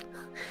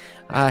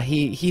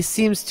 He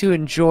seems to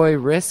enjoy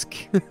risk.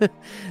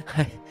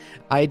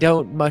 I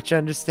don't much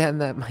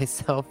understand that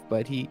myself,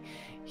 but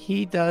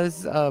he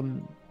does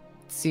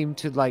seem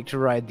to like to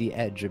ride the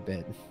edge a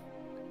bit.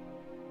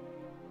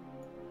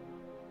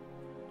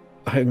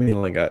 I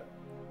mean, like I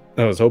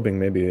was hoping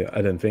maybe I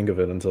didn't think of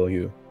it until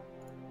you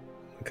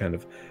kind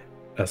of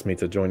asked me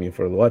to join you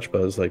for the watch,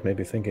 but I was like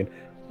maybe thinking,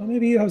 well,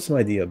 maybe you have some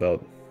idea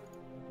about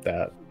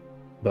that,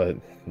 but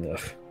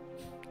ugh.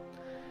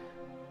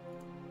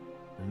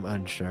 I'm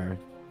unsure.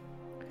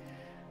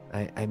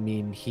 I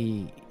mean,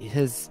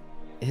 his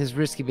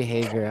risky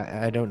behavior,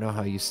 I don't know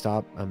how you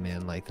stop a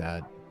man like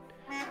that.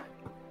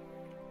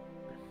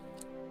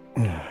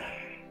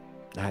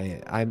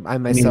 I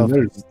myself. I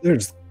mean,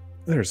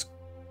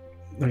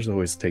 there's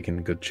always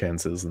taking good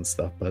chances and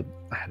stuff, but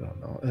I don't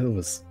know. It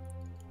was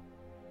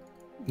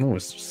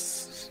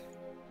just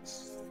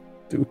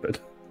stupid.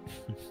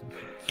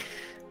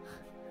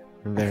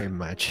 Very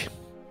much.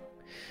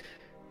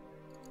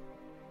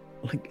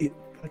 Like it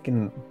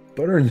fucking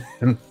burned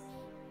him.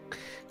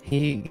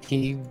 He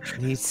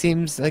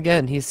seems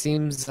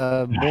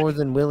more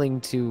than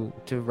willing to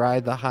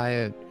ride the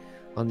high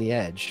on the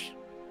edge.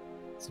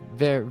 It's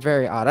very,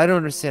 very odd. I don't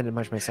understand it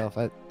much myself.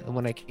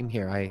 When I came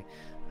here, I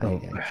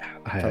felt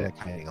like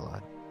hiding a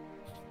lot.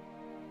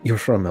 You're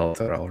from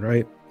Elturel,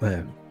 right?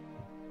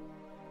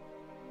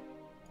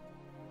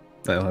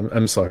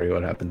 I'm sorry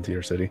what happened to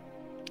your city.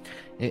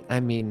 I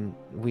mean,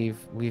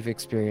 we've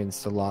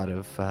experienced a lot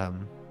of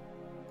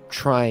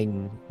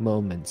trying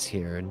moments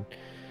here, and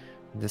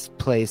this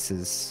place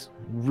is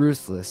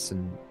ruthless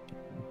and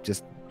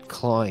just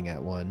clawing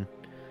at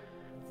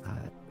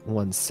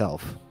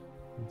oneself.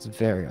 It's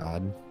very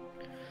odd,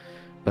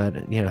 but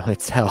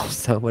it's hell.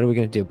 So what are we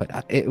going to do?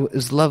 But it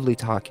was lovely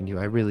talking to you.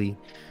 I really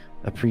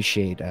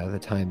appreciate the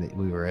time that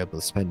we were able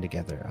to spend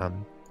together.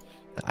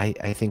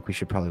 I think we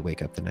should probably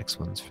wake up the next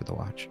ones for the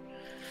watch.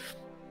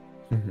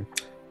 Mm-hmm.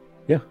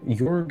 Yeah,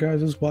 your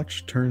guys'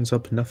 watch turns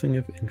up nothing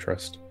of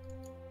interest,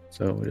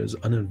 so it is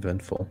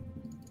uneventful.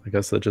 I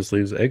guess that just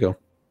leaves Ego.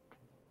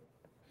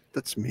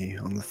 That's me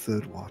on the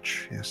third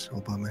watch, yes,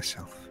 all by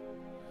myself.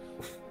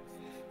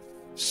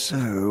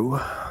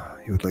 So,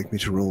 you would like me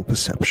to roll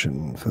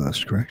perception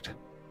first, correct?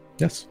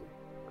 Yes.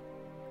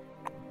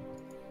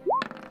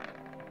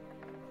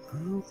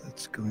 Well,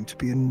 that's going to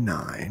be a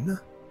 9.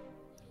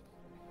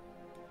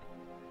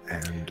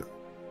 And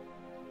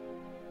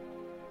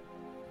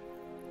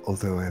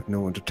although I have no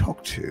one to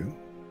talk to,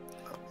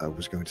 I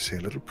was going to say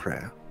a little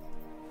prayer.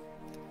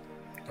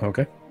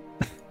 Okay.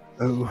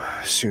 Oh,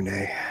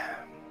 Sune,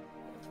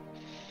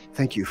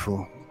 thank you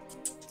for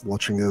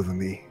watching over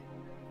me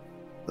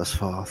thus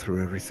far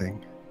through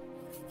everything,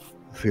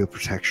 for your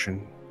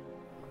protection,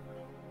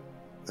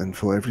 and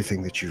for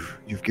everything that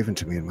you've given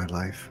to me in my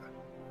life.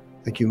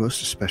 Thank you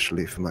most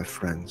especially for my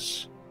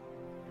friends.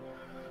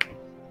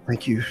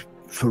 Thank you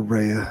for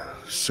Rhea,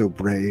 so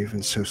brave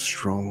and so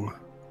strong.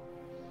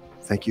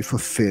 Thank you for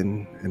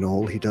Finn and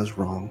all he does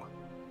wrong.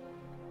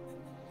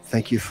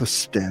 Thank you for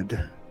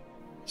Stead,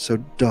 so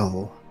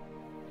dull,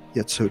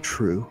 yet so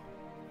true.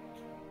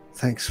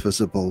 Thanks for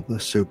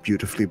Zabulba, so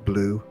beautifully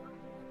blue.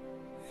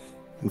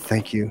 And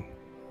thank you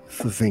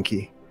for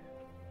Vinky,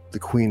 the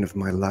queen of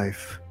my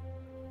life.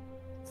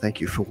 Thank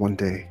you for one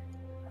day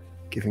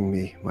giving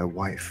me my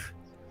wife.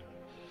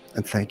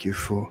 And thank you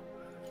for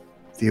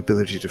the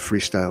ability to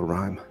freestyle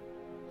rhyme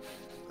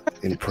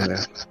in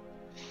prayer.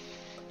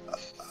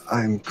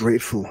 I'm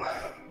grateful,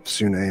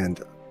 Sune,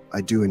 and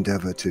I do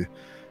endeavor to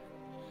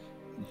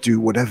do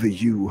whatever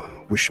you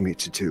wish me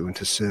to do and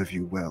to serve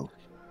you well.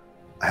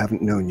 I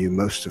haven't known you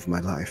most of my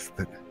life,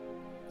 but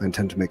I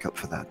intend to make up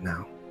for that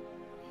now.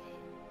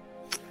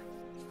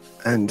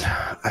 And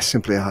I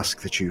simply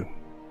ask that you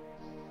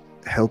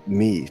help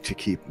me to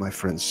keep my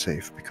friends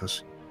safe,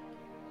 because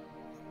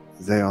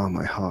they are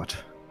my heart,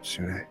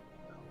 Sune.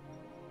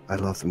 I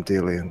love them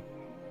dearly, and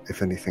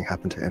if anything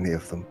happened to any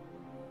of them,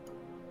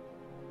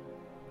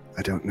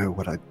 I don't know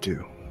what I'd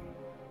do.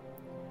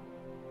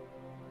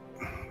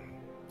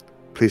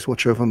 Please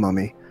watch over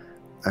Mummy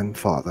and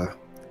Father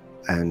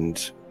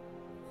and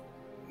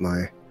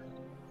my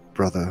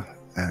brother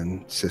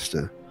and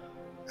sister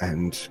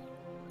and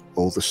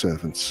all the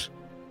servants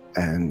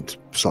and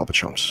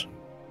Sabachons.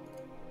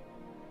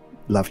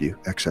 Love you,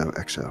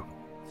 XOXO.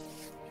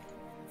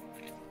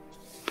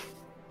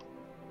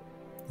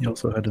 You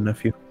also had a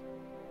nephew.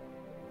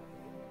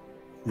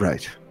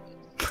 Right.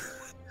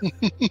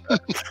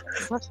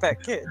 Fuck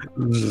that kid.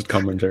 This is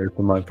commentary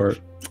from my part.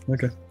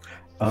 Okay.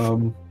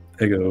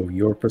 Ego,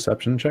 your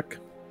perception check.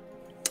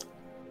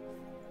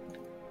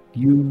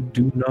 You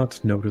do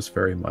not notice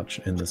very much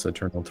in this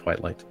eternal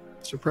twilight.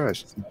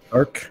 Surprise. It's not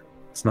dark,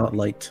 it's not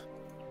light,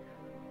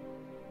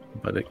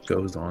 but it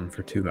goes on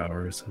for 2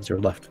 hours as you're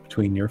left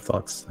between your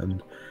thoughts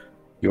and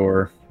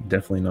your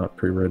definitely not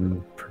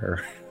pre-written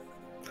prayer.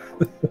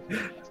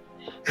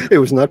 It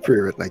was not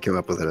pre-written. I came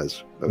up with it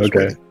as I was Okay,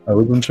 writing. I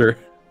wasn't sure. It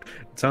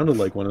sounded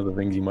like one of the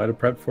things you might have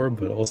prepped for,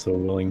 but also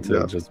willing to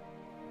Yeah. just...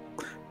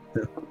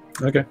 Yeah.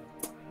 Okay.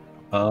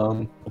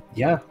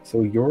 Yeah,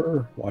 so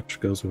your watch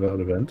goes without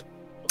event.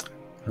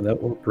 And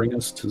that will bring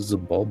us to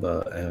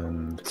Zabalba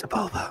and...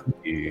 Zabalba,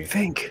 Vinky.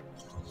 think.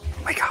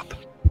 Wake up.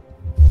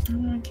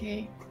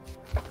 Okay.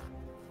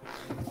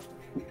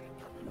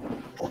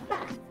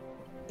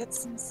 Get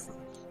some sleep.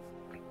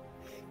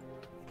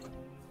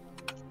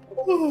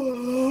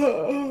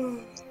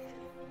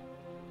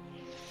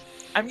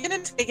 I'm gonna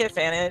take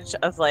advantage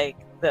of like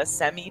the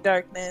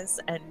semi-darkness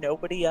and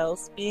nobody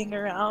else being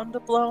around to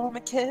blow him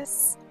a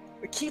kiss.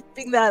 We're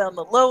keeping that on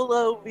the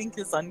low. Vink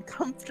is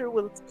uncomfortable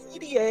with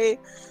PDA.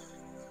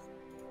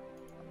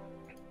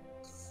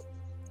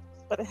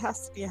 But it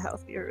has to be a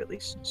healthier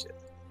relationship.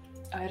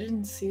 I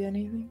didn't see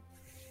anything.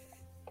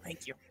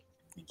 Thank you.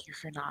 Thank you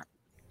for not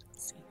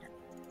seeing it.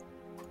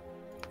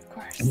 Of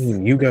course. I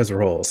mean, you guys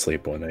are all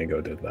asleep when Ego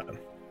did that.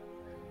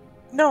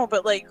 No,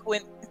 but like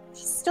when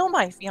he's still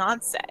my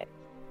fiance.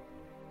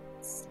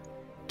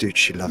 Dude,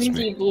 she I loves think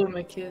me. he blew him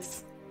a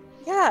kiss.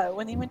 Yeah,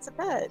 when he went to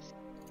bed.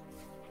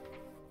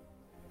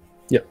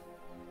 Yep.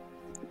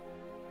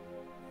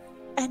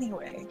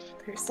 Anyway,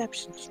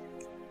 perception check.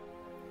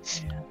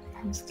 Yeah.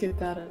 Let's get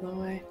that out of the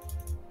way.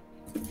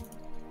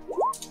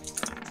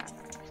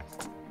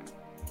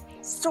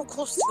 So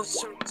close to the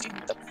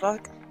 13, the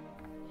fuck?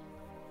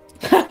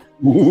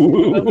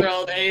 Those are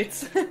all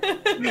dates.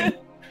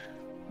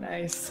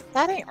 Nice.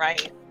 That ain't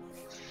right.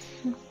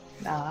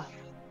 Nah.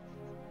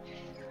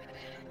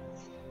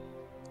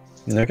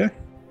 Okay.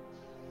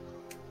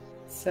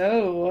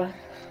 So,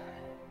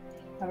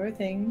 how are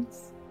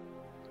things?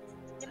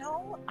 You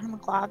know, I'm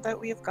glad that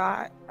we've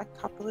got a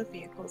couple of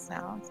vehicles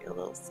now. I feel a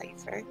little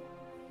safer.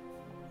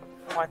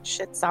 One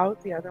shits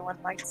out, the other one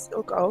might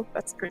still go.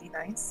 That's pretty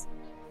nice.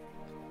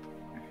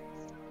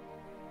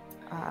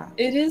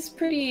 It is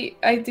pretty.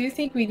 I do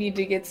think we need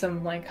to get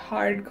some like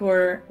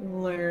hardcore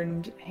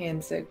learned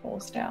hand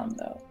signals down,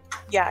 though.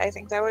 Yeah, I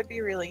think that would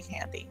be really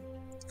handy.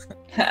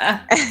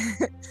 There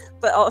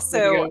But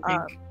also, you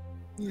go, Pink.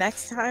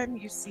 next time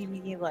you see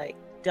me like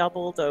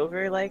doubled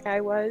over like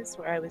I was,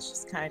 where I was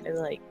just kind of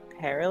like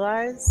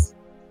paralyzed,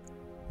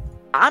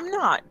 I'm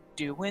not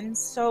doing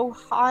so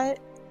hot,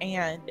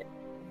 and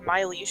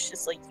my leash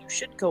is like, you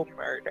should go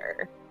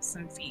murder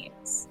some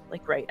fiends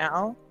like right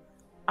now.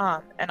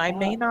 And I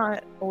may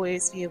not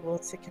always be able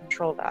to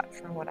control that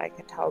from what I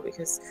can tell,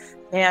 because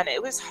man,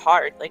 it was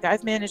hard. Like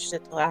I've managed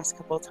it the last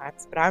couple of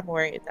times, but I'm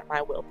worried that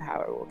my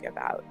willpower will give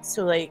out.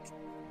 So like,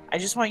 I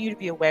just want you to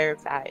be aware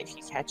of that if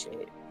you catch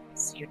it,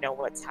 so you know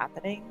what's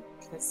happening,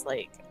 because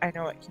like, I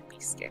know it can be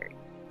scary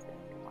for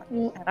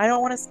everyone. And I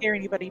don't want to scare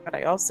anybody, but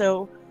I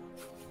also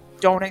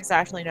don't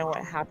exactly know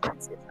what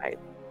happens if I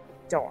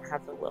don't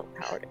have the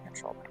willpower to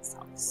control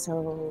myself.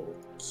 So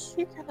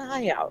keep an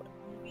eye out.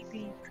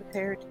 Be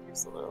prepared to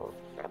use a little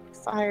friendly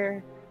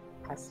fire.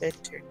 Have Finn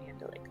turn me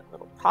into like a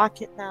little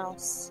pocket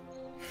mouse.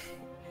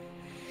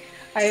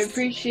 I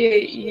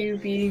appreciate you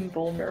being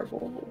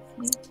vulnerable with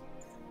me.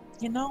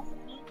 You know,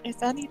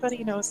 if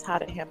anybody knows how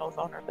to handle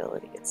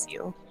vulnerability, it's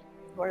you.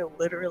 You are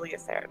literally a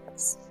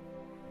therapist.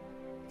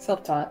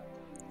 Self-taught.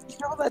 You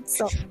know that's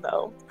something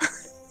though.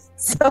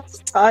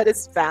 Self-taught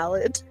is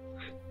valid.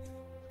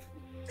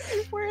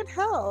 We're in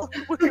hell.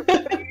 What are you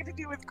going to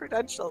do with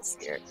credentials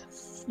here?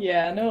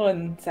 Yeah, no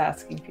one's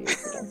asking for your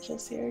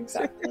credentials here.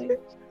 Exactly.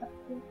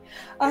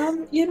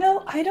 You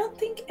know, I don't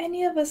think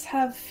any of us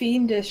have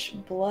fiendish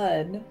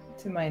blood,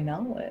 to my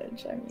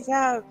knowledge. I mean,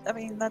 Yeah, I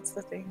mean, that's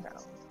the thing though.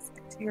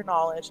 Stick to your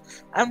knowledge.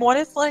 And what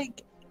if,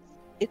 like,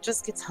 it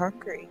just gets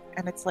hungry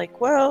and it's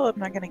like, well, I'm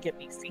not going to get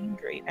me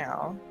fiend right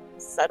now.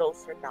 Settle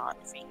for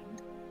not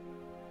fiend.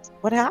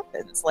 what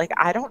happens? Like,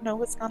 I don't know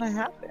what's gonna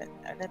happen,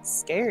 and it's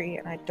scary,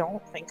 and I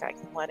don't think I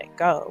can let it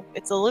go.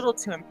 It's a little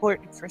too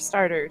important for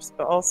starters,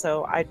 but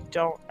also I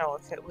don't know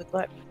if it would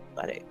let me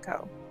let it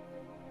go.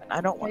 And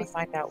I don't want to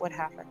find out what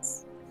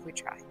happens if we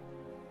try.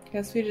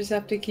 Guess we just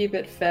have to keep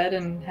it fed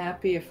and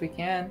happy if we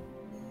can.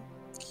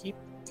 Keep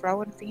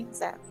throwing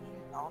fiends at me,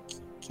 and I'll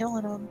keep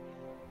killing them.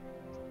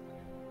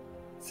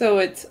 So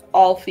it's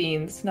all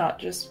fiends, not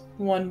just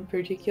one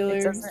particular.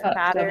 It doesn't it's not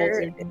matter. devils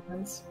or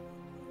demons.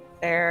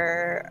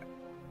 They're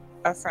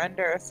a friend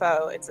or a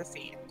foe. It's a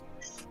fiend.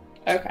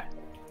 Okay,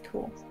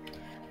 cool.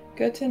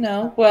 Good to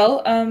know. Well,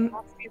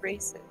 All three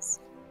races.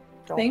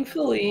 Don't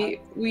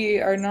thankfully we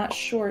are not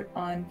short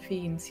on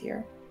fiends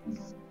here.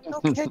 no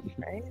kidding,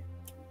 right?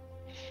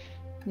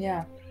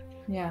 Yeah.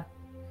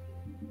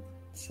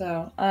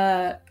 So,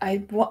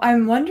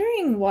 I'm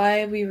wondering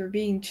why we were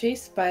being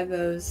chased by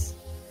those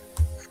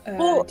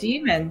Well-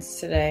 demons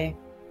today.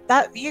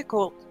 That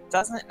vehicle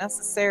doesn't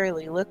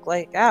necessarily look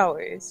like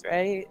ours,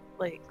 right?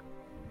 Like,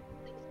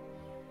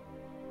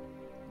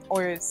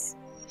 or is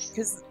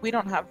because we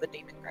don't have the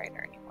demon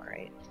grinder anymore,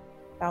 right?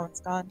 That one's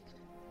gone.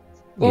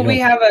 Well, You we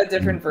don't- have a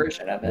different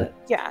version of it.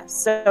 Yeah,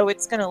 so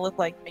it's gonna look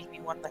like maybe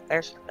one that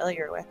they're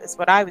familiar with. Is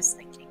what I was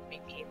thinking.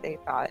 Maybe they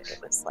thought it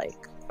was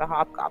like the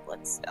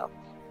hobgoblin still.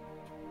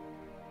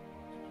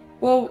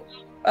 Well,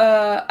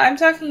 I'm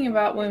talking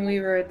about when we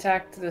were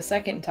attacked the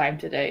second time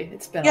today.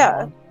 It's been Yeah. a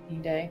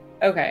long day.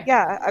 Okay.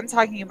 Yeah, I'm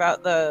talking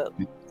about the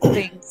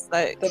things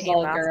that The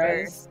came after.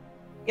 Bulgaras.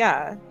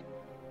 Yeah.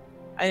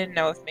 I didn't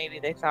know if maybe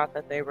they thought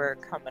that they were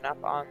coming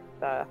up on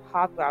the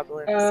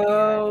hobgoblins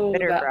Oh,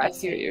 and I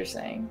see what you're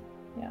saying.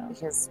 Yeah.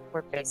 because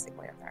we're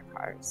basically in their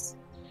cars.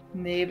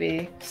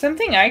 Maybe.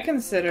 Something I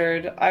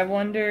considered, I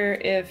wonder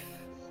if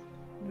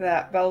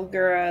that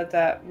Belgura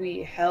that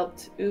we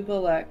helped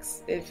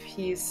Ubalex, if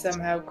he's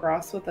somehow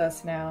cross with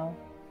us now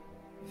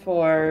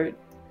for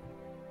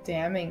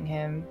damning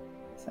him,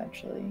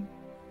 essentially.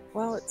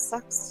 Well, it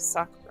sucks to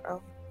suck, bro.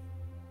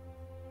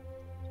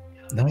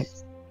 Not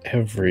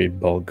every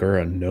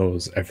Bulgura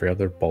knows every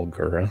other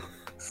Bulgura.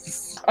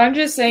 I'm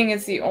just saying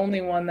it's the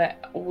only one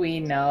that we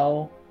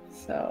know,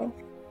 so.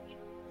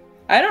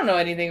 I don't know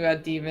anything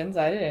about demons.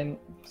 I didn't.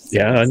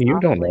 Yeah, and you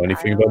don't Softly, know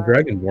anything about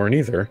Iowa. Dragonborn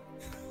either.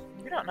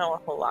 You don't know a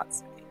whole lot,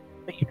 Sophie,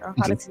 but you know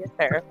how to be a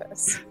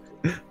therapist.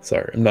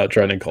 Sorry, I'm not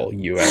trying to call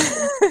you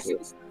out.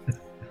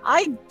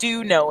 I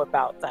do know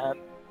about them.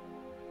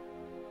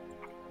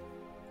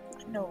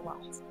 I know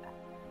lots of them.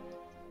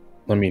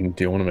 I mean,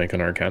 do you want to make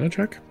an Arcana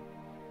check?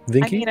 I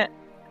Vinky? mean,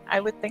 I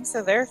would think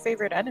so. They're a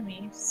favorite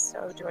enemy,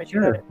 so do I do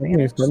Sure.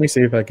 that? Let me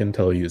see if I can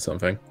tell you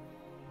something.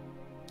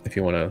 If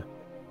you want to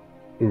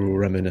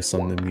reminisce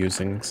on the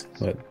musings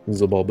that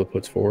Zabalba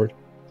puts forward.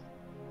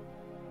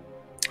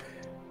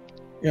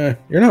 Yeah,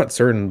 you're not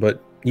certain,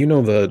 but you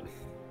know that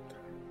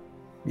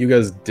you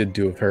guys did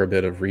do a fair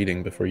bit of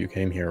reading before you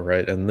came here,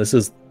 right? And this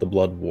is the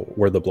Blood War,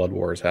 where the Blood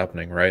War is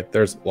happening, right?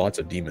 There's lots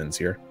of demons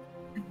here,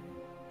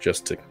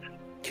 just to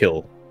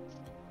kill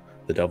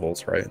the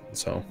devils, right?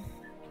 So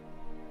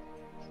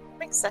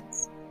Makes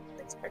sense.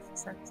 Makes perfect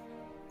sense.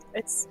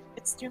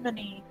 It's too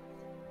many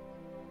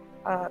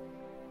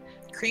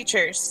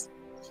creatures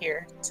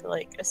here to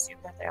like assume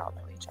that they all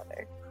know each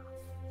other.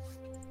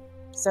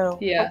 So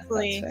Yeah,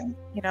 hopefully, that's fair.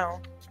 you know,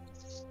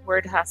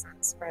 word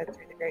hasn't spread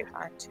through the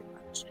grapevine too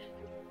much.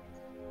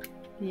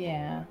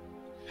 Yeah.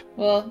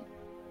 Well,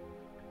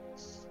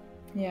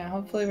 yeah,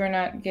 hopefully we're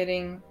not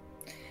getting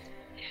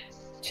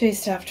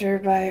chased after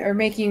by, or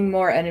making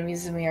more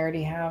enemies than we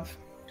already have.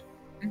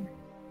 Mhm.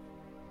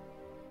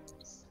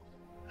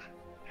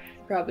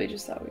 Probably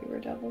just thought we were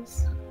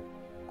devils.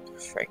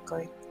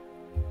 Frankly,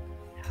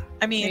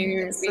 I mean, Maybe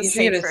it's we a should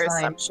get a safer sign.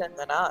 assumption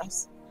than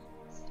us.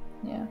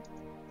 Yeah,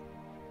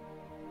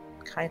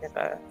 Kind of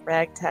a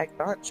ragtag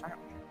bunch, aren't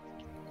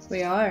we?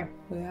 we are.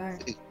 We are.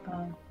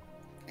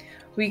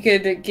 We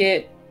could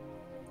get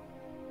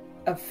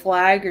a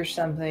flag or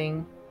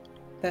something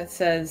that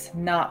says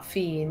 "not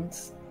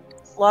fiends."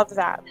 Love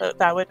that, but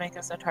that would make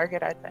us a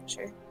target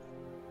adventure.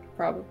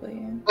 Probably.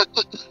 Yeah.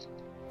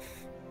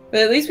 But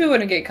at least we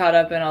wouldn't get caught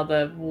up in all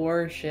the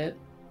war shit.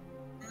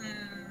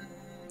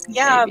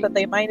 Yeah, Maybe. but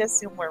they might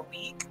assume we're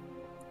weak,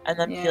 and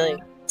then Yeah. be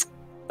like,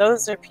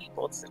 "Those are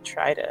people to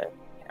try to,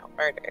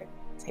 murder,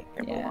 take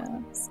their Yeah.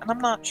 belongings." And I'm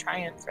not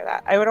trying for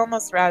that. I would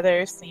almost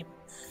rather seem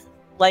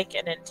like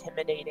an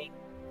intimidating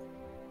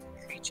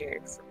creature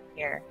from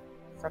here,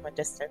 from a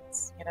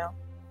distance.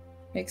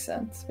 Makes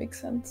sense. Makes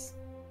sense.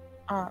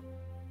 Oh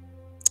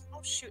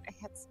shoot! I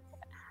had something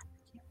to add.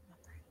 I can't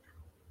remember.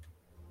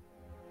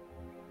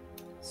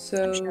 I'm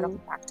sure it'll So, come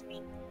back to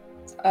me.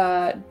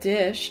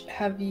 Dish,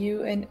 have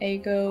you and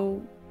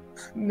Ago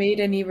made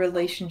any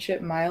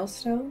relationship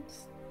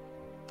milestones?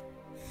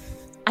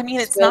 I mean,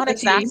 it's Spill not the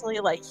tea. exactly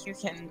like you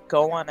can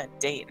go on a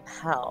date in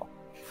hell.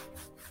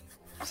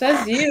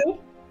 Says you.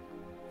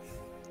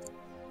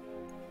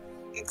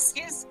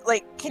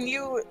 Can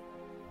you?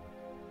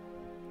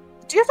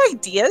 Do you have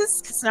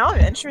ideas? Because now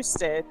I'm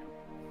interested.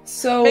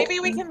 So Maybe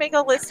we can make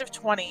a list of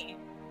 20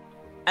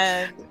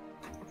 and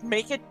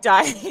make a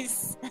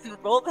dice and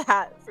roll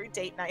that for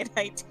date night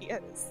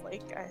ideas,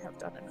 like I have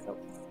done in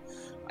films.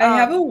 I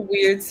have a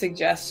weird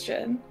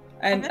suggestion,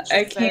 and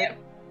I can't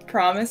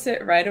promise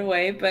it right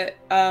away, but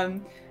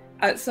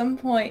at some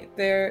point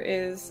there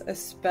is a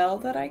spell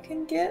that I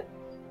can get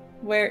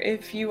where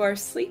if you are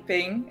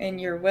sleeping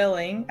and you're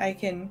willing, I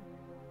can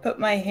put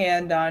my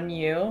hand on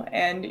you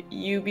and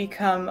you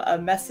become a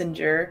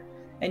messenger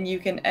and you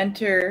can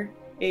enter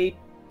a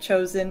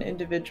chosen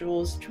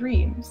individual's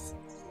dreams.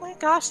 Oh my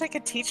gosh, I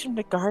could teach him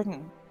to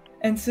garden.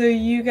 And so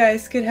you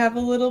guys could have a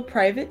little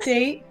private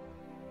date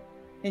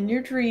in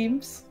your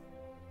dreams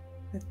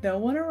with no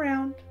one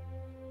around.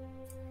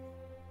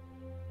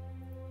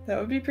 That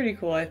would be pretty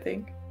cool, I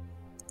think.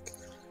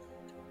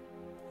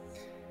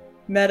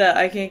 Meta,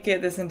 I can't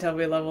get this until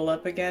we level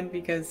up again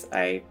because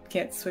I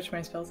can't switch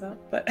my spells out,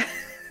 but...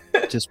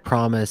 Just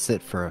promise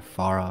it for a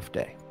far-off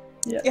day.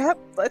 Yeah. Yep,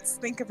 let's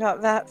think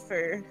about that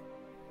for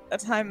a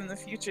time in the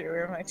future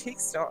where my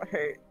cheeks don't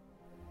hurt.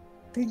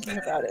 Thinking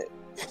about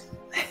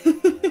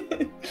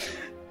it.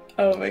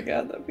 Oh my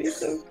god, that'd be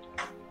so...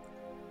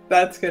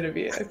 That's gonna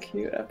be a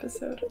cute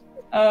episode.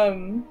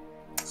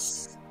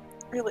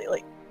 Really,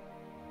 like,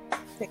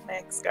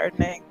 picnics,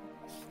 gardening.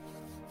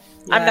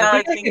 Yeah, I'm now I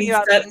think I thinking can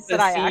about set things the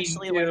that I scene,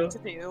 actually too. like to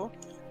do.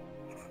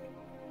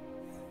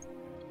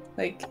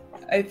 Like,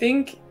 I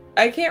think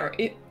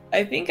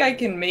I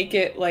can make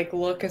it like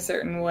look a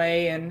certain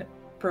way and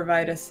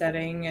provide a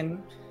setting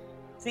and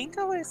I think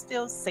I always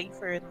feel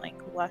safer in like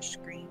lush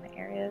green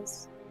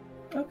areas.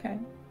 okay.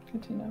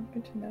 Good to know,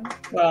 good to know.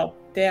 Well,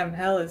 damn,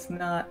 hell is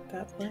not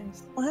that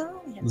place.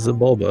 Well, you know,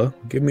 Zabulba,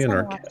 give me an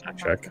it's not a lot Arcana I'm not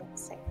check. feeling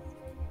safe.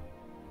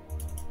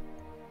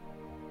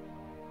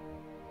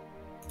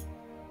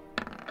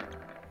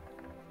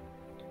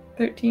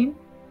 $13?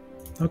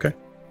 Okay.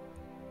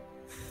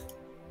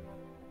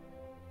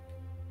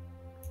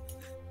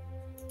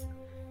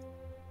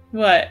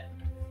 What?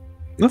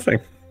 Nothing.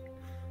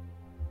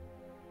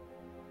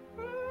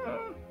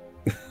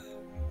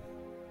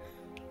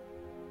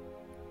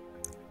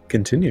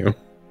 Continue.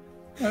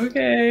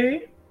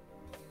 Okay.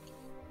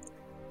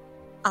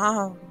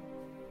 Oh,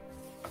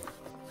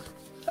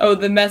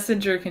 the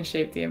messenger can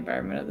shape the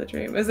environment of the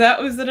dream. Was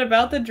it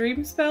about the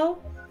dream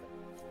spell?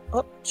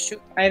 Oh, shoot.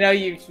 I know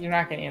you're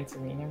not gonna answer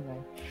me, never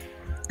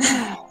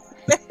mind.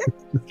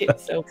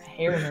 Get so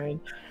paranoid.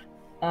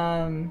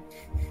 I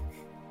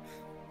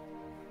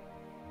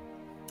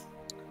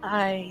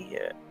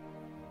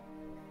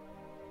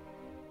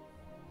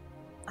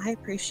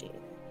appreciate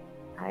it.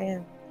 I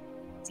am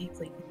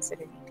deeply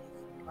considering taking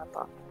you up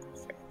on that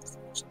for this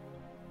mission.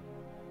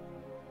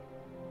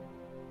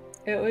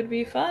 It would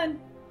be fun.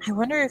 I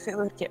wonder if it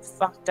would get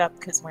fucked up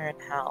because we're in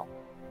hell.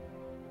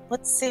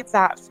 Let's save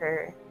that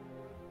for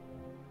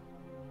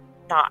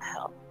not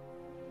hell.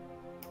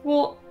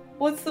 Well,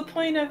 what's the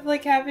point of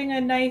like having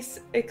a nice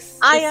I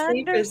escapism?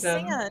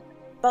 understand,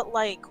 but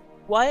like,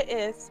 what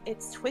if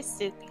it's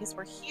twisted because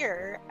we're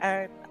here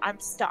and I'm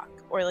stuck,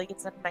 or like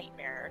it's a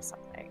nightmare or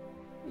something?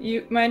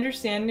 My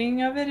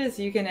understanding of it is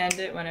you can end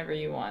it whenever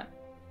you want,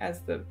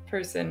 as the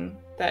person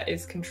that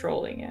is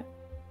controlling it.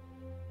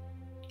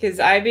 Because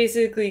I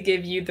basically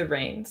give you the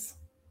reins.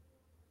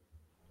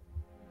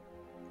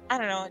 I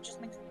don't know. It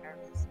just makes me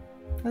nervous.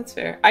 That's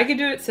fair. I could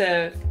do it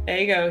to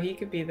Ego. He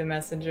could be the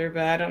messenger,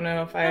 but I don't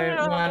know if I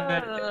want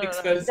to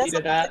expose you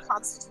to that. The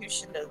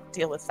Constitution to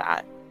deal with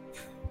that.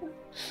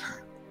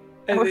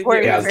 I think Before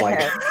it Yeah, you it's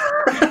like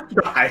overhead.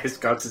 the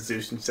highest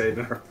Constitution save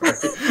ever.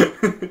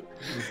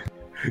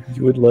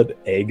 You would let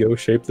Ego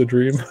shape the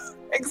dream?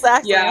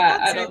 Exactly. Yeah,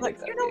 I'm I saying, don't like,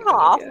 think you that'd know be a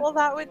how good idea. awful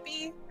that would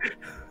be.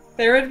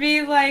 There would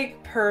be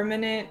like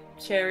permanent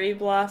cherry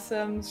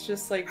blossoms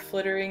just like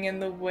flittering in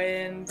the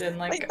wind and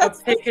like a that's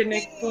the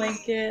picnic thing.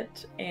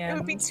 blanket It and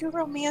would be too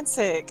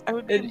romantic. I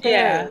would be Yeah.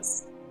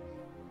 embarrassed.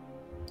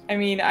 I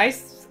mean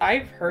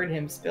I've heard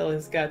him spill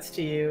his guts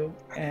to you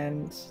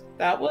and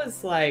that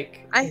was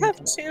like I have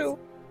intense. too.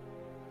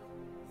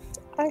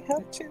 I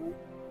have to.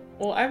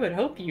 Well, I would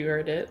hope you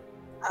heard it.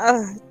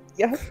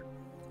 Yeah.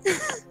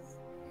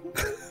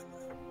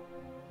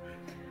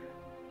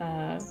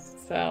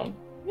 So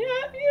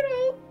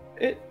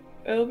yeah,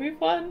 it'll be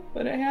fun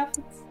when it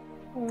happens.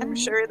 I'm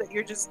sure that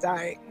you're just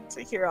dying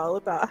to hear all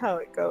about how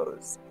it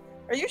goes.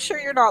 Are you sure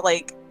you're not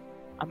like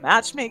a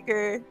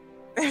matchmaker?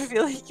 I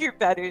feel like you're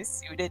better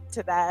suited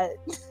to that.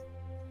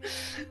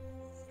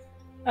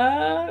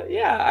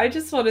 Yeah, I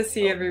just want to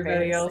see So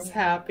everybody else embarrassing.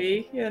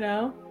 happy, you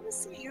know? I want to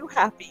see you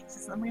happy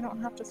because then we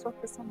don't have to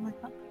focus on my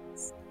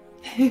happiness.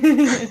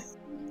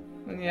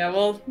 Yeah,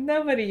 well,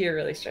 nobody here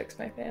really strikes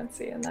my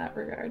fancy in that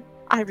regard.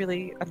 I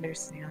really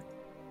understand.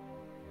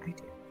 I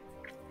do.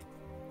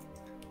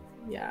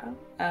 Yeah.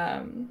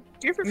 Do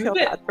you ever feel Move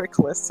it. bad for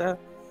Callista?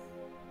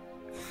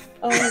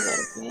 Oh, a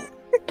little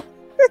bit.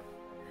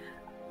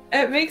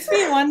 It makes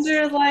me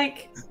wonder,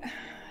 like,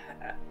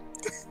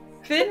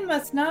 Finn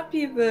must not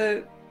be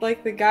the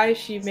guy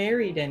she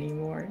married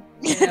anymore.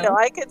 You know? No,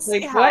 I could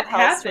see Like, how what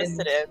hell's happened?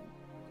 twisted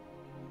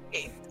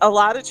him. A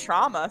lot of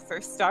trauma,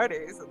 for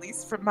starters, at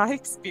least from my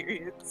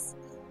experience.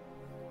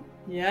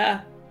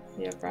 Yeah.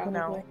 Yeah, probably.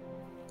 know.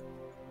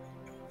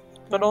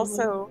 But Probably.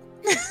 also,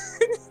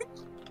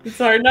 It's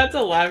hard not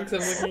to laugh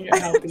because I'm looking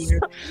at how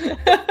weird.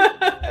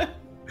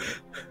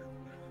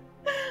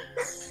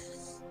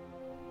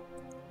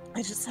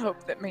 I just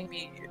hope that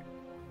maybe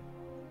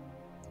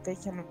they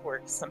can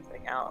work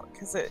something out,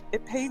 because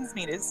it pains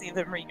me to see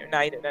them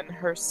reunited and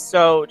her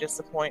so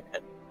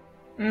disappointed.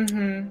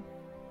 Mm-hmm.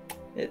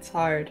 It's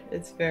hard.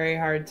 It's very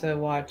hard to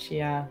watch,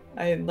 yeah.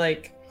 I've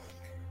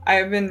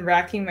been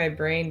racking my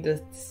brain to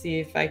see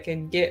if I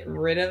can get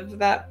rid of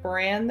that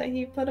brand that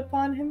he put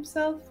upon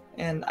himself,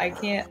 and I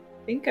can't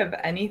think of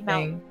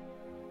anything.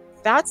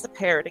 That's a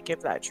pair to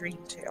give that dream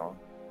to.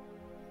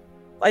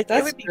 Like,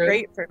 That's it would be true.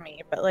 great for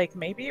me, but like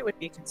maybe it would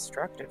be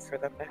constructive for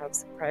them to have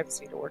some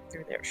privacy to work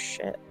through their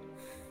shit.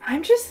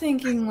 I'm just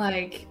thinking,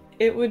 like,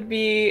 it would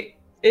be,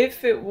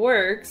 if it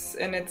works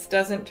and it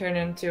doesn't turn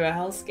into a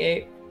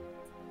hellscape,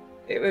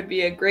 it would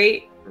be a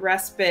great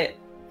respite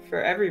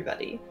for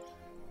everybody.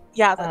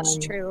 Yeah, that's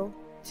true.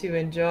 To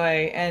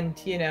enjoy. And,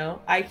 you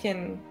know,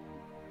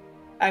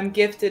 I'm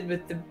gifted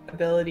with the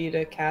ability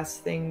to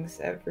cast things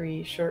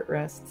every short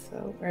rest,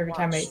 so or every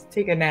time I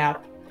take a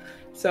nap.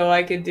 So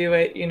I could do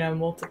it, you know,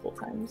 multiple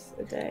times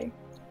a day.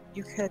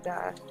 You could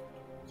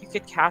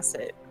cast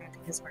it, and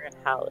because we're in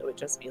hell, it would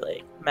just be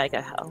like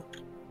mega hell.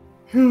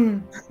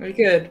 We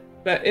could.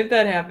 But if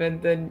that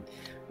happened, then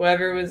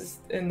whoever was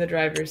in the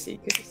driver's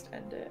seat could just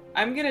end it.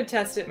 I'm gonna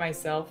test it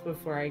myself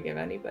before I give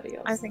anybody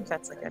else. I think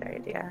that's a good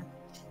idea.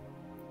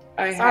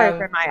 Sorry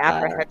for my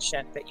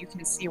apprehension, but you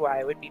can see why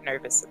I would be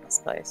nervous in this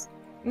place.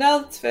 No,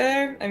 it's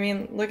fair. I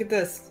mean, look at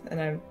this.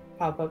 And I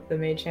pop up the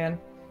mage hand.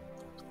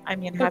 I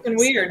mean, Fucking have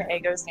weird.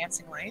 Aego's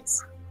Dancing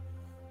Lights?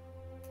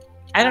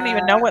 I don't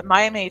even know what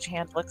my mage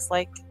hand looks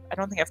like. I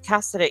don't think I've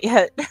casted it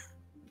yet. Do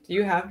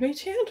you have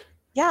mage hand?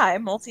 Yeah,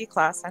 I'm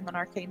multi-class. I'm an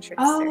arcane trickster.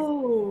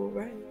 Oh,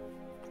 right.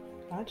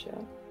 Gotcha.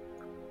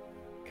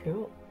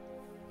 Cool.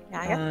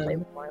 Yeah, I gotta play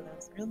with more of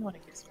those. I really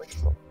want to use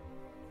Switchable.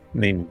 I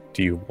mean,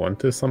 do you want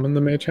to summon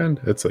the mage hand?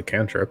 It's a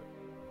cantrip.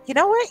 You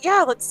know what?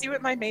 Yeah, let's see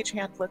what my mage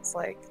hand looks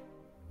like.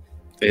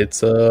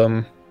 It's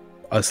a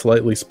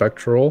slightly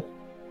spectral,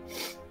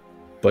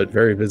 but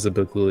very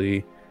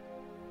visibly.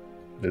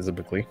 That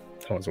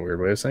was a weird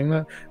way of saying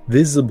that.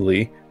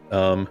 Visibly,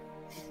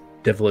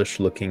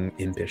 devilish-looking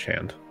impish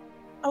hand.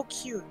 Oh,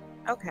 cute.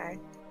 Okay.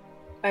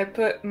 I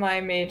put my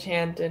mage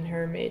hand in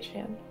her mage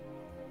hand.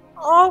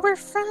 Oh, we're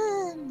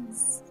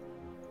friends.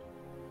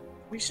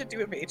 We should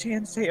do a mage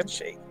hand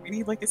handshake. We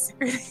need like a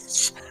secret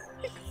handshake.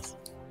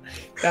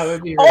 That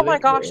would be really oh my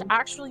gosh, cool.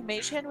 actually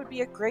mage hand would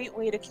be a great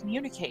way to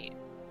communicate.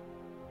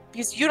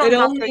 Because you don't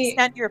have to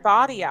extend your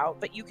body out,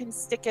 but you can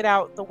stick it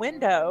out the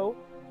window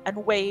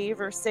and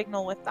wave or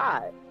signal with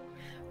that.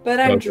 But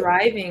I'm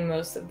driving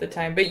most of the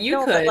time. But you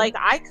could. But like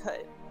I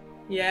could.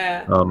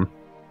 Yeah.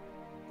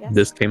 Yes.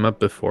 This came up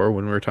before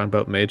when we were talking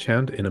about mage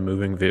hand in a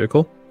moving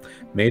vehicle.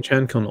 Mage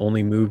hand can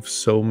only move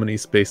so many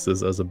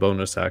spaces as a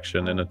bonus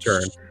action in a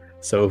turn.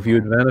 So if you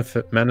would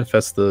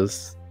manifest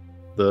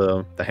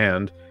the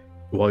hand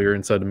while you're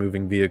inside a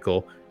moving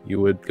vehicle, you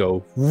would go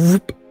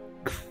whoop.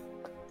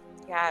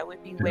 Yeah, it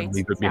would be way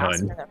too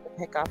fast for them to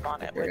pick up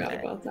on it. I forgot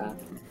about that.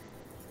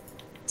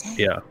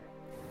 Yeah.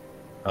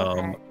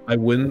 Okay. I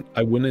wouldn't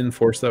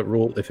enforce that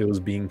rule if it was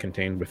being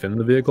contained within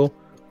the vehicle,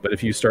 but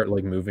if you start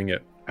like moving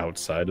it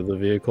outside of the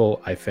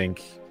vehicle, I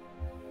think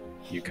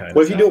you kind of.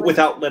 What if you do it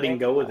without letting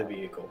go of the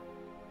vehicle?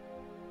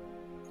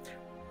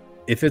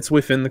 If it's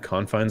within the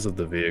confines of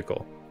the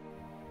vehicle,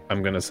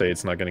 I'm gonna say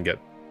it's not gonna get,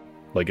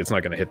 like, it's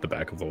not gonna hit the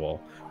back of the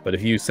wall. But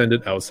if you send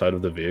it outside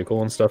of the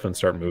vehicle and stuff and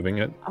start moving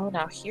it, Oh,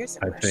 now here's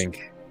a I question.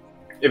 think,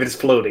 If it's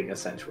floating,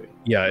 essentially.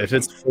 yeah, if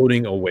it's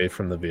floating away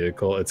from the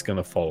vehicle, it's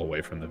gonna fall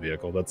away from the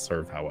vehicle. That's sort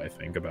of how I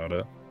think about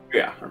it.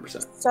 Yeah,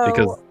 100%. So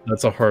Because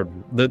that's a hard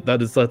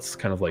that's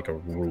kind of like a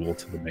rule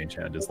to the mage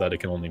hand, is that it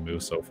can only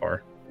move so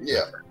far.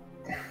 Yeah,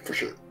 for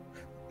sure.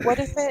 what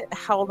if it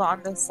held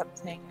on to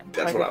something and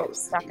That's part what I of it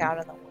was stuck thinking. out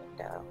of the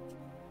window?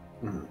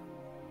 Mhm.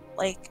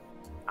 Like,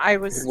 I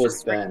was It was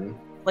just then.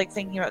 like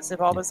thinking about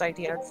Zibalba's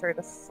idea for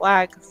the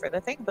flag for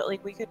the thing, but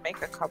like we could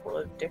make a couple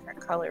of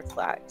different color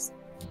flags.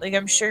 Like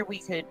I'm sure we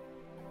could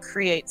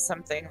create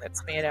something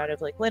that's made out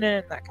of like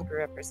linen that could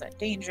represent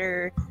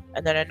danger,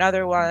 and then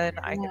another one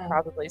I could Yeah.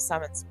 probably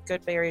summon some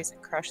good berries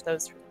and crush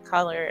those for the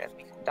color, and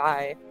we can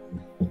dye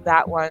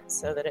that one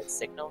so that it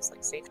signals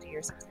like safety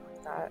or something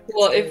like that.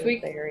 Well, if Blue we-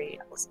 berry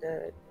was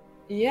good.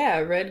 Yeah,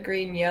 red,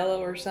 green,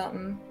 yellow, or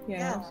something. You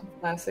know, Yeah. some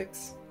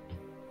classics.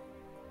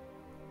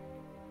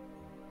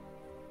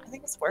 I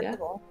think it's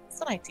workable.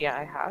 It's an idea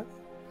I have.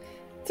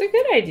 It's a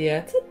good idea.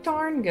 It's a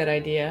darn good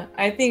idea.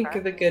 I think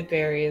Sure. the good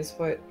berry is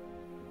what,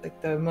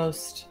 like, the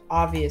most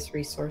obvious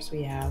resource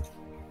we have.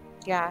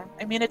 Yeah,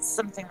 I mean it's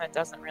something that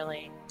doesn't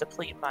really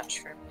deplete much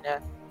for me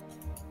to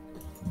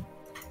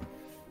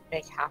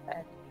make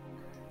happen.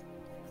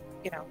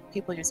 You know,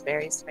 people use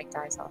berries to make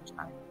dyes all the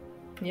time.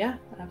 Yeah,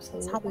 That's how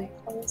absolutely. my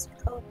clothes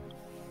are colored.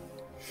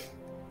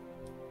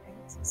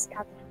 It's a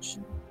scavenge.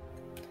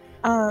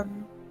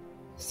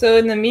 So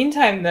in the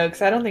meantime, though,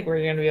 because I don't think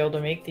we're going to be able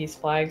to make these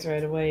flags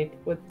right away,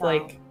 with No.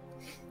 like,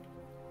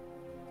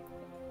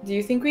 Do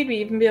you think we'd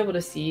even be able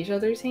to see each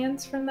other's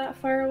hands from that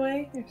far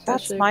away? That's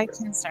Especially my if-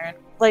 concern.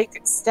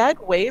 Like, Stead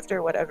waved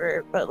or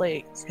whatever, but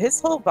like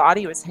his whole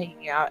body was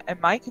hanging out, and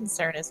my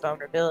concern is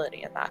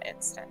vulnerability in that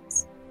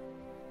instance.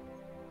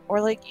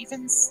 Or like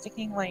even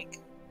sticking like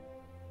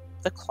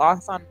the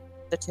cloth on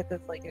the tip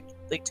of like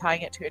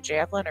tying it to a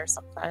javelin or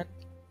something.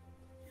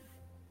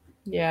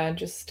 Yeah,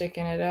 just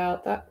sticking it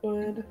out, that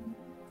would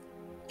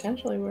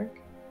potentially work.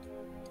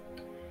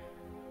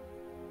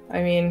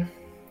 I mean,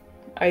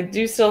 I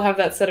do still have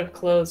that set of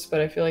clothes,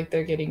 but I feel like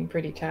they're getting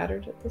pretty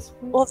tattered at this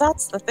point. Well,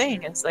 that's the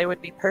thing, is they would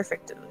be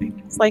perfect.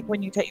 It's like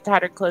when you take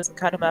tattered clothes and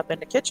cut them up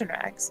into kitchen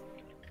rags.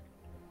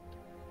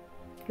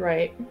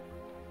 Right.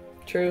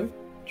 True.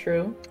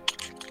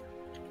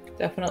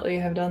 Definitely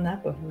have done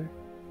that before.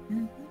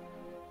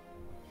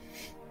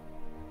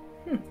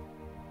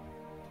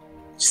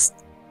 Just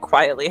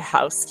quietly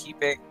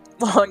housekeeping.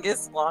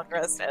 Longest long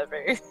rest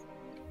ever.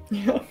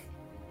 Yeah.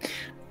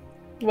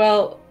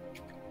 Well,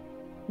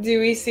 do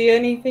we see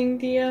anything,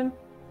 DM?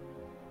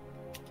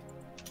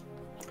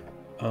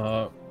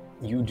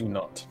 You do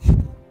not.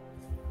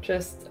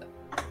 Just.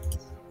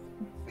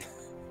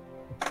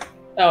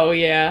 Oh,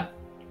 yeah.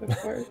 Of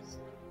course.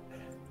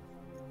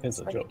 It's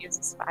a Like joke. he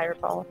uses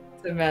fireball.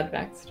 It's a Mad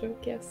Max joke,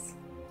 yes.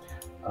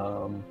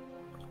 No,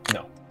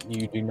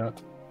 you do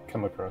not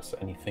come across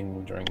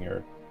anything during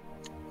your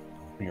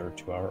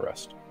 2-hour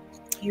rest.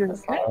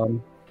 Beautiful. Okay.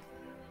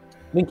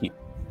 Minky,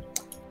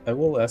 I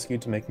will ask you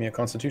to make me a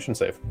Constitution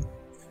save.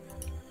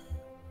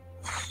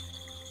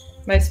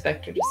 My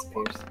specter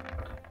disappears.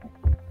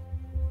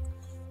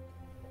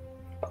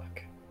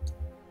 Fuck.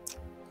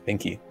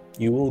 Minky,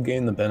 you will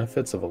gain the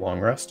benefits of a long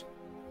rest,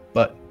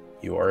 but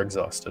you are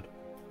exhausted.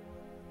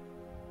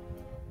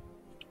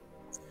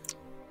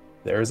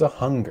 There is a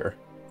hunger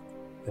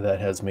that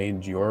has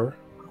made your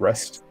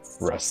rest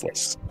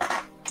restless.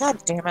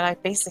 God damn it, I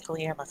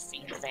basically am a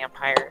fiend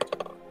vampire.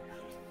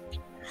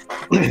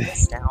 Write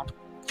this down.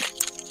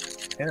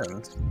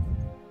 And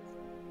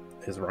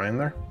is Ryan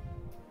there?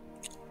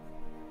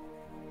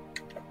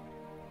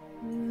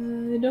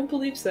 I don't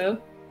believe so.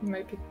 We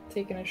might be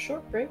taking a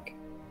short break.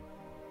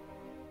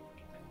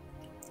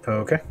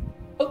 Okay.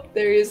 Oh,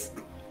 there he is.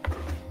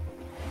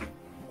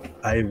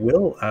 I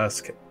will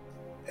ask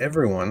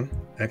everyone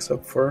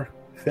except for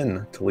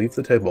Finn to leave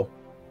the table.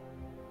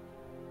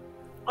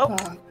 Oh.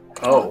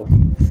 Oh.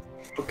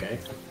 Okay.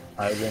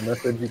 I will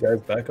message you guys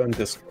back on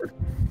Discord.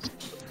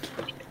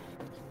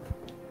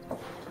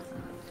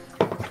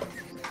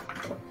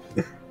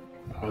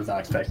 I was not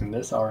expecting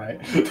this. All right.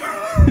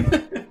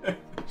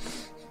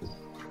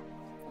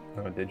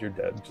 Oh, did your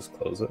dad just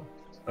close it?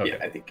 Okay. Yeah,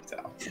 I think it's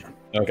out.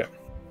 Okay.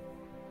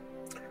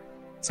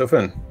 So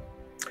Finn,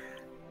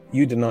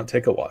 you did not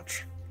take a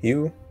watch.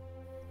 You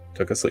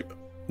took a sleep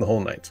the whole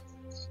night.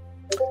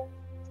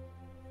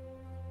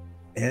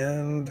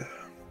 And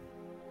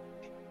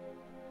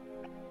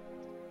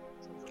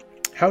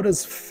how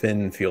does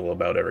Finn feel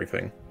about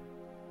everything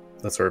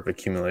that sort of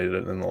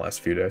accumulated in the last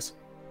few days?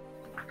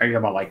 Are you talking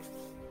about like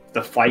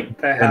the fight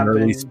that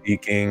Generally happened?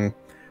 speaking,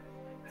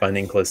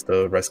 finding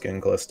Callista, rescuing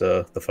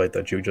Callista, the fight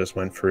that you just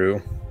went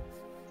through,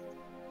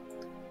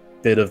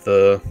 bit of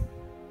the,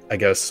 I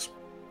guess,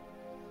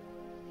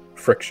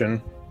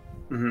 friction.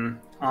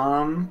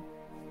 Mm-hmm.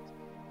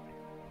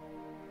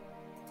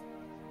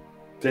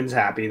 Finn's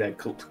happy that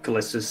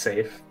Callista's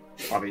safe,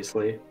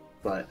 obviously,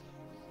 but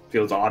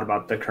feels odd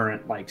about the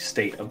current like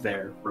state of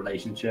their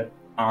relationship.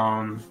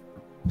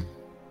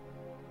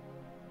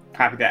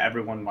 Happy that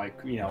everyone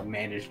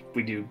managed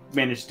to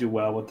do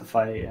well with the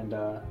fight and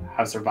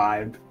have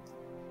survived.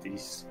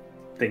 These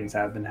things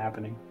have been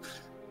happening,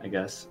 I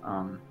guess.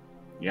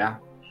 Yeah.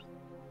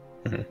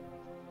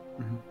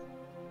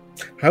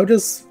 How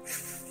does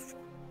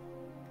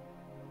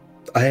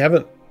I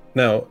haven't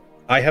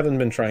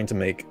been trying to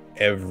make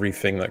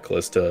everything that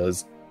Callista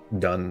has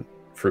done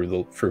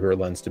through her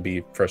lens to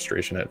be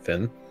frustration at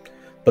Finn,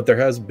 but there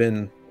has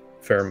been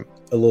a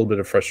little bit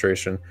of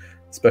frustration,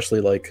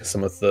 especially like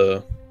some of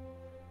the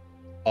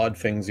odd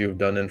things you've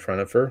done in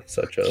front of her,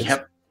 such as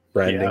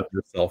branding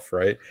yourself,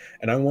 right?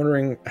 And I'm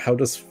wondering, how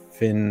does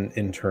Finn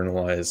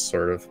internalize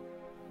sort of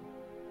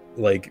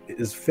like,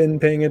 is Finn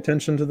paying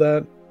attention to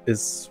that?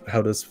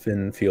 How does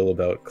Finn feel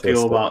about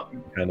Callista?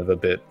 Kind of a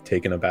bit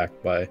taken aback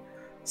by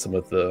some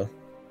of the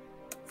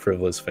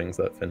frivolous things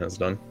that Finn has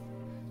done.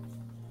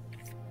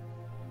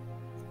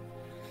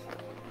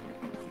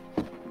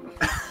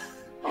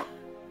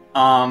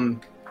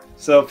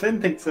 So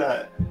Finn thinks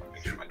that.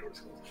 Make sure my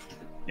door's closed.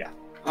 Yeah.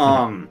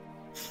 I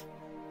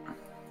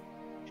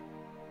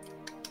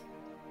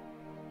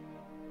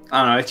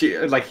don't know.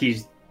 It's like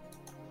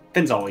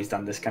Finn's always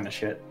done this kind of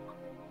shit,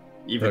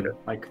 even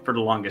like for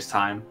the longest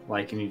time.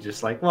 Like, and he's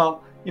just like,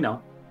 well,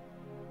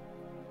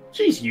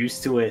 she's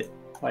used to it.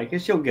 Like,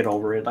 she'll get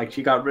over it. Like,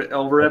 she got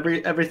over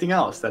everything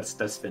else.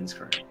 That's Finn's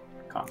current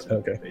concept.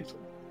 Okay. Basically.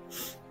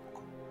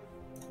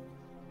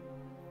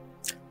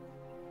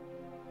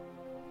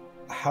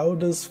 How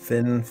does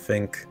Finn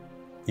think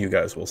you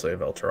guys will save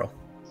Elturel?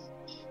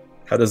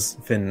 How does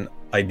Finn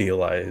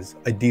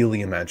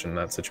ideally imagine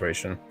that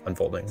situation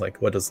unfolding?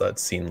 Like, what does that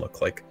scene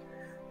look like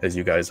as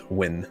you guys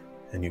win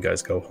and you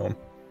guys go home?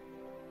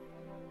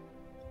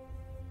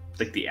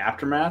 Like the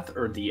aftermath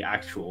or the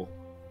actual?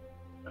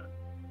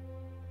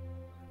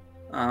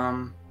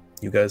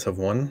 You guys have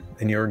won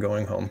and you're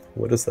going home.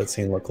 What does that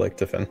scene look like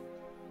to Finn?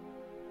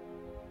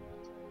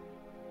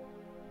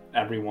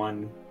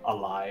 Everyone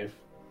alive.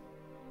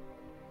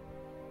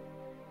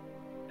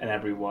 And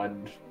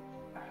everyone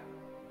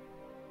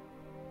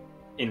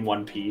in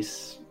one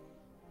piece.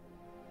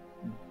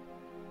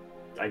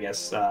 I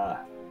guess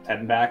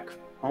heading back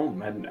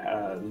home and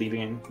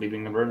leaving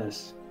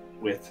Avernus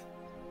with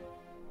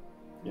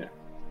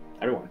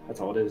everyone. That's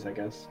all it is, I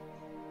guess.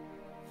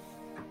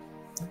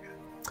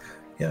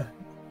 Yeah.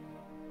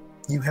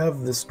 You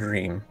have this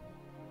dream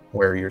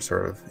where you're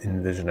sort of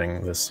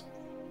envisioning this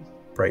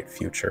bright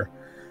future.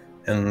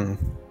 And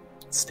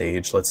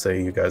stage, let's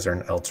say you guys are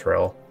in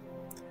Elturel,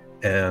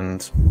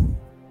 and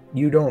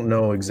you don't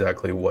know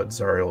exactly what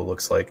Zariel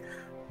looks like,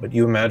 but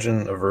you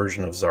imagine a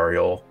version of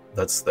Zariel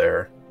that's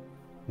there,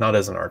 not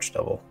as an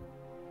archdevil,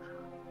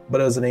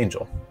 but as an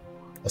angel,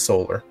 a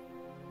solar.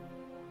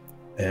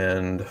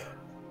 And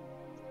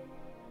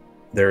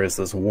there is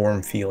this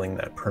warm feeling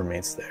that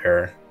permeates the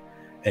air,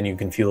 and you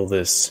can feel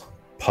this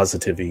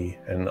positivity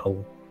and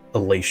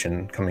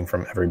elation coming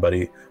from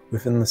everybody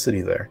within the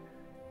city there.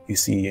 You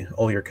see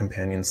all your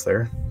companions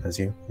there, as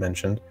you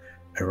mentioned.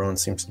 Everyone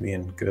seems to be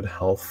in good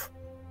health.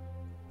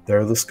 There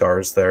are the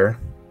scars there,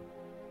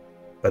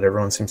 but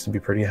everyone seems to be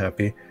pretty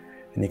happy.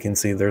 And you can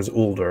see there's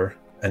Uldur,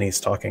 and he's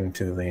talking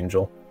to the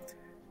angel.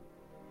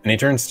 And he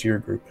turns to your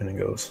group and he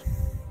goes,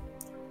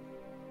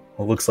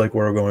 "Well, looks like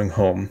we're going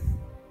home."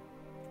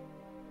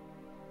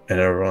 And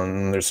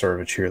everyone, there's sort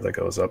of a cheer that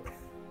goes up.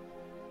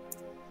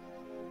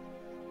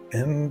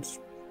 And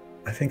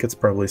I think it's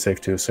probably safe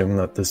to assume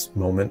that this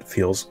moment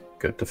feels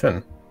good to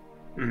Finn.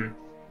 Mm-hmm.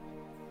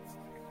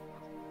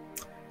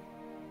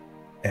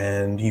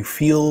 And you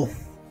feel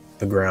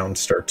the ground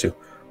start to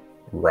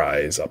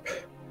rise up.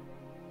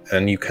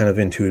 And you kind of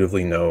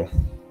intuitively know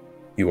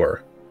you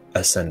are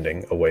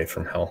ascending away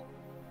from hell.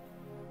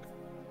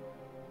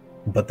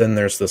 But then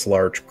there's this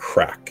large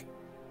crack.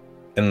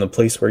 In the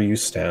place where you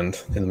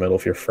stand, in the middle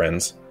of your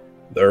friends,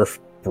 the earth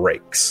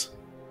breaks.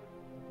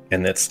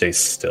 And it stays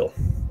still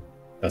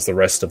as the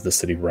rest of the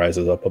city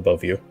rises up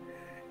above you.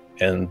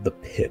 And the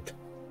pit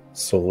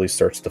slowly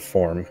starts to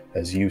form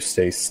as you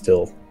stay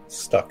still,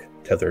 stuck,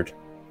 tethered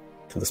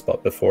to the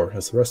spot before,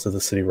 as the rest of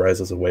the city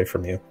rises away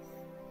from you.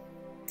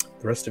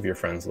 The rest of your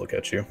friends look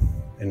at you,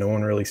 and no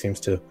one really seems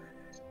to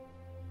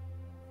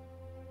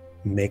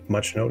make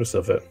much notice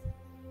of it.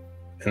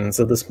 And it's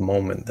at this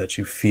moment that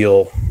you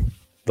feel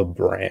the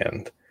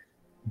brand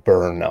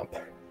burn up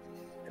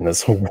in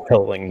this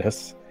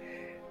willingness,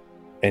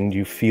 and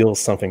you feel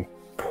something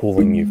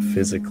pulling you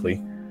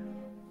physically,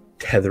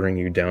 tethering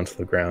you down to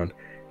the ground,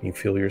 and you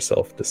feel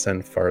yourself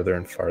descend farther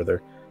and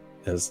farther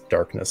as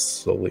darkness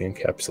slowly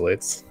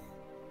encapsulates.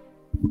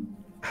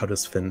 How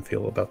does Finn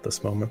feel about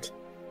this moment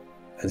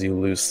as you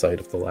lose sight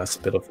of the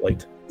last bit of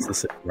light as the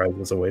city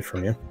rises away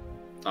from you?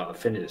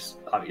 Finn is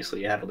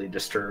obviously heavily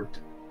disturbed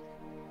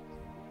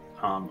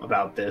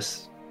about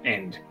this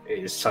and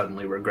is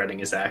suddenly regretting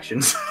his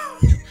actions,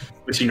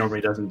 which he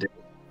normally doesn't do.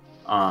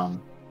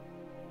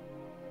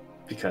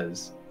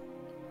 Because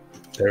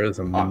there is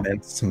an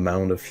immense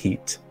amount of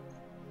heat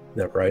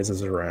that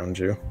rises around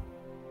you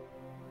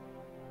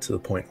to the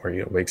point where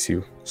it wakes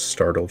you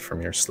startled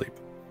from your sleep.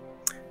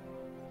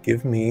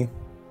 Give me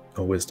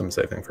a wisdom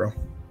saving throw.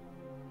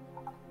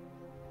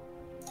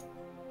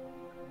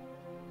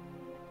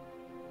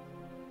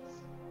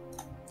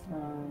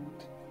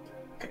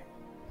 Okay.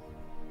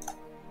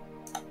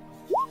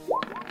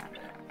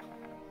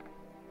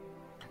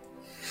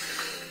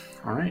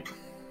 All right.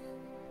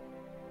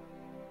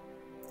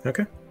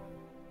 Okay.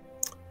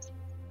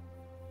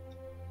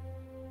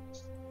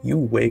 You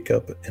wake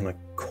up in a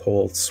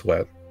cold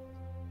sweat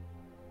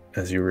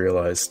as you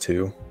realize,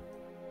 too,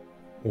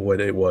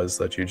 what it was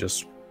that you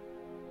just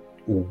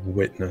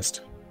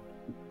witnessed.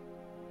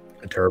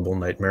 A terrible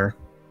nightmare.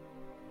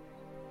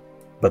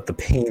 But the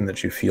pain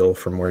that you feel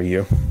from where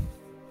you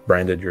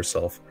branded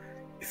yourself,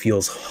 it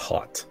feels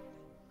hot,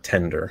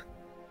 tender.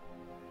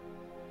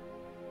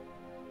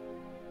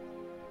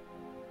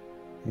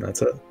 And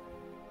that's it.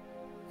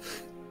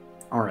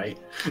 All right.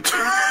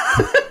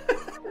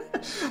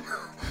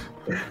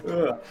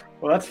 Well,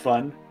 that's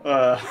fun.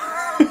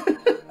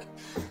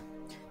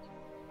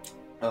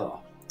 Oh,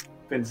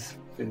 Finn's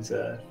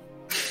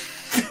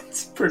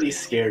it's pretty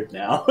scared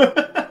now.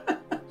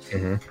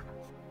 Mm-hmm.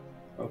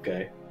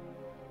 Okay,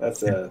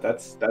 that's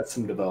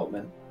some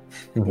development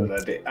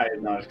that I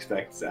did not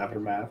expect.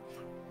 Aftermath.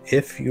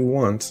 If you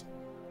want,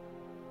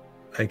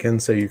 I can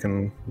say you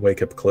can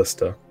wake up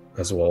Callista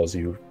as well as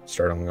you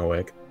startling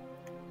awake.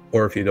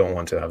 Or if you don't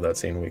want to have that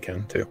scene, we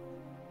can too.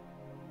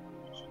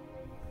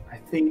 I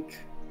think.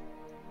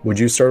 Would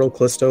you startle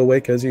Callista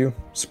awake as you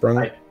sprung?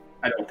 I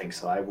don't think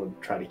so. I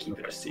would try to keep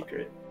it a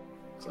secret.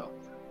 So,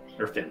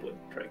 or Finn would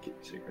try to keep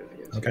it a secret, I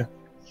guess. Okay.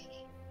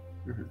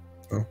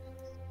 Well,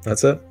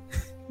 that's it.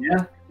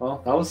 Yeah.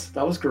 Well, that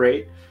was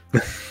great.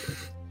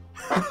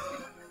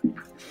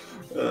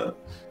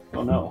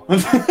 Oh no.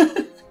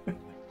 Okay.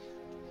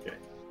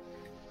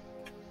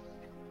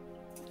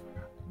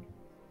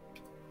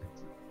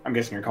 I'm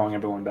guessing you're calling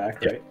everyone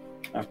back, right?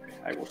 Okay,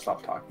 I will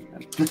stop talking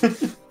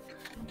then.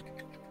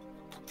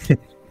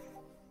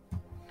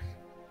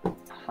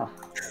 Huh.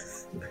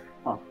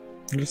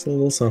 Just a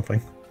little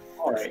something.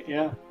 All right,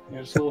 yeah,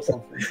 just a little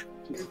something.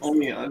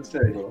 Only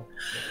there you go.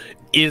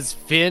 Is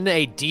Finn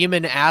a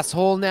demon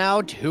asshole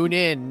now? Tune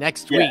in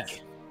next Yes.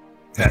 week.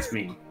 That's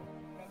me.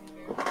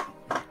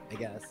 I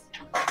guess.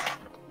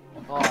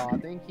 Aw,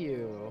 thank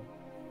you.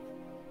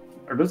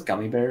 Are those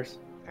gummy bears?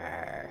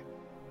 Arr.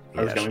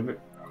 Are those Yes. gummy bears?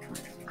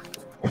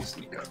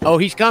 Sneak up. Oh,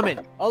 he's coming.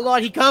 Oh,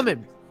 Lord, he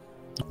coming.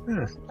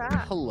 Yeah,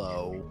 That.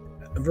 Hello.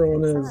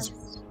 everyone is.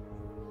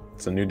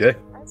 It's a new day.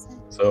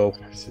 So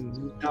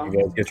you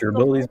guys get your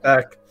abilities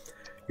back.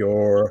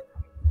 Your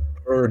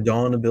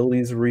dawn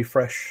abilities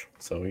refresh,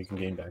 so you can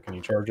gain back any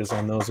charges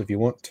on those if you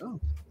want.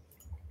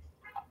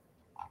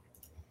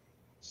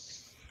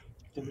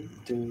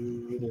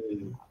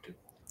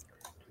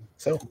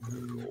 So,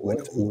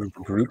 what will the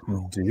group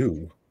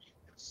do?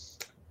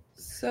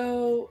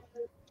 So,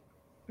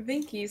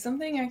 Vinky,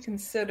 something I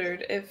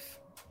considered, if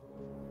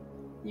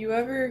you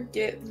ever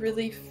get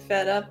really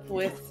fed up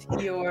with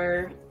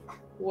your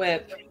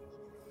whip,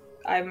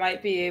 I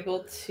might be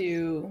able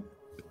to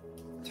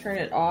turn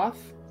it off,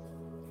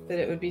 but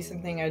it would be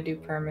something I do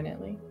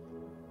permanently.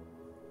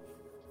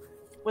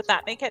 Would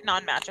that make it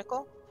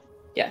non-magical?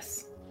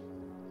 Yes.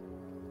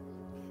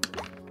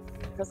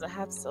 Does it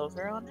have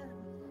silver on it?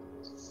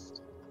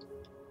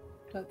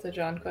 That's a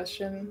John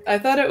question. I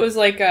thought it was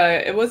like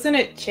wasn't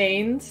it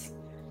chains?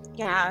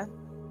 Yeah.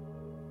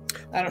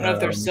 I don't know if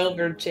they're Um,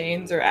 silver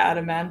chains or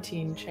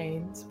adamantine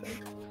chains, but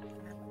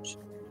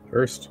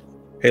First,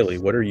 Haley,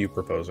 what are you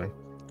proposing?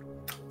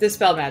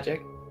 dispel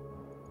magic.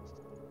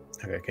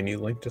 Okay, can you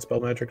link Dispel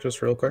Magic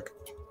just real quick?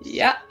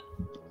 Yeah.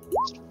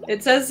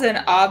 It says an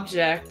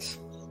object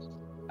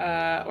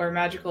or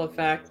magical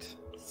effect.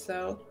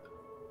 So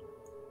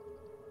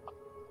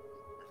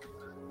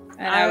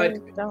and I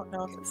would don't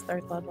know if it's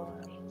third level.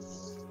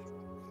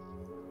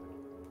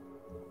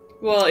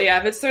 well, yeah,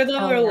 if it's third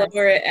level Oh, or yeah.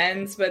 lower it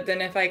ends, but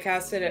then if I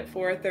cast it at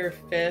 4th or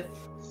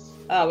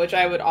 5th, which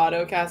I would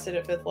auto cast it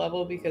at 5th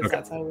level because Okay.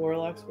 that's how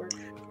warlocks work.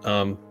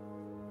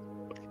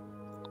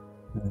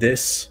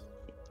 This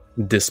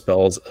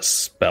dispels a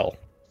spell.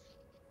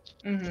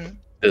 Mm-hmm.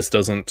 This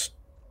doesn't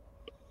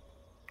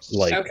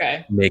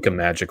Okay. make a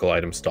magical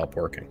item stop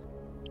working.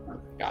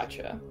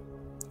 Gotcha.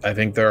 I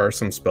think there are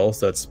some spells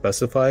that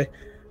specify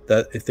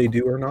that if they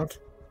do or not,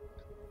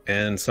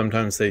 and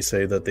sometimes they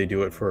say that they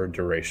do it for a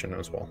duration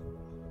as well.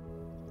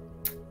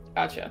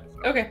 Gotcha.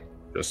 Okay.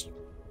 Just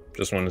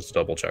wanted to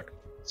double check.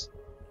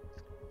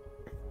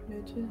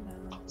 Good to know.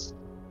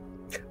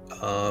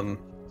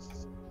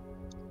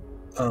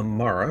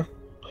 Mara,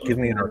 give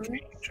me an arcane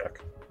check.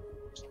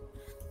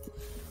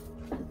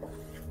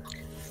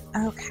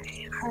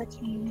 Okay,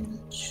 arcane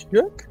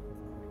check.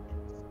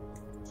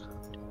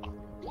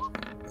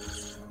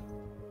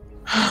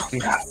 Oh,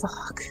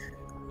 fuck.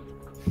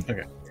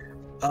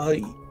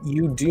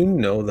 You do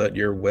know that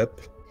your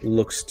whip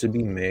looks to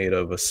be made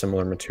of a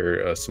similar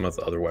material as some of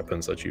the other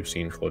weapons that you've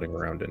seen floating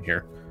around in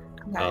here.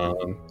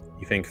 Okay.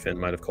 You think Finn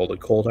might have called it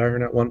cold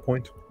iron at one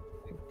point?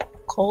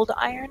 Cold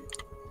iron?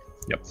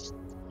 Yep.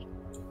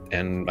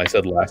 And I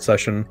said last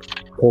session,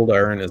 cold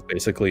iron is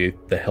basically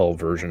the hell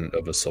version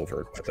of a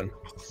silver weapon.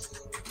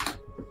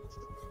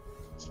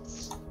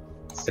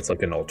 It's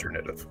like an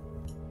alternative.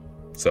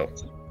 So,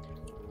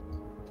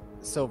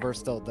 Silver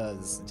still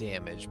does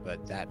damage,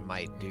 but that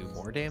might do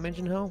more damage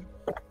in hell.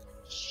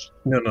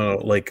 no.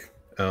 Like,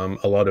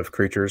 a lot of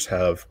creatures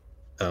have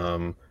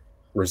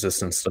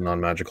resistance to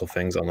non-magical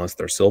things unless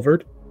they're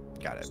silvered.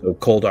 Got it. So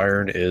cold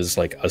iron is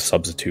like a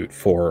substitute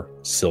for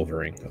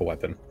silvering a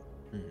weapon.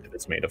 Hmm. If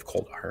it's made of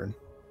cold iron.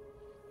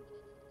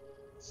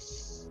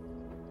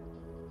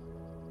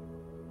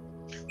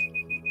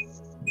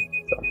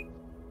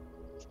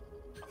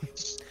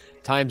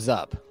 Time's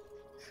up.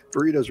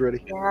 Burrito's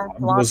ready. Yeah,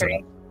 Was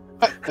laundry.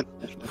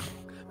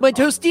 My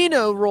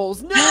Tostino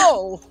rolls.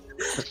 No.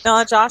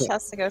 No, Josh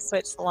has to go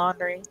switch the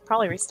laundry.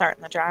 Probably restart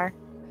in the dryer.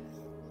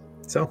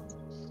 So,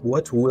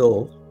 what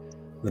will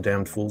the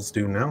damned fools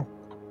do now?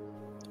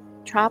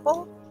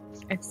 Travel?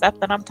 Except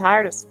that I'm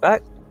tired as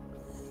fuck.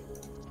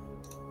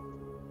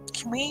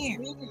 Can we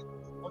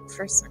look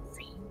for some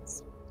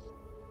fiends?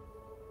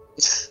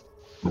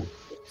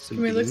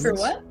 Can we look for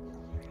what?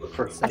 Look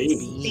for A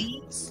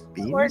thieves.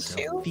 fiend or Beans?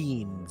 two?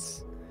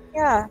 Fiends.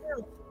 Yeah.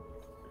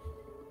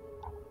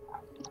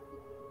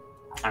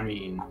 I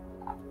mean,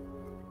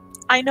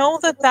 I know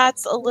that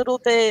that's a little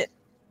bit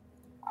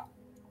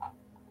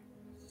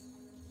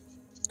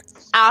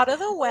out of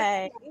the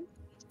way.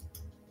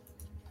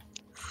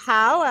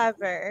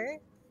 However,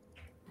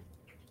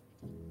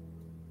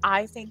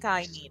 I think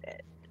I need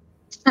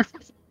it.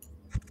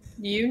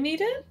 You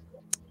need it?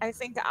 I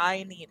think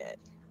I need it.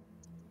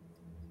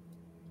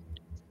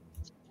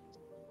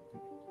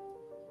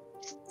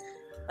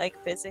 like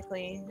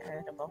physically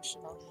and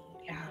emotionally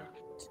and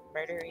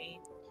murdery.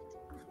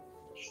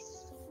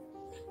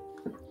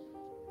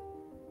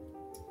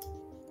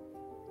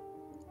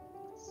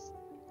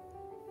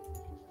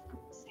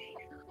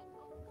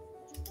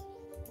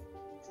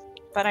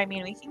 But I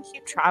mean, we can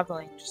keep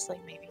traveling, just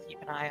like maybe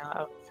keep an eye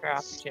out for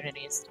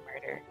opportunities to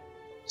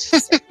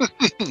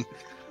murder.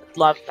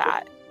 Love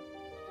that.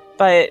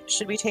 But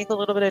should we take a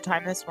little bit of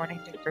time this morning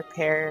to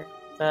prepare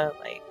the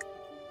like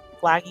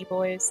flaggy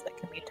boys that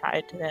can be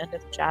tied to the end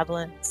of the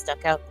javelin,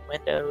 stuck out the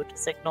window to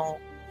signal?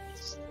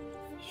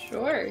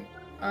 Sure.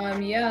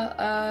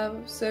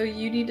 So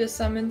you need to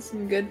summon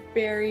some good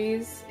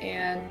berries,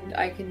 and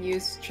I can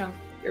use chunk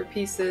or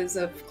pieces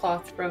of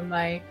cloth from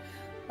my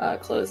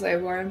clothes I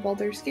wore in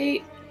Baldur's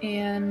Gate,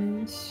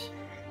 and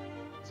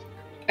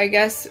I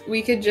guess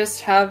we could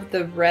just have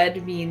the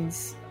red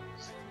means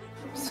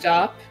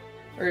stop,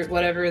 or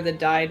whatever the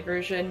dyed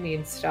version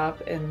means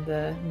stop, and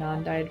the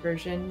non-dyed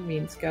version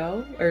means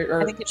go.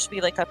 Or I think it should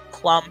be like a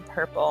plum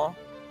purple.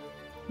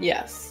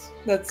 Yes,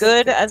 that's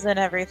Good as in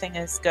everything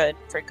is good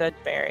for good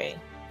berry.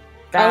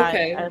 Bad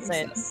Okay, as makes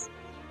in sense.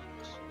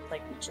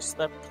 like just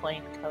the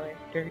plain color.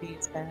 Dirty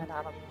is bad.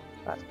 I don't know,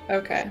 but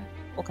Okay.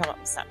 we'll come up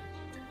with something.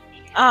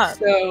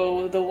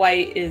 So the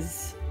white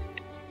is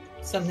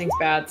something's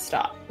bad.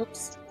 Stop.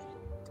 Oops.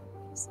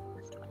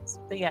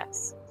 But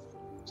yes.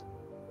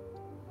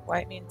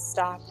 White means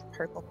stop,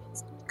 purple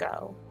means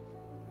go.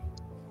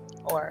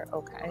 Or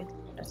okay.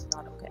 That's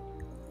not okay.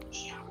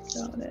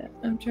 Got it.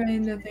 I'm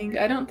trying to think.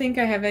 I don't think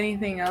I have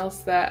anything else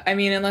that. I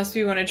mean, unless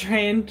we want to try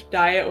and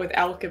dye it with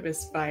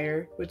alchemist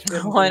fire, which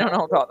would Oh, I don't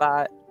know about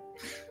that.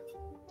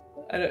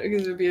 I don't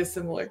because it would be a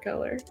similar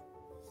color.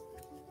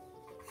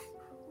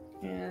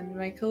 And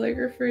my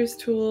calligrapher's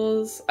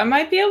tools. I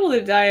might be able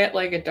to dye it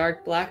like a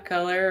dark black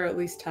color, or at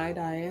least tie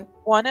dye it.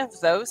 One of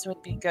those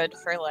would be good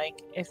for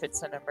like if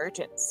it's an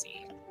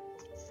emergency.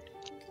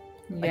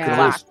 I Like could Yeah.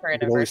 black for an I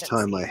could always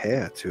tie emergency. my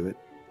hair to it.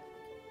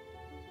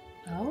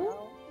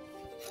 Oh.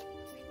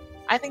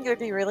 I think it would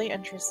be really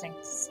interesting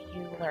to see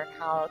you learn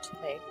how to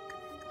make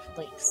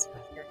lace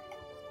with your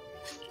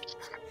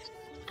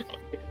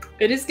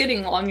It is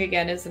getting long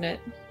again, isn't it?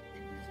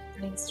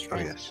 needs Oh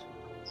trim. yes.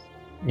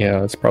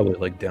 Yeah, it's probably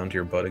like down to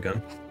your butt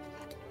again.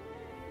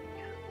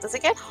 Does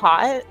it get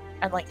hot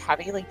and like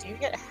heavy? Like, do you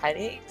get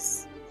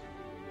headaches?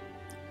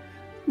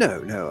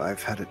 No,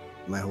 I've had it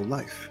my whole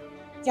life.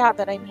 Yeah,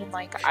 but I mean,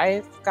 like,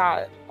 I've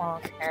got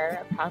long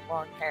hair. I've had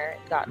long hair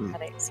and gotten Hmm.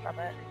 headaches from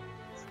it.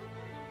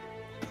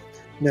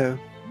 No,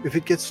 if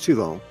it gets too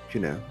long,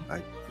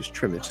 I just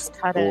trim it, Just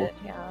cut or it.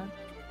 Yeah.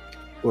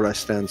 or I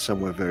stand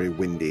somewhere very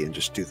windy and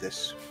just do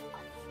this.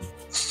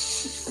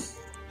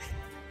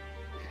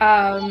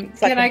 Can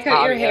Second I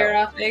cut your audio. hair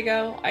off,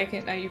 Ego? I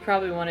can. You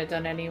probably want it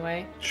done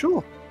anyway.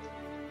 Sure.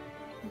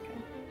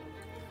 Okay.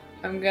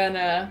 I'm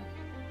gonna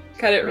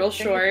cut it real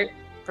short,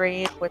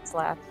 Braid what's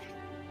left.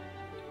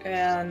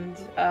 and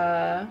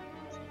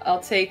I'll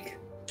take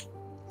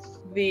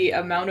the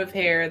amount of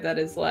hair that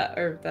is left,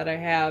 or that I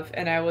have,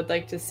 and I would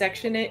like to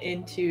section it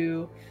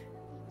into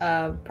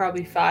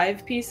probably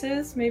 5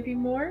 pieces, maybe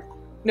more.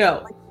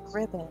 No,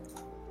 Ribbon.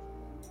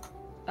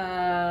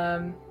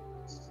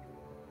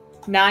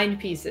 9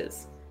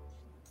 pieces.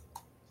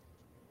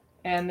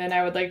 And then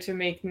I would like to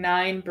make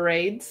 9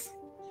 braids.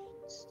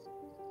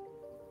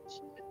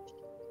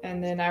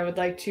 And then I would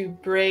like to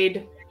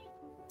braid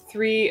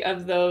 3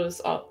 of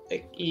those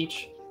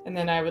each. And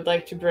then I would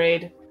like to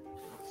braid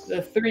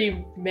the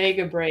 3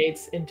 mega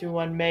braids into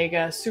 1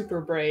 mega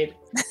super braid.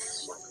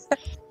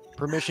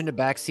 Permission to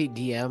backseat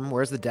DM.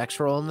 Where's the dex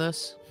roll in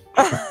this?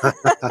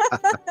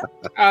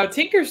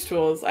 Tinker's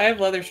tools. I have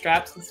leather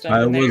straps and stuff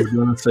I in there. was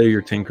going to say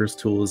your Tinker's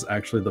tool is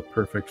actually the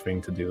perfect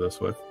thing to do this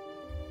with.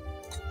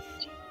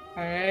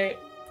 All right.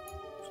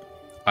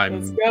 I'm.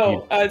 Let's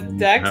go. you don't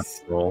Dex?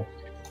 have to roll.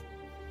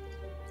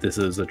 This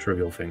is a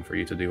trivial thing for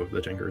you to do with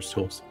the Tinker's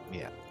tools.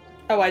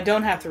 Oh, I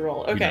don't have to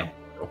roll. You Okay. don't have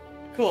to roll.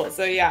 Cool.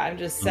 So yeah, I'm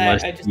just set.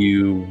 Unless I just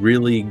you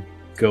really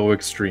go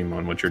extreme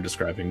on what you're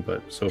describing,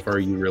 but so far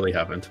you really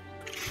haven't.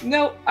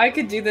 No, I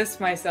could do this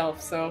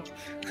myself. So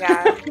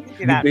Yeah, you can do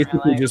You that in real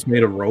basically life. just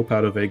made a rope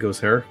out of Ago's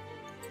hair.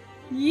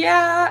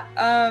 yeah.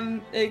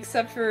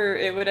 Except for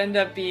it would end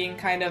up being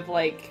kind of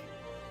like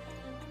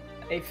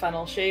a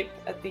funnel shape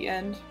at the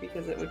end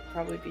because it would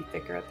probably be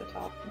thicker at the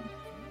top.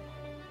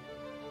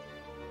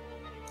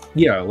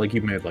 Yeah, like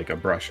you made like a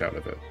brush out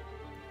of it.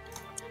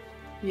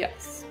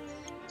 Yes.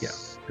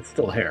 It's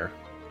still hair.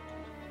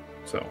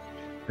 So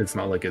it's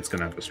not like it's going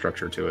to have a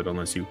structure to it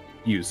unless you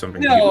use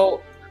something. No,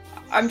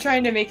 I'm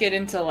trying to make it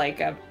into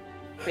like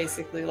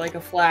basically like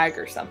a flag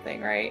or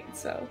something, right?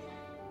 So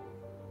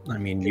I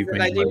mean, you've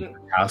Because I made like, didn't- a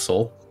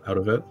tassel out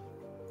of it,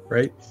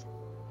 right?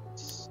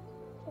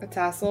 a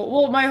tassel.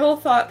 Well, my whole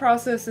thought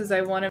process is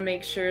I want to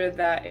make sure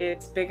that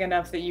it's big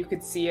enough that you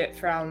could see it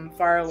from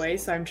far away.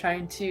 So I'm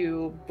trying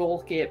to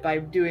bulk it by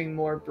doing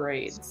more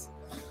braids.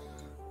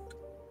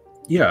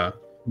 Yeah,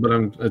 but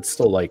it's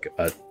still like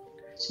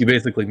you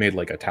basically made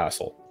like a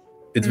tassel.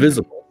 It's Mhm.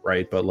 visible,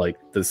 right? But like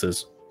this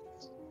is.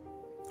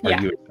 Are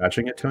Yeah. you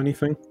attaching it to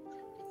anything?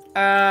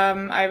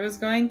 I was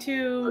going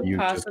to You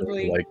just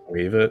possibly. like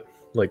wave it.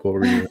 Like, what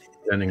were you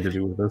intending to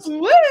do with this?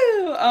 Woo!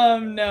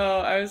 No,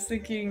 I was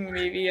thinking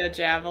maybe a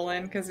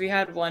javelin because we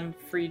had one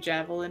free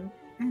javelin.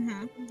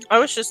 Mm-hmm. I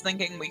was just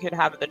thinking we could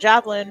have the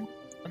javelin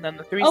and then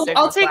the 3 Oh, sigma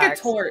I'll take flags.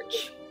 a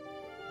torch.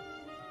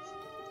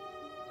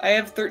 I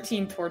have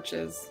 13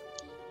 torches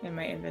in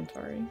my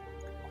inventory.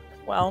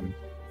 Well,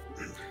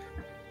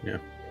 You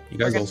we're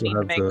guys gonna also need to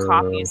have make the.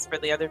 copies for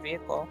the other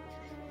vehicle.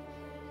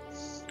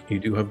 You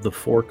do have the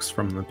forks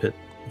from the pit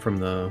from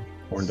the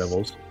Horn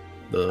Devils.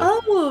 The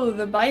Oh,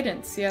 the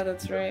Bidents. Yeah,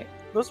 that's right.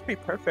 Those would be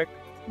perfect.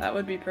 That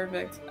would be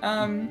perfect.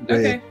 Rhea,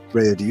 Okay.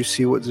 Rhea, do you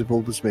see what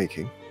Zibulba's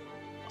making?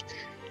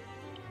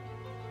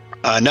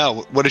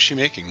 No, what is she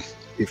making?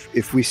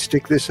 If we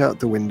stick this out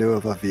the window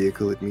of our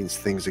vehicle, it means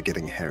things are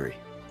getting hairy.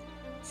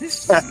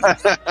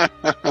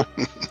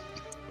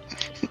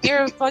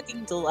 You're a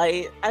fucking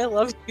delight. I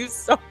love you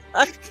so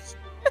much.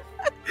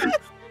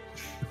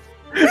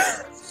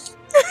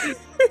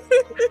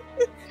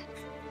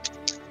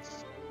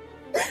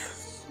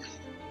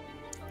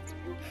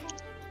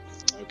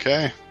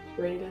 Okay.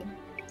 Very good.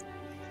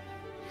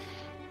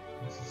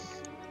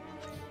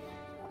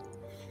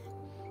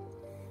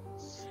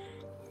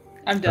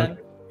 I'm done.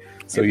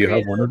 so you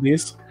have one of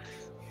these.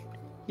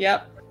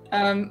 Yep.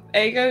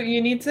 Ego,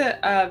 you need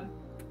to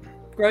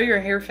grow your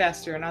hair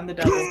faster and on the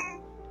double.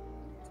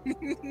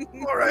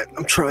 All right,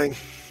 I'm trying.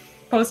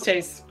 Post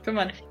haste. Come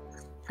on.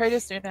 Pray to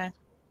Sune.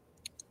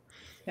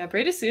 Yeah,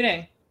 pray to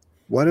Sune.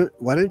 Why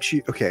don't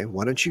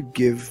you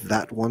give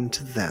that one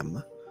to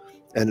them,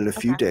 and in a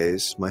few Okay.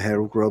 days my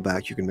hair will grow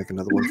back. You can make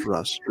another one for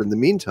us. But in the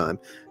meantime,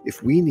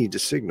 if we need to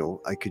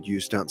signal, I could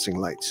use dancing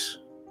lights.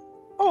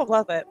 Oh,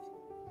 love it.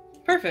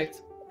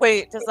 Perfect.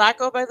 Wait, does that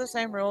go by the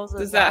same rules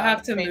as Does that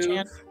have to Mage move?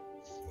 Hand?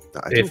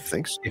 I don't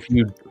think so.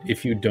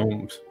 If you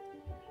don't,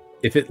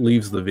 if it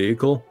leaves the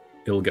vehicle,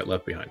 it'll get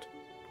left behind.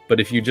 But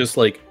if you just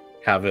like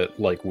have it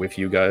like with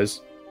you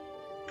guys,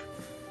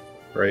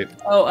 right?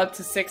 Oh, up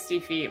to 60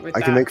 feet with I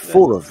that. can make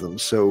 4 of them,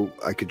 so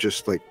I could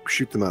just like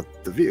shoot them out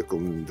the vehicle,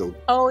 and they'll.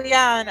 Oh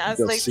yeah, and as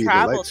They'll they see the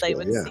traveled, lights they go,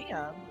 would yeah. see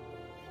them.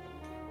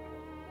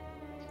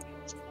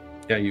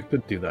 Yeah, you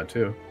could do that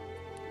too.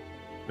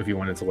 If you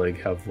wanted to like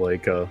have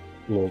like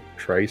little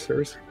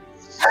tracers.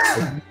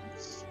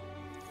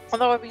 Oh,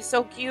 that would be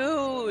so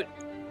cute.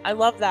 I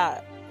love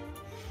that.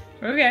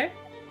 Okay.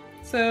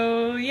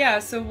 So, yeah,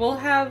 so we'll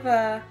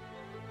have,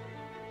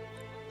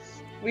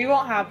 we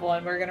won't have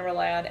one. We're going to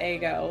rely on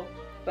Ego.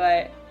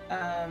 But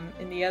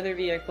in the other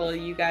vehicle,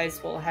 you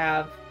guys will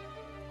have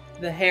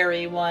the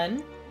hairy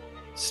one.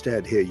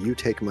 Stead, here, you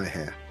take my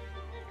hair.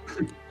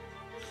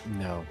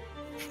 No.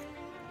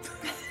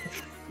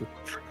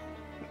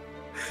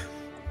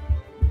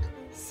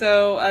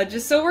 So,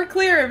 just so we're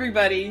clear,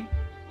 everybody,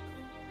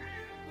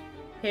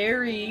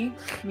 hairy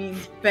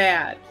means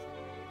bad.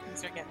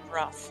 Things are getting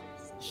rough.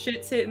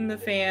 Shit's hitting the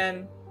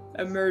fan,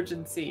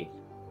 emergency.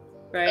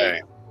 Right?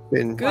 Hey.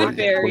 Finn, Good why don't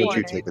berry.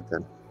 you take it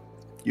then?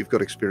 You've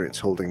got experience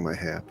holding my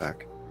hair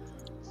back.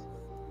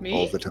 Me?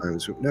 All the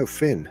times. No,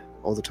 Finn.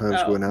 All the times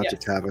Oh, we went out yeah. to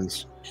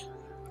taverns,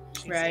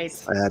 Right.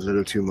 Jesus. I had a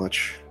little too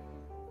much.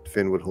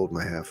 Finn would hold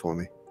my hair for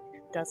me.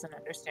 Doesn't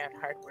understand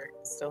hard work.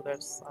 Still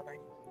goes slumming.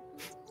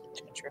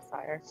 Temperature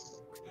fire.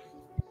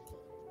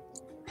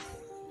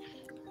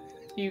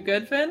 You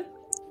good, Finn?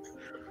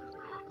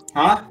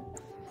 Huh?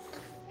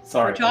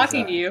 Sorry. We're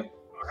talking to you.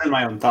 I was in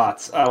my own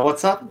thoughts.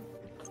 What's up?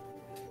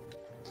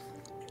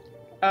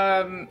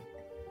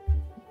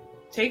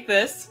 Take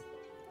this.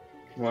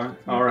 What?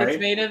 All right. It's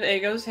made of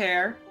Ego's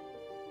hair.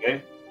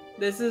 Okay.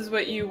 This is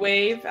what you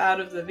wave out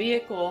of the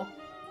vehicle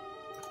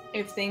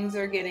if things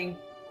are getting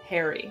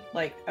hairy,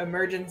 like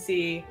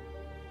emergency,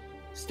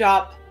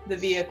 stop the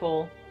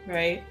vehicle,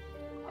 right?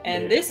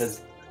 And It this,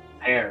 says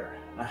hair.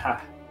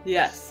 Aha.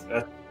 yes.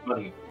 That's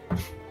funny.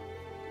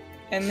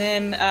 And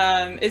then,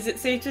 is it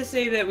safe to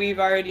say that we've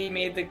already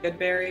made the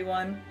Goodberry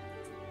one?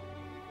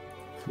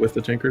 With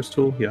the Tinker's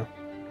tool, yeah.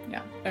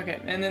 Yeah. Okay.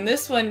 And then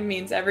this one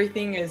means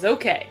everything is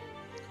okay.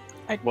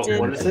 I What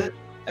did is it?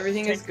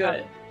 Everything is Take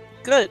good.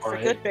 good for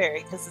Alright. good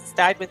berry because it's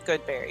dyed with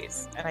good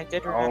berries, and I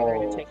did remember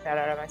Oh. to take that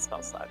out of my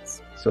spell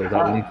slots. So that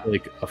Ah. one's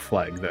like a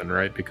flag then,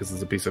 right? Because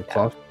it's a piece of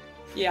cloth.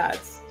 Yeah,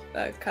 it's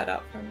cut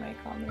out from my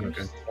commons.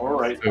 Okay. All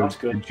right. So Sounds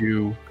good.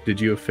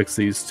 did you affix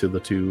these to the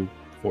 2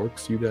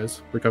 forks you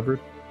guys recovered?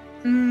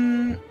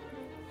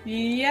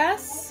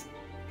 Yes,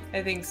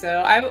 I think so.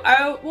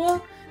 I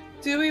well,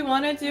 do we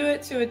want to do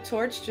it to a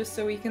torch just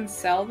so we can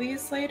sell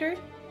these later?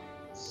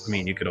 I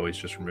mean, you could always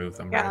just remove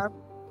them. Yeah. Right?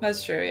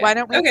 That's true. Yeah. Why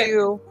don't we Okay.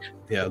 do?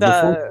 Yeah. The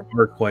The- forks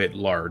are quite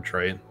large,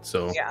 right?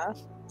 So Yeah.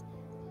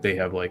 they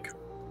have like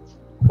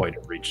quite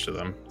a reach to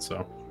them.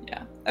 So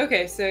Yeah.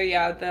 Okay. So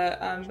yeah, the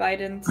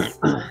Bidens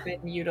have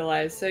been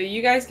utilized. So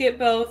you guys get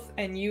both,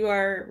 and you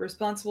are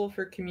responsible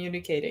for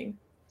communicating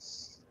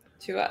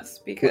to us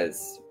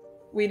because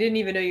we didn't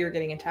even know you were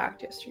getting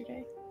attacked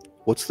yesterday.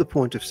 What's the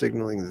point of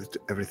signaling that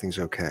everything's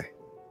okay?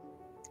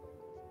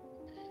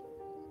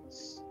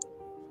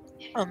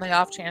 On the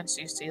off chance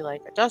you see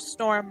like a dust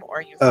storm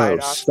or you Oh, fight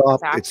off stop.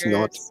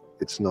 attackers.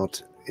 It's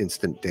not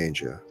instant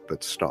danger,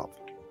 but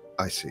stop.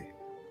 I see.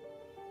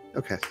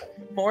 Okay.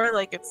 More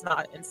like it's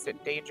not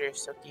instant danger,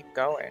 so keep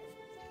going.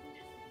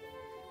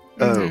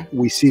 Mhm.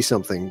 We see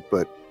something,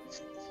 but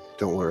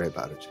don't worry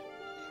about it.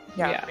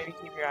 Yeah, Yeah. maybe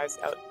keep your eyes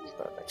out.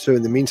 But, like, So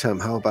in the meantime,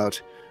 how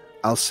about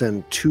I'll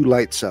send 2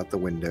 lights out the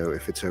window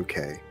if it's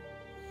okay,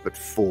 but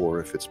 4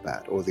 if it's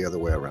bad, or the other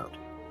way around.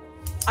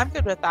 I'm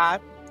good with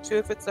that. 2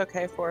 if it's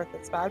okay, 4 if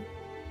it's bad.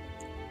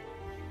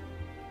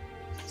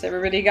 So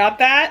everybody got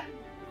that?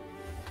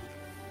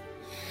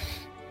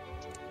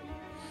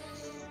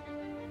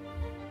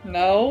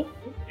 No?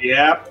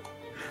 Yep.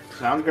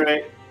 Sounds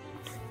great.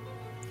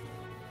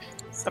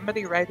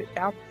 Somebody write it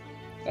down.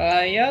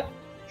 Yep.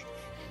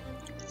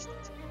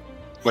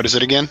 What is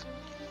it again?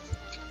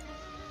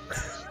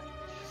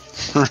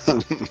 Are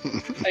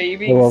you I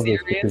being love this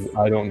serious? because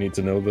I don't need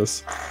to know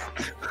this.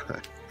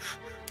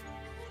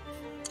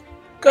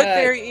 Good Uh,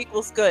 fairy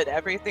equals good.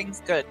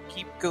 Everything's good.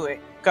 Keep going.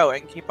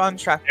 Keep on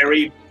track.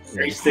 Very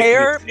sick.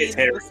 Hair It's means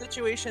hairy. the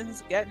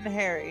situation's getting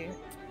hairy.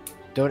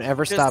 Don't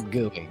ever Just- stop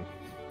gooing.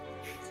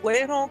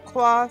 Flannel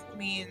cloth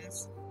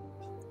means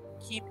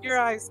keep your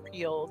eyes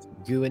peeled.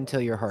 Goo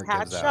until your heart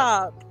Catch gives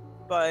out. up,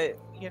 but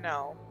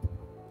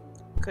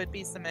could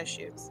be some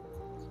issues.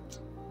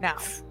 Now,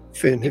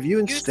 Finn, have you you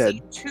instead...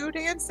 see 2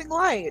 dancing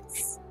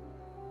lights,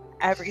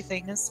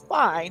 everything is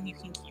fine. You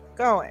can keep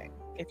going.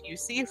 If you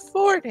see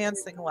 4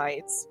 dancing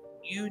lights,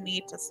 you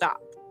need to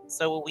stop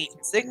so we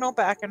can signal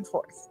back and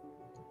forth.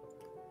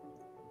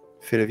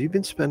 Finn, have you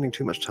been spending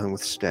too much time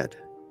with Stead?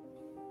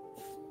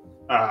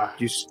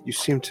 You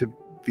seem to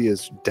be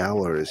as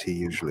dour as he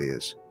usually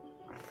is.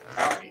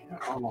 Sorry.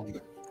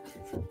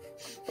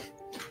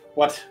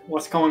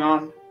 What's going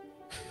on?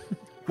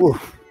 Whoa.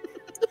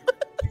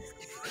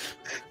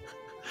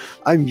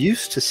 I'm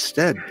used to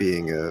Stead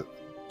being a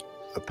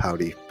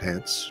pouty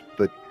pants,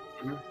 but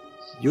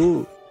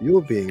you're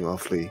being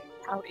awfully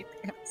Howdy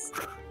pants.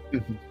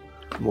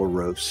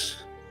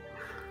 morose.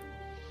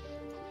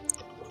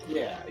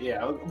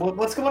 Yeah.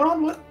 What's going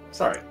on? What?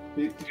 Sorry.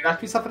 Did you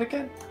ask me something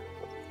again?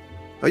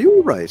 Are you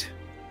all right?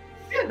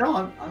 Yeah.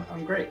 No,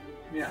 I'm great.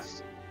 Yeah.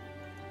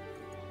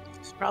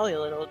 He's probably a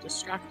little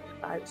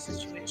distracted by the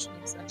situation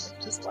he's in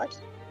with his wife.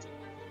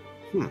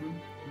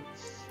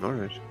 All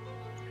right.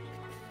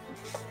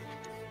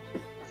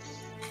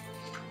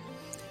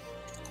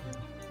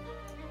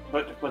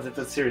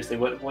 But seriously,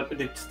 what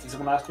did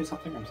someone ask me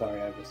something? I'm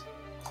sorry, I was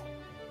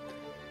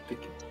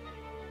thinking.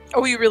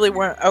 Oh, you really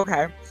weren't?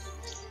 Okay.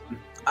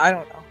 I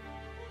don't know.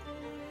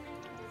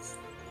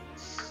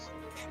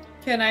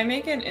 Can I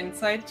make an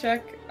insight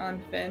check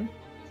on Finn?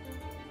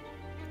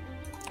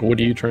 What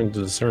are you trying to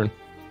discern?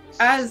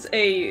 As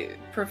a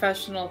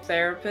professional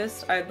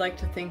therapist, I'd like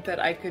to think that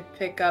I could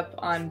pick up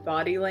on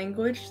body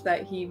language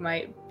that he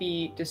might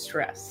be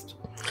distressed.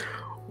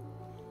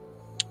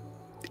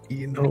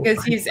 You know,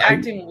 Because he's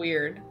acting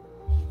weird.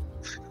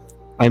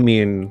 I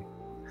mean,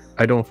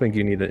 I don't think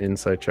you need an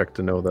insight check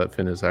to know that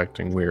Finn is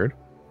acting weird.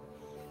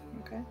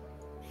 Okay.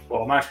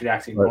 Well, I'm actually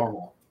acting But-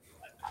 normal.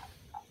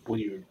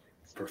 Weird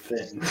for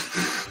Finn.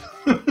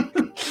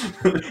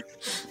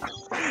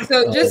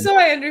 So just so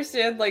I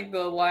understand like the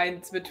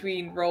lines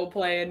between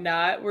roleplay and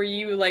not, were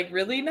you like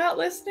really not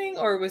listening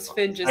or was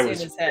Finn just in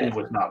his head? Finn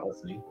was not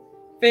listening.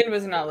 Finn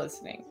was not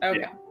listening. Okay.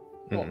 Yeah.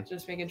 Cool. Mhm.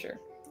 Just making sure.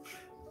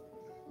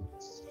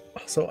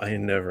 Also, I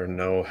never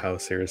know how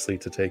seriously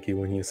to take you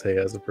when you say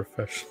as a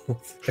professional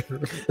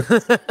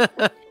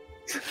therapist.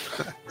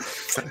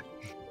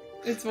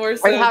 It's more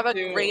so I have a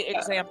to, great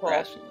example.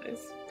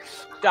 rationalize.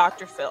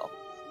 Dr. Phil.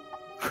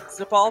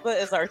 Zabalba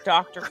is our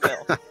Dr.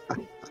 Phil.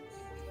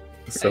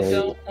 So, I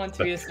don't want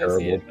to be a terrible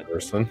associated with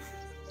person.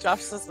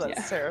 Josh says that's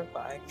Yeah.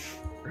 terrifying.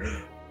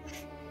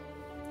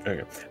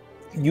 Okay.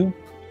 You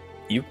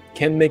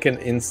can make an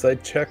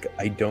insight check.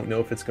 I don't know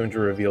if it's going to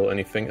reveal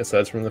anything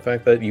aside from the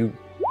fact that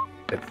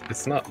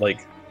it's not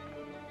like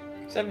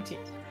 17.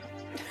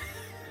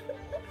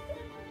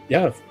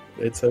 yeah,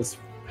 it says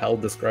Hal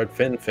described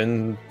Finn.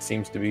 Finn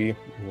seems to be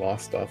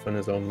lost off in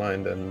his own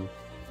mind and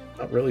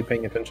not really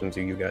paying attention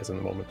to you guys in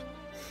the moment.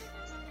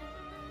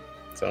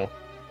 So,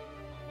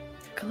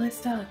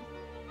 Callista,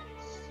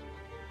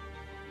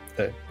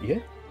 yeah.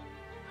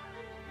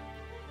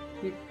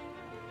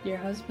 your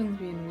husband's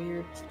being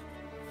weird.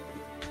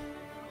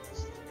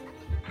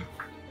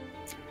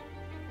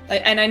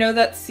 And I know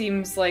that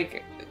seems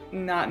like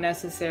not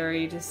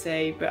necessary to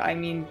say, but I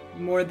mean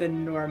more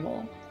than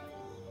normal.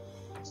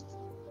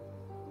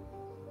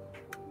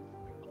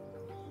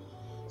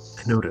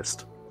 I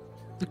noticed.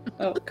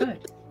 Oh,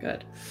 good.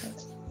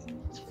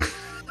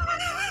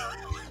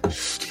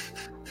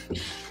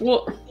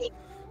 Well,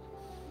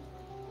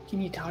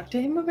 can you talk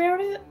to him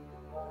about it?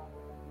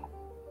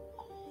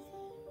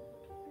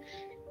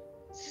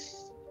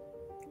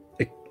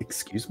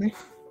 Excuse me?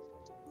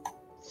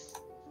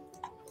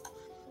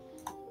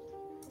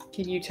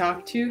 Can you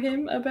talk to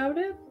him about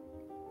it?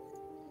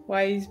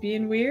 Why he's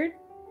being weird?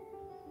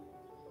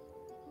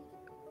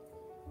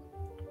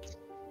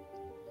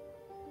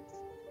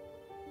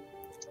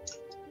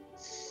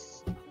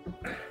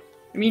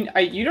 I mean,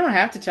 you don't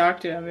have to talk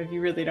to him if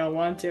you really don't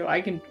want to. I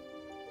can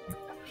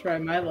try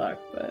my luck,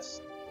 but...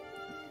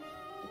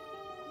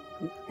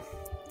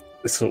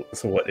 So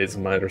what is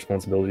my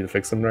responsibility to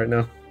fix him right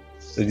now?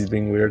 That he's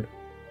being weird?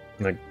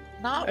 Like,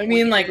 Not I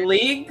mean, like, weird,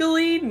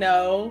 legally,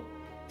 no.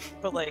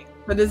 but like,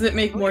 But does it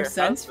make Oh, more your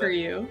sense for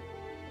husband. you?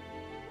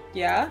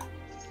 Yeah?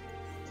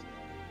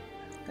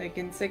 Like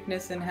in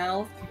sickness and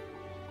health?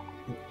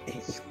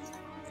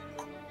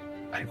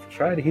 I've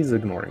tried. He's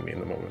ignoring me in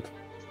the moment.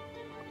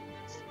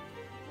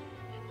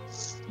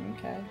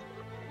 Okay.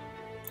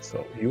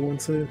 So you want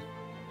to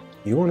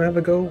have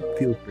a go?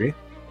 Feel free.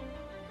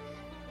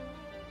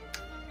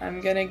 I'm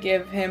gonna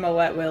give him a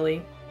wet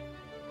willy.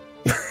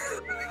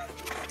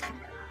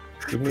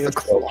 Give me a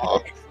claw.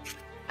 check.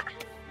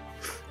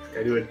 Can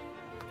I do it?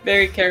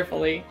 Very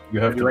carefully. You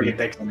have to like be a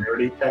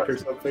dexterity check or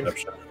something?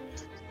 perception.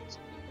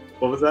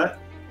 What was that?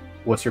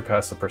 What's your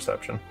passive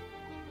perception?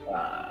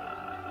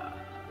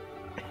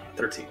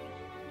 13.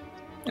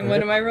 And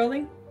what am I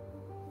rolling?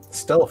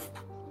 Stealth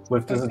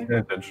with Okay.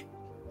 disadvantage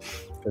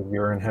because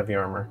you're in heavy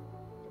armor.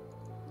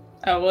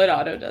 Oh, well, it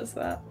auto does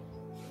that.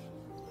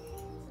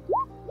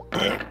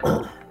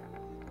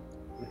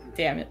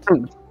 Damn it.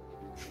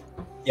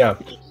 Yeah,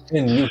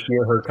 and you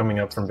hear her coming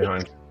up from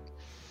behind.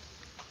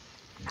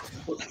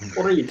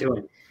 What are you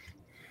doing?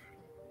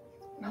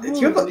 Oh,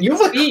 you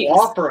have a speaks.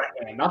 claw for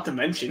a hand, not to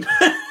mention.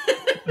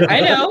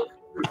 I know.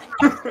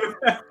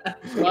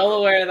 Well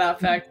aware of that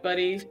fact,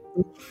 buddy.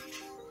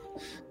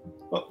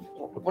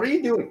 What are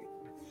you doing?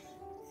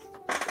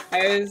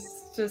 I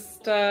was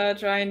just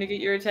trying to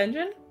get your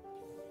attention.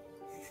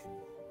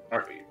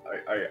 Are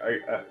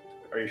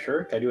you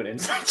sure? Can I do an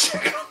insight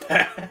check on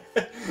that?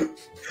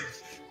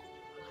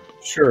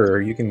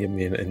 Sure, you can give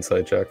me an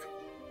insight check.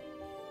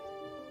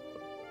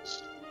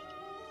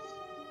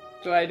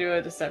 Do I do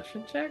a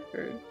deception check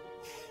or?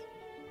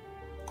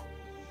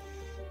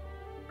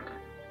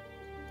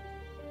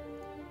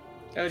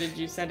 Oh, did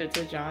you send it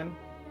to John?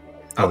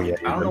 Oh yeah,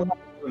 I don't know why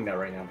I'm doing that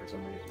right now for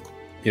some reason.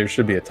 there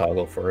should be a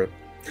toggle for it.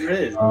 There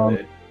is. Um,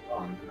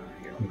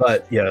 Here.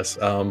 But yes,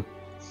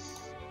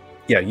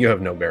 yeah, you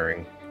have no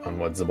bearing on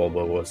what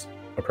Zabulba was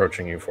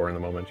approaching you for in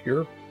the moment.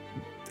 You're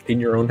in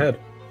your own head.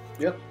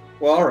 Yep.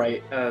 Well, all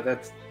right.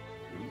 That's.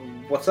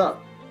 What's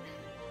up?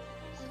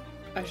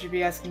 I should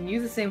be asking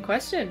you the same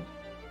question.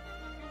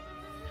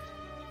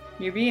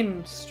 You're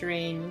being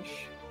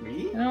strange.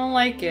 Me? I don't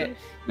like it.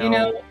 No. You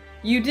know,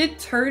 you did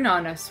turn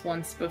on us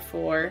once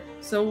before.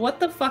 So what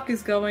the fuck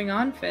is going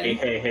on, Finn?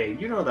 Hey!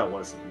 You know that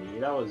wasn't me.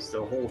 That was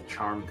the whole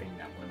charm thing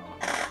that went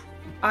on.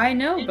 I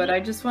know, but I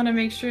just want to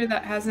make sure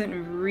that hasn't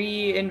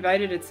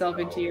re-invited itself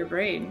into your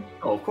brain.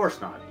 Oh, of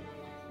course not.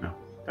 No,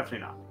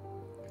 definitely not.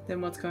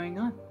 Then what's going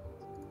on?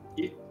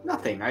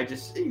 Nothing. I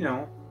just,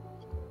 my,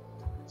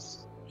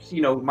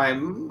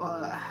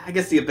 I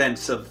guess the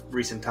events of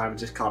recent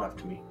times just caught up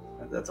to me.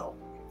 That's all.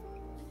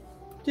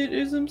 Did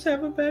Isms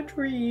have a bad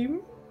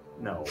dream?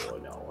 No,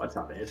 that's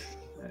not it.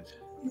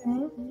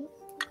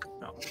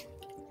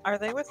 are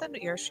they within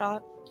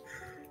earshot?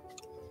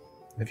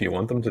 If you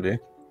want them to be.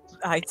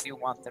 I do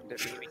want them to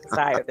be because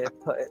I have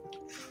input.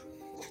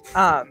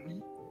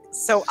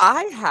 So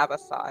I have a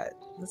thought.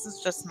 This is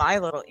just my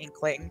little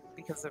inkling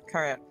because of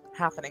current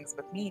happenings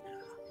with me.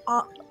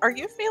 Are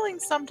you feeling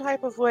some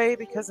type of way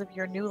because of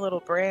your new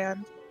little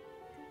brand?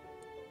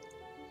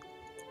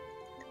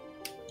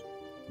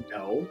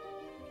 No.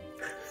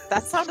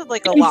 That sounded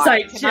like a lot.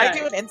 Insight Can I check.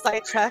 do an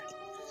insight check?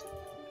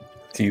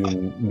 Do you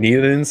need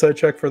an insight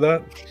check for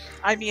that?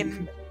 I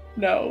mean,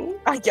 No.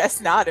 I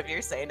guess not if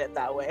you're saying it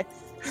that way.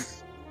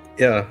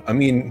 Yeah, I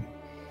mean,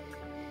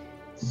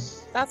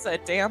 That's a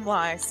damn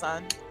lie,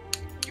 son.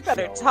 You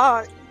better No.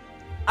 talk.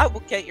 I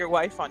will get your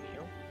wife on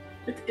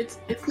you.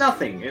 It's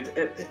nothing.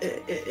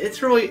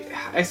 It's really.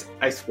 I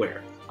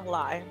swear. A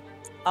lie.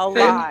 A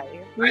Finn, lie.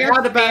 We I are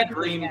had a bad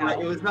family dream, now. but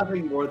it was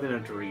nothing more than a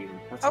dream.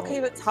 That's all Okay,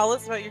 it but was. tell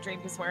us about your dream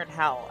because we're in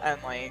hell,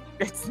 and like,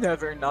 it's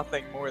never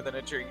nothing more than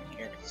a dream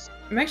here.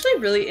 I'm actually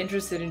really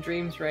interested in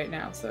dreams right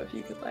now, so if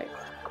you could You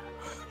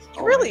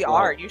Oh my really God.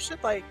 are. You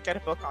should like get a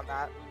book on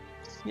that.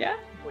 Yeah?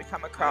 If we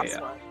come across Yeah.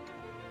 one.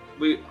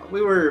 We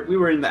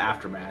were in the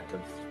aftermath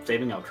of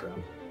saving Outro,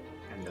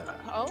 and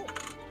Oh.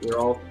 we were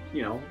all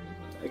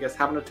I guess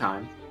having a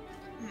time,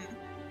 Hmm.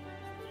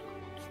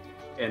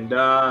 and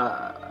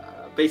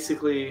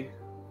basically,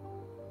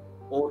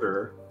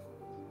 Older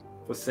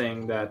was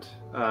saying that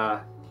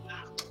it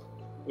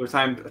was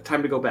time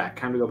to go back,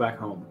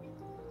 home.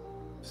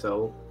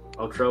 So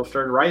Outro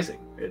started rising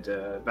it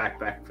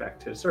back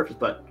to the surface,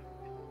 but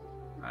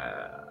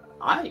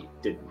I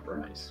didn't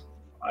rise.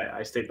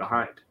 I stayed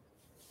behind.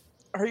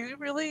 Are you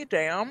really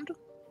damned?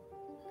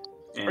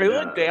 And, Are you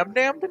like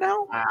damned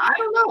now? I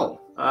don't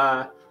know.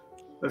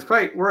 It was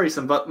quite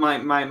worrisome, but my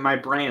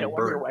brand No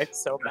wonder your burned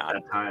wife's so at mad.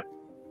 that time,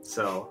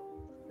 so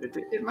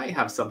it might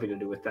have something to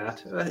do with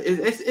that.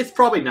 It's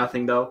probably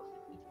nothing though,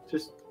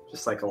 just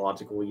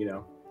psychological,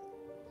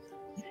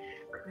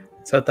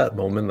 it's at that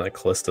moment that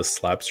Callista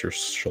slaps your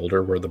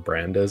shoulder where the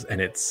brand is,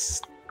 and it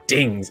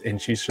stings, and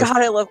she's just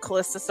God, I love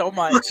Callista so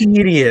much. fucking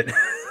idiot.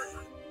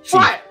 She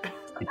What?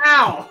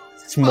 Ow!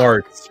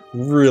 smarts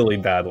really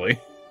badly.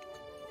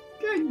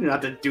 You didn't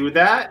have to do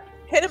that.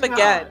 Hit him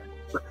again.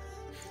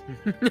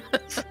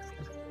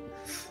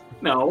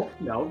 No,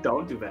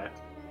 don't do that.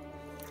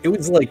 It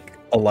was like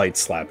a light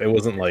slap. It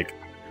wasn't like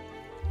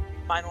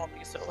Mine won't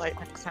be so light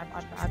next time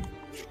I'm mad.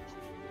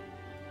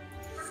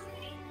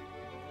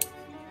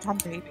 Tom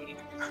baby.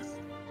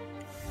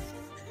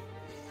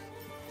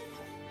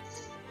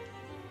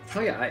 Oh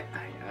yeah,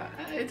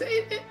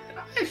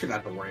 I shouldn't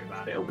have to worry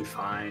about it. It'll be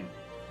fine.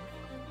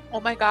 Oh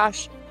my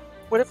gosh.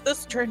 What if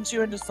this turns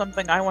you into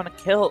something I want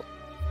to kill?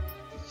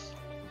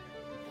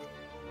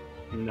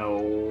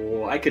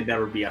 No, I could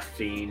never be a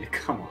fiend.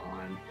 Come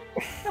on,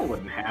 that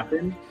wouldn't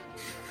happen.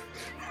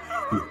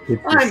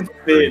 I'm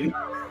Finn.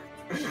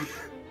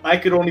 I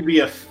could only be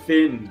a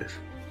Finn.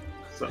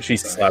 So, she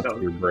sorry, slapped that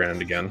was- your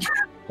brand again.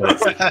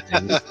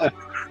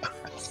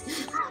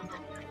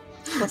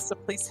 Melissa,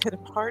 please hit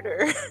him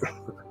harder.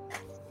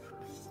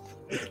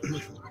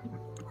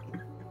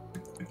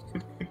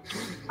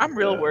 I'm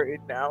real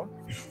worried now.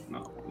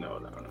 No.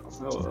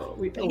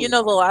 You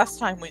know, the last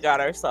time we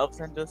got ourselves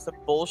into some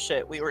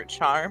bullshit, we were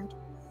charmed.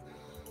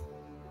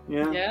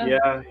 Yeah,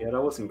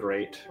 that wasn't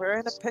great. We're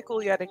in a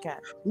pickle yet again.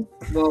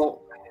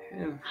 Well,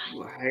 yeah,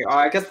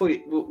 I guess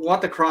we'll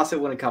have to cross it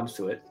when it comes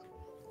to it,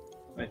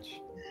 which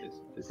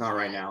is not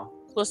right now.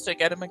 Close to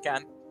get him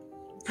again.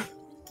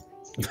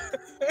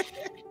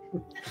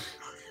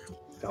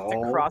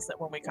 No. Cross it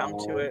when we come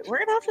to it. We're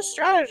gonna have to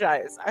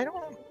strategize. I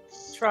don't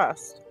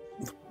trust.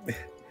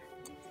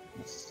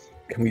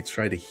 Can we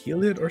try to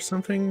heal it or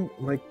something?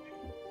 Like,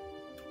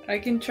 I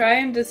can try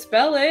and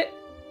dispel it.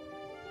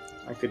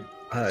 I could.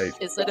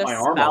 Is it cut a my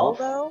arm spell off.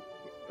 though?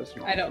 That's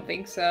not- I don't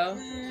think so.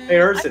 Hey,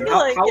 Erson, I feel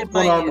like how's it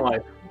one might- arm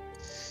life?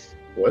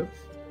 what?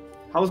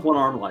 How's one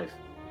arm life?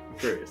 I'm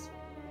curious.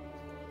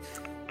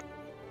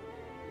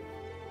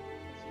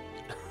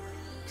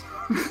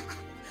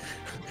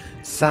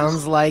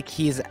 Sounds like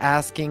he's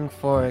asking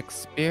for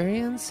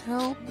experience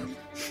help.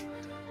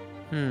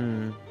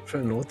 Finn,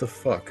 what the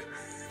fuck?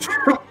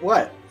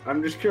 What?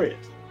 I'm just curious.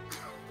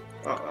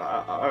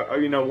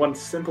 One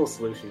simple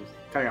solution is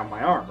cutting out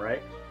my arm,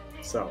 right?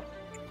 So.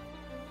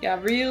 Yeah,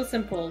 real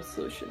simple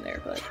solution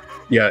there, but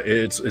Yeah,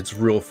 it's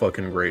real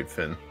fucking great,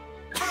 Finn.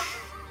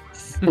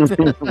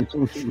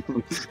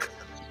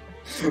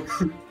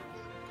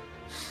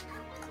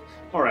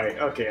 All right.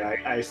 Okay.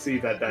 I see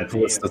that. That's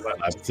Callista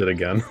slaps it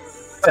again.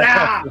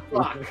 ah,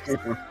 fuck.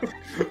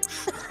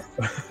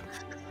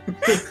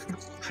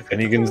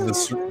 And you can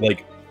just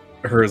like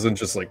hers and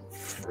just like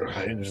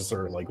and just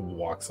sort of like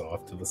walks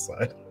off to the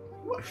side.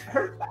 What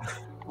hurt that?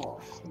 Oh,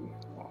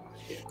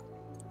 shit.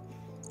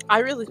 I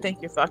really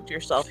think you fucked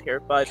yourself here,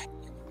 bud.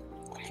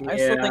 I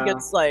still think Yeah.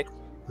 it's like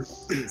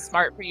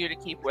smart for you to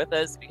keep with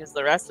us because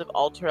the rest of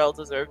Alterel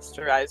deserves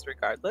to rise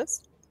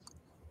regardless.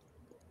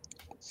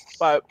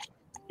 But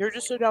you're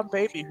just a dumb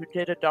baby who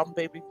did a dumb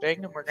baby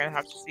thing, and we're gonna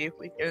have to see if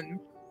we can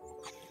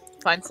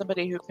find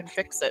somebody who can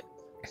fix it.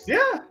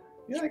 Yeah,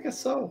 I guess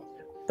so.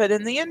 But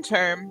in the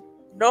interim,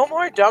 no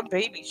more dumb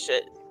baby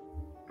shit.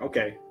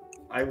 Okay,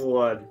 I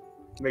will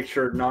make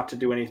sure not to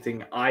do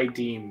anything I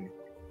deem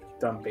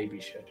dumb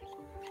baby shit.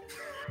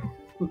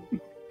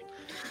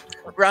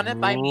 Run it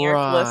by me or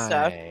Callista.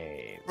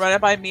 Right. Run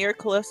it by me or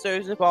Callista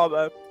or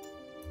Zabalba.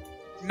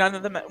 None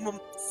of them. Well,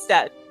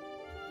 Stead.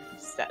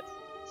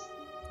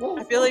 Well,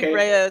 I feel like okay.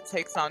 Rhea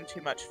takes on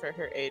too much for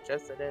her age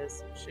as it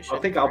is. She should I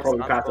think be I'll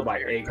probably pass it responsible by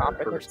for her Aegon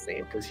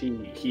competency. because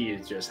he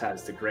just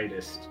has the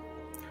greatest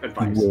He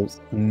advice.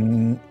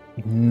 will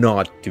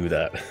not do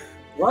that.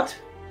 What?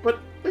 But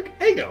look,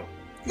 Aegon.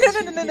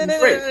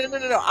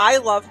 No. I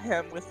love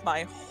him with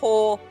my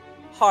whole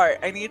heart.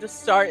 I need to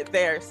start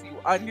there so you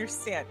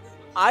understand.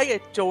 I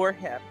adore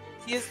him.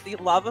 He is the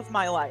love of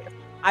my life.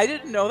 I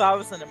didn't know that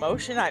was an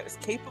emotion I was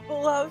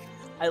capable of.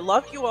 I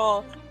love you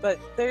all, but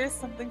there is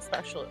something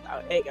special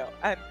about Aegon.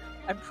 And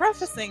I'm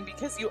prefacing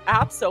because you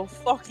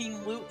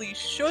abso-fucking-lutely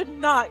should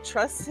not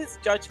trust his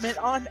judgment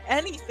on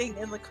anything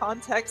in the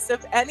context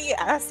of any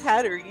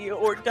asshattery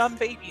or dumb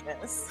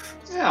babiness.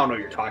 Yeah, I don't know what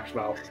you're talking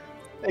about.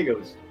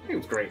 Aegon's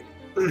great.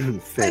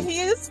 But Finn, he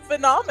is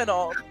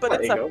phenomenal, but There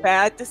it's you a go.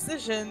 bad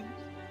decision.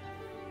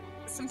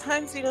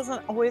 Sometimes he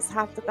doesn't always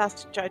have the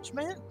best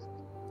judgment.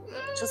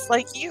 Just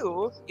like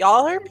you.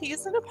 Y'all are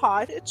peas in a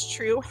pod, it's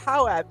true.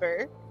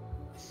 However,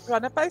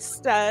 run it by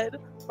Stead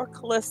or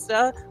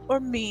Callista or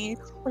me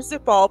or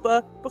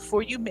Zabalba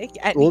before you make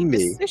any Or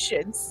me.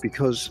 decisions.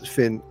 because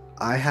Finn,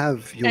 I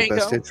have your There you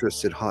best go.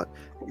 interests at heart.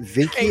 There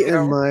Vinky you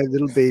go. and my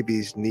little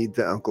babies need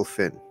their Uncle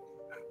Finn.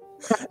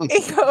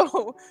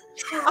 Aiko,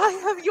 I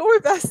have your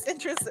best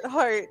interest at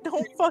heart.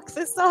 Don't fuck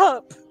this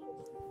up.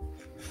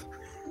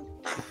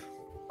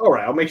 All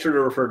right, I'll make sure to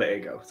refer to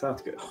Aegon.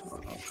 Sounds good.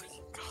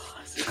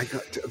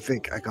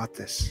 Vink, I got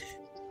this.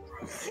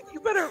 You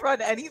better run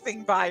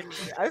anything by me.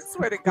 I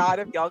swear to God,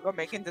 if y'all go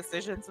making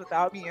decisions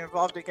without me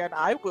involved again,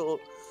 I will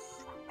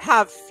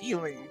have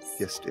feelings.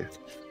 Yes, dear.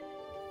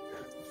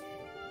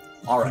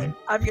 All right.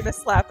 I'm gonna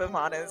slap him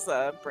on his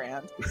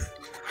brand.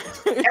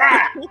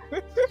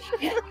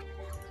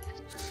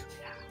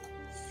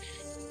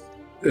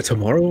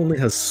 Tomorrow only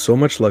has so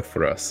much luck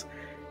for us,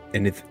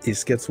 and if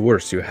it gets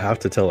worse, you have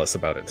to tell us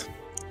about it.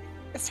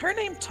 Is her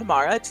name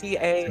Tamara?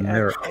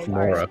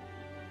 Tamara.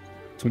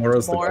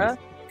 Tomorrow's the Tamara?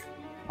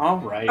 All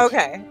right.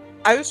 Okay.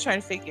 I was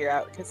trying to figure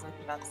out because of the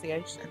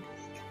pronunciation.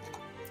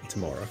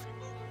 Tamara.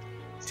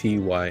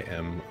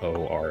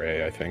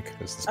 Tymora, I think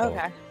is the spelling.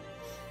 Okay.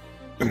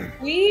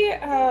 We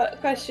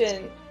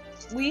question.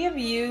 We have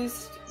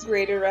used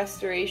Greater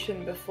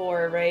Restoration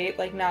before, right?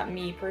 Like not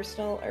me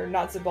personal, or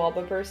not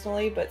Zabalba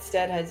personally, but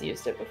Stead has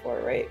used it before,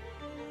 right?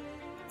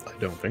 I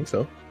don't think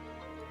so.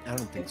 I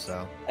don't think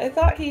so. I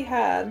thought he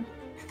had.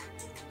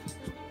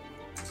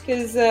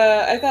 Because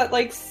I thought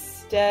like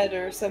Stead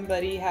or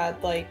somebody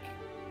had like.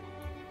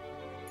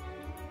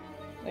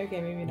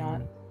 Okay, maybe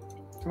not.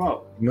 Come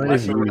on. You might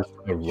have Lesser used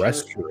a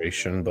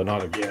restoration, but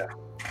not a Yeah.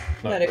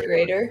 Not a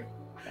greater.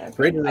 Okay.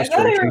 Greater I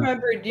thought I Restoration.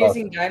 remembered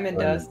using Diamond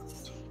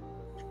Dust.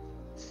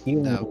 You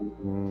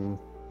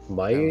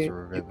might. That was a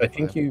Revivify. I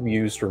think you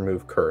used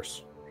Remove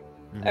Curse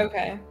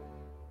Okay.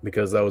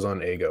 because that was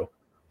on Ago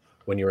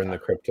when you were in the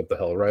Crypt of the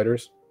Hell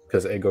Riders.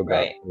 Because Ago got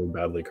Right. really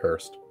badly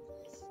cursed.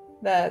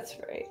 That's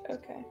right.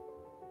 Okay.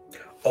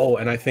 Oh,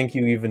 and I think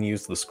you even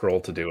used the scroll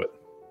to do it.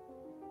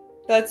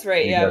 That's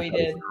right. You Yeah, guys we had a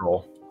did.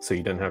 scroll, so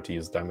you didn't have to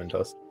use Diamond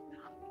Dust.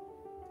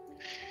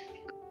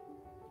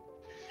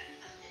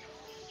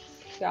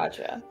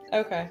 Gotcha.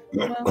 Okay.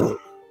 Well,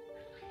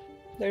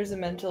 there's a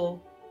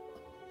mental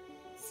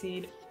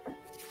seed.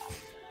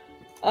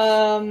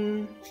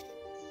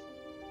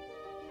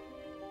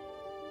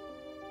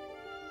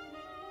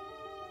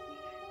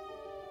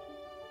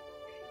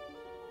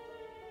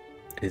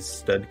 Is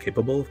Stead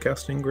capable of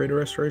casting Greater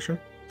Restoration?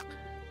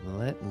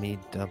 Let me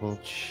double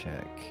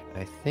check.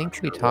 I think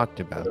sure we what talked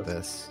that about is.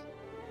 this.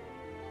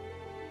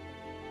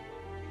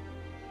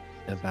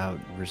 About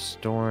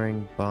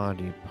restoring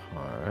body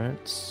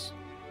parts.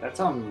 That's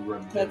on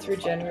Revivify. That's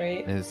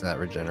regenerate. Is that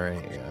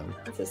regenerate? Yeah.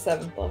 It's a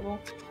 7th level.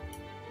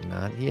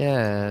 Not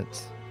yet.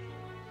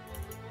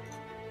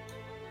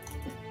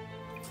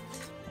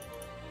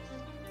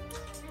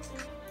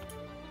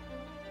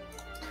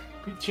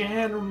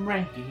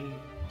 Regenerate.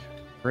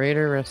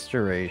 Greater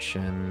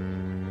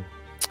Restoration.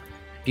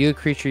 View a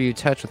creature you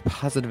touch with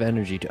positive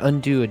energy to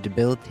undo a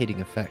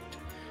debilitating effect.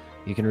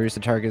 You can reduce the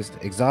target's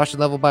exhaustion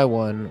level by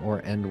 1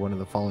 or end one of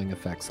the following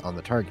effects on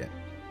the target.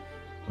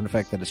 One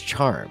effect that is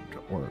charmed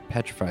or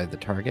petrify the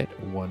target,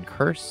 one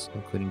curse,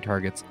 including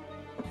target's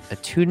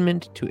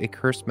attunement to a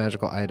cursed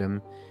magical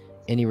item,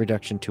 any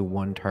reduction to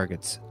one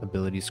target's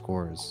ability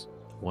scores,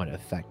 one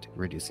effect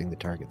reducing the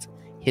target's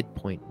hit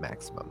point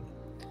maximum.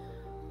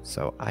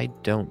 So I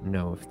don't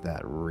know if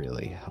that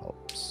really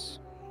helps.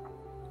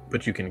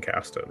 But you can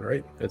cast it,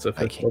 right? It's a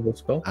 5th can. level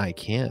spell? I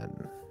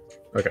can.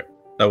 Okay,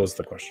 that was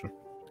the question.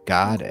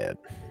 Got it.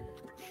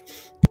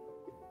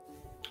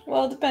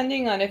 Well,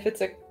 depending on if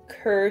it's a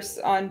curse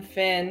on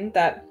Finn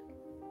that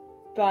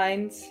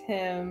binds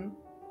him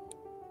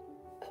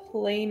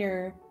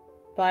planar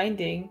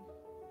binding.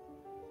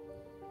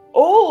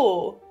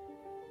 Oh!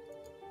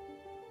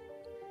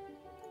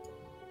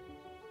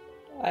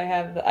 I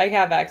have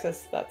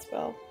access to that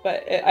spell,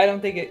 but I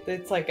don't think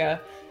it's like a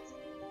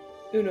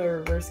Uno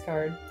reverse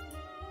card.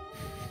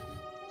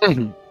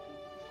 I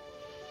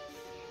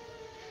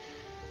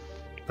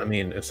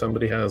mean, if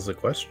somebody has a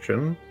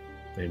question,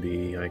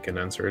 maybe I can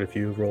answer it if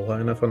you roll high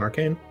enough on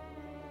Arcane.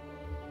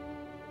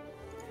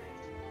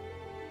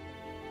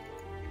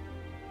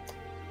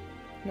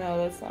 No,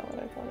 that's not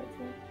what I thought it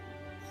said.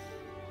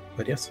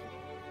 But yes,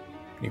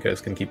 you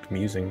guys can keep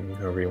musing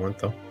however you want,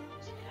 though.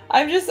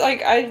 I'm just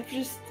like I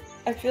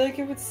feel like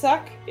it would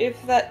suck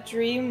if that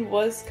dream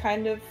was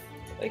kind of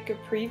like a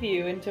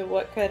preview into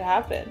what could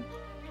happen.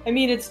 I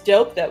mean, it's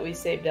dope that we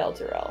saved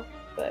Elturel,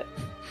 but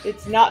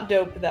it's not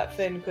dope that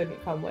Finn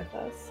couldn't come with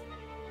us.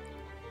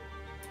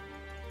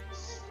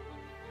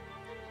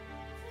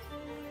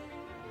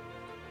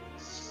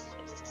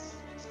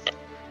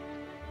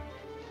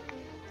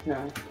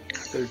 Yeah.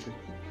 There's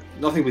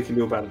nothing we can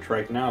do about it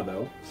right now,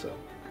 though. So.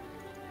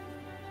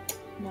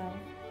 No.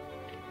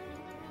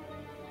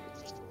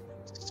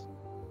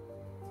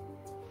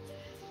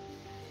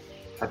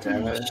 Have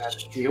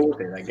to deal with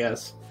it, I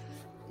guess.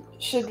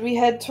 Should we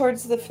head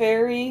towards the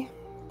ferry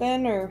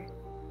then, or?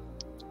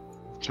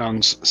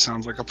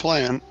 Sounds like a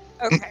plan.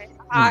 Okay,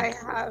 I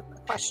have a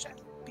question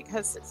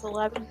because it's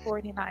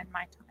 11:49 my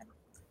time.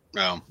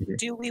 Oh,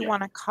 Do we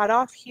want to cut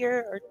off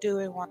here or do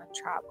we want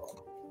to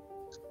travel?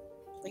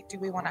 Like, do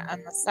we want to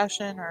end the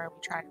session or are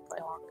we trying to play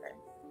longer?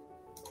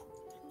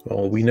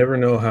 Well, we never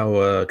know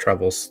how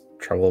travel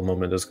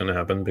moment is going to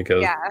happen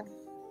because Yeah.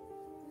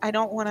 I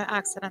don't want to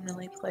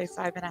accidentally play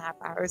 5.5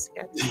 hours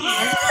again.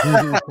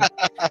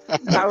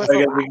 That was I a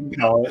guess lie. we can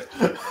call it.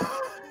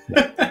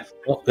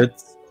 well,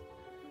 it's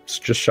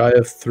just shy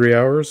of 3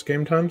 hours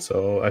game time,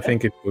 so I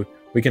think if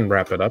we can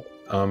wrap it up.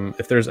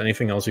 If there's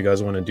anything else you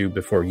guys want to do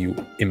before you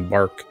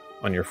embark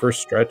on your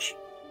first stretch,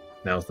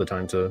 now's the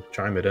time to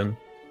chime it in.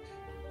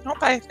 Nope,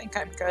 I think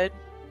I'm good.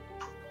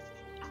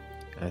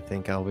 I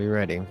think I'll be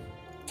ready.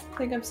 I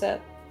think I'm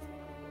set.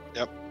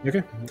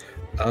 Okay.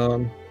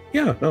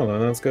 Yeah, no,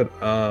 that's good.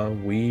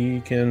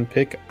 We can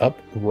pick up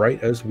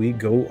right as we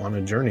go on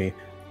a journey,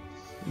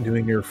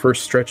 doing your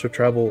first stretch of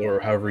travel, or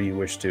however you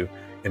wish to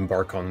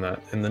embark on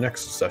that in the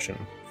next session.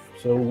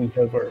 So we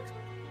have our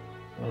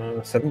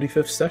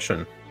 75th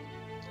session.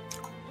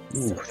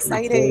 So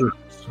exciting.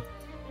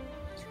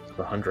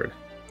 100.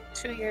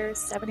 2 years,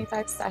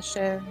 75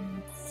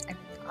 sessions. I mean,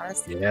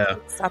 honestly, Yeah.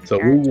 some So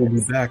we will be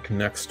marriages. back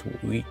next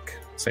week,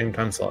 same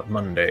time slot,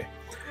 Monday.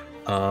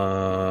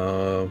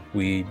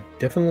 We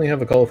definitely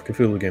have a Call of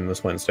Cthulhu game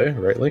this Wednesday,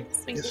 right, Lee?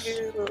 Yes, we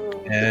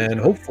do. And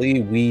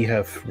hopefully we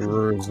have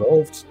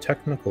resolved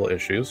technical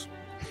issues.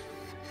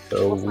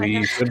 So We'll find we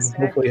out should Tuesday.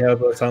 hopefully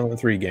have a Silent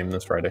 3 game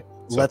this Friday.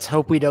 So, Let's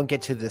hope we don't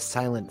get to the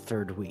silent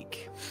third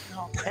week.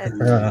 Oh, good.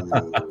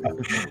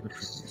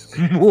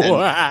 Ooh.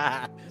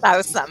 That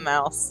was something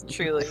else,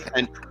 truly.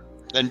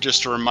 And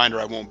just a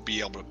reminder, I won't be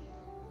able to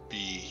be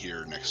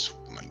here next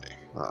Monday.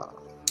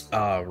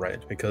 right,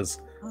 because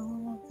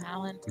Oh,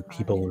 Valentine.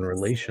 people in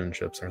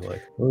relationships are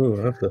like, oh,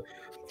 I have to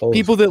follow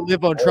People that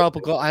live on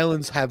tropical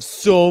islands have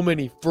so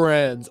many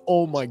friends.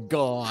 Oh my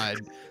god.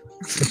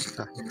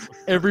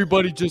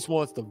 Everybody just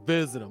wants to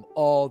visit them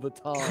all the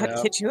God,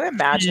 time. could you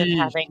imagine Yeesh.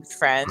 having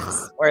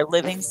friends or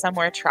living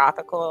somewhere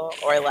tropical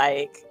or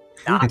like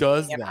Who not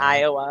does in that?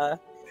 Iowa?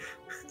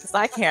 Because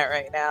I can't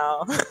right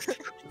now.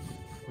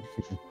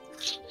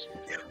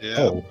 Yeah.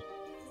 Oh.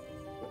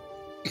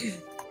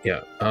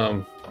 Yeah.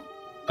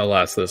 I'll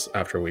ask this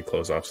after we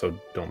close off, so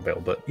don't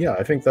bail. But yeah,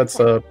 I think that's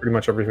pretty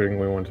much everything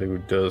we want to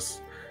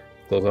just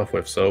close off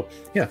with. So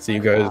yeah, see you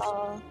guys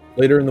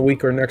later in the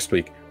week or next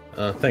week.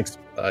 Thanks.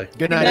 Bye. Good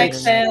Good night, night.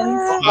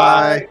 fans.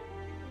 Bye.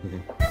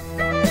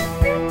 Mhm.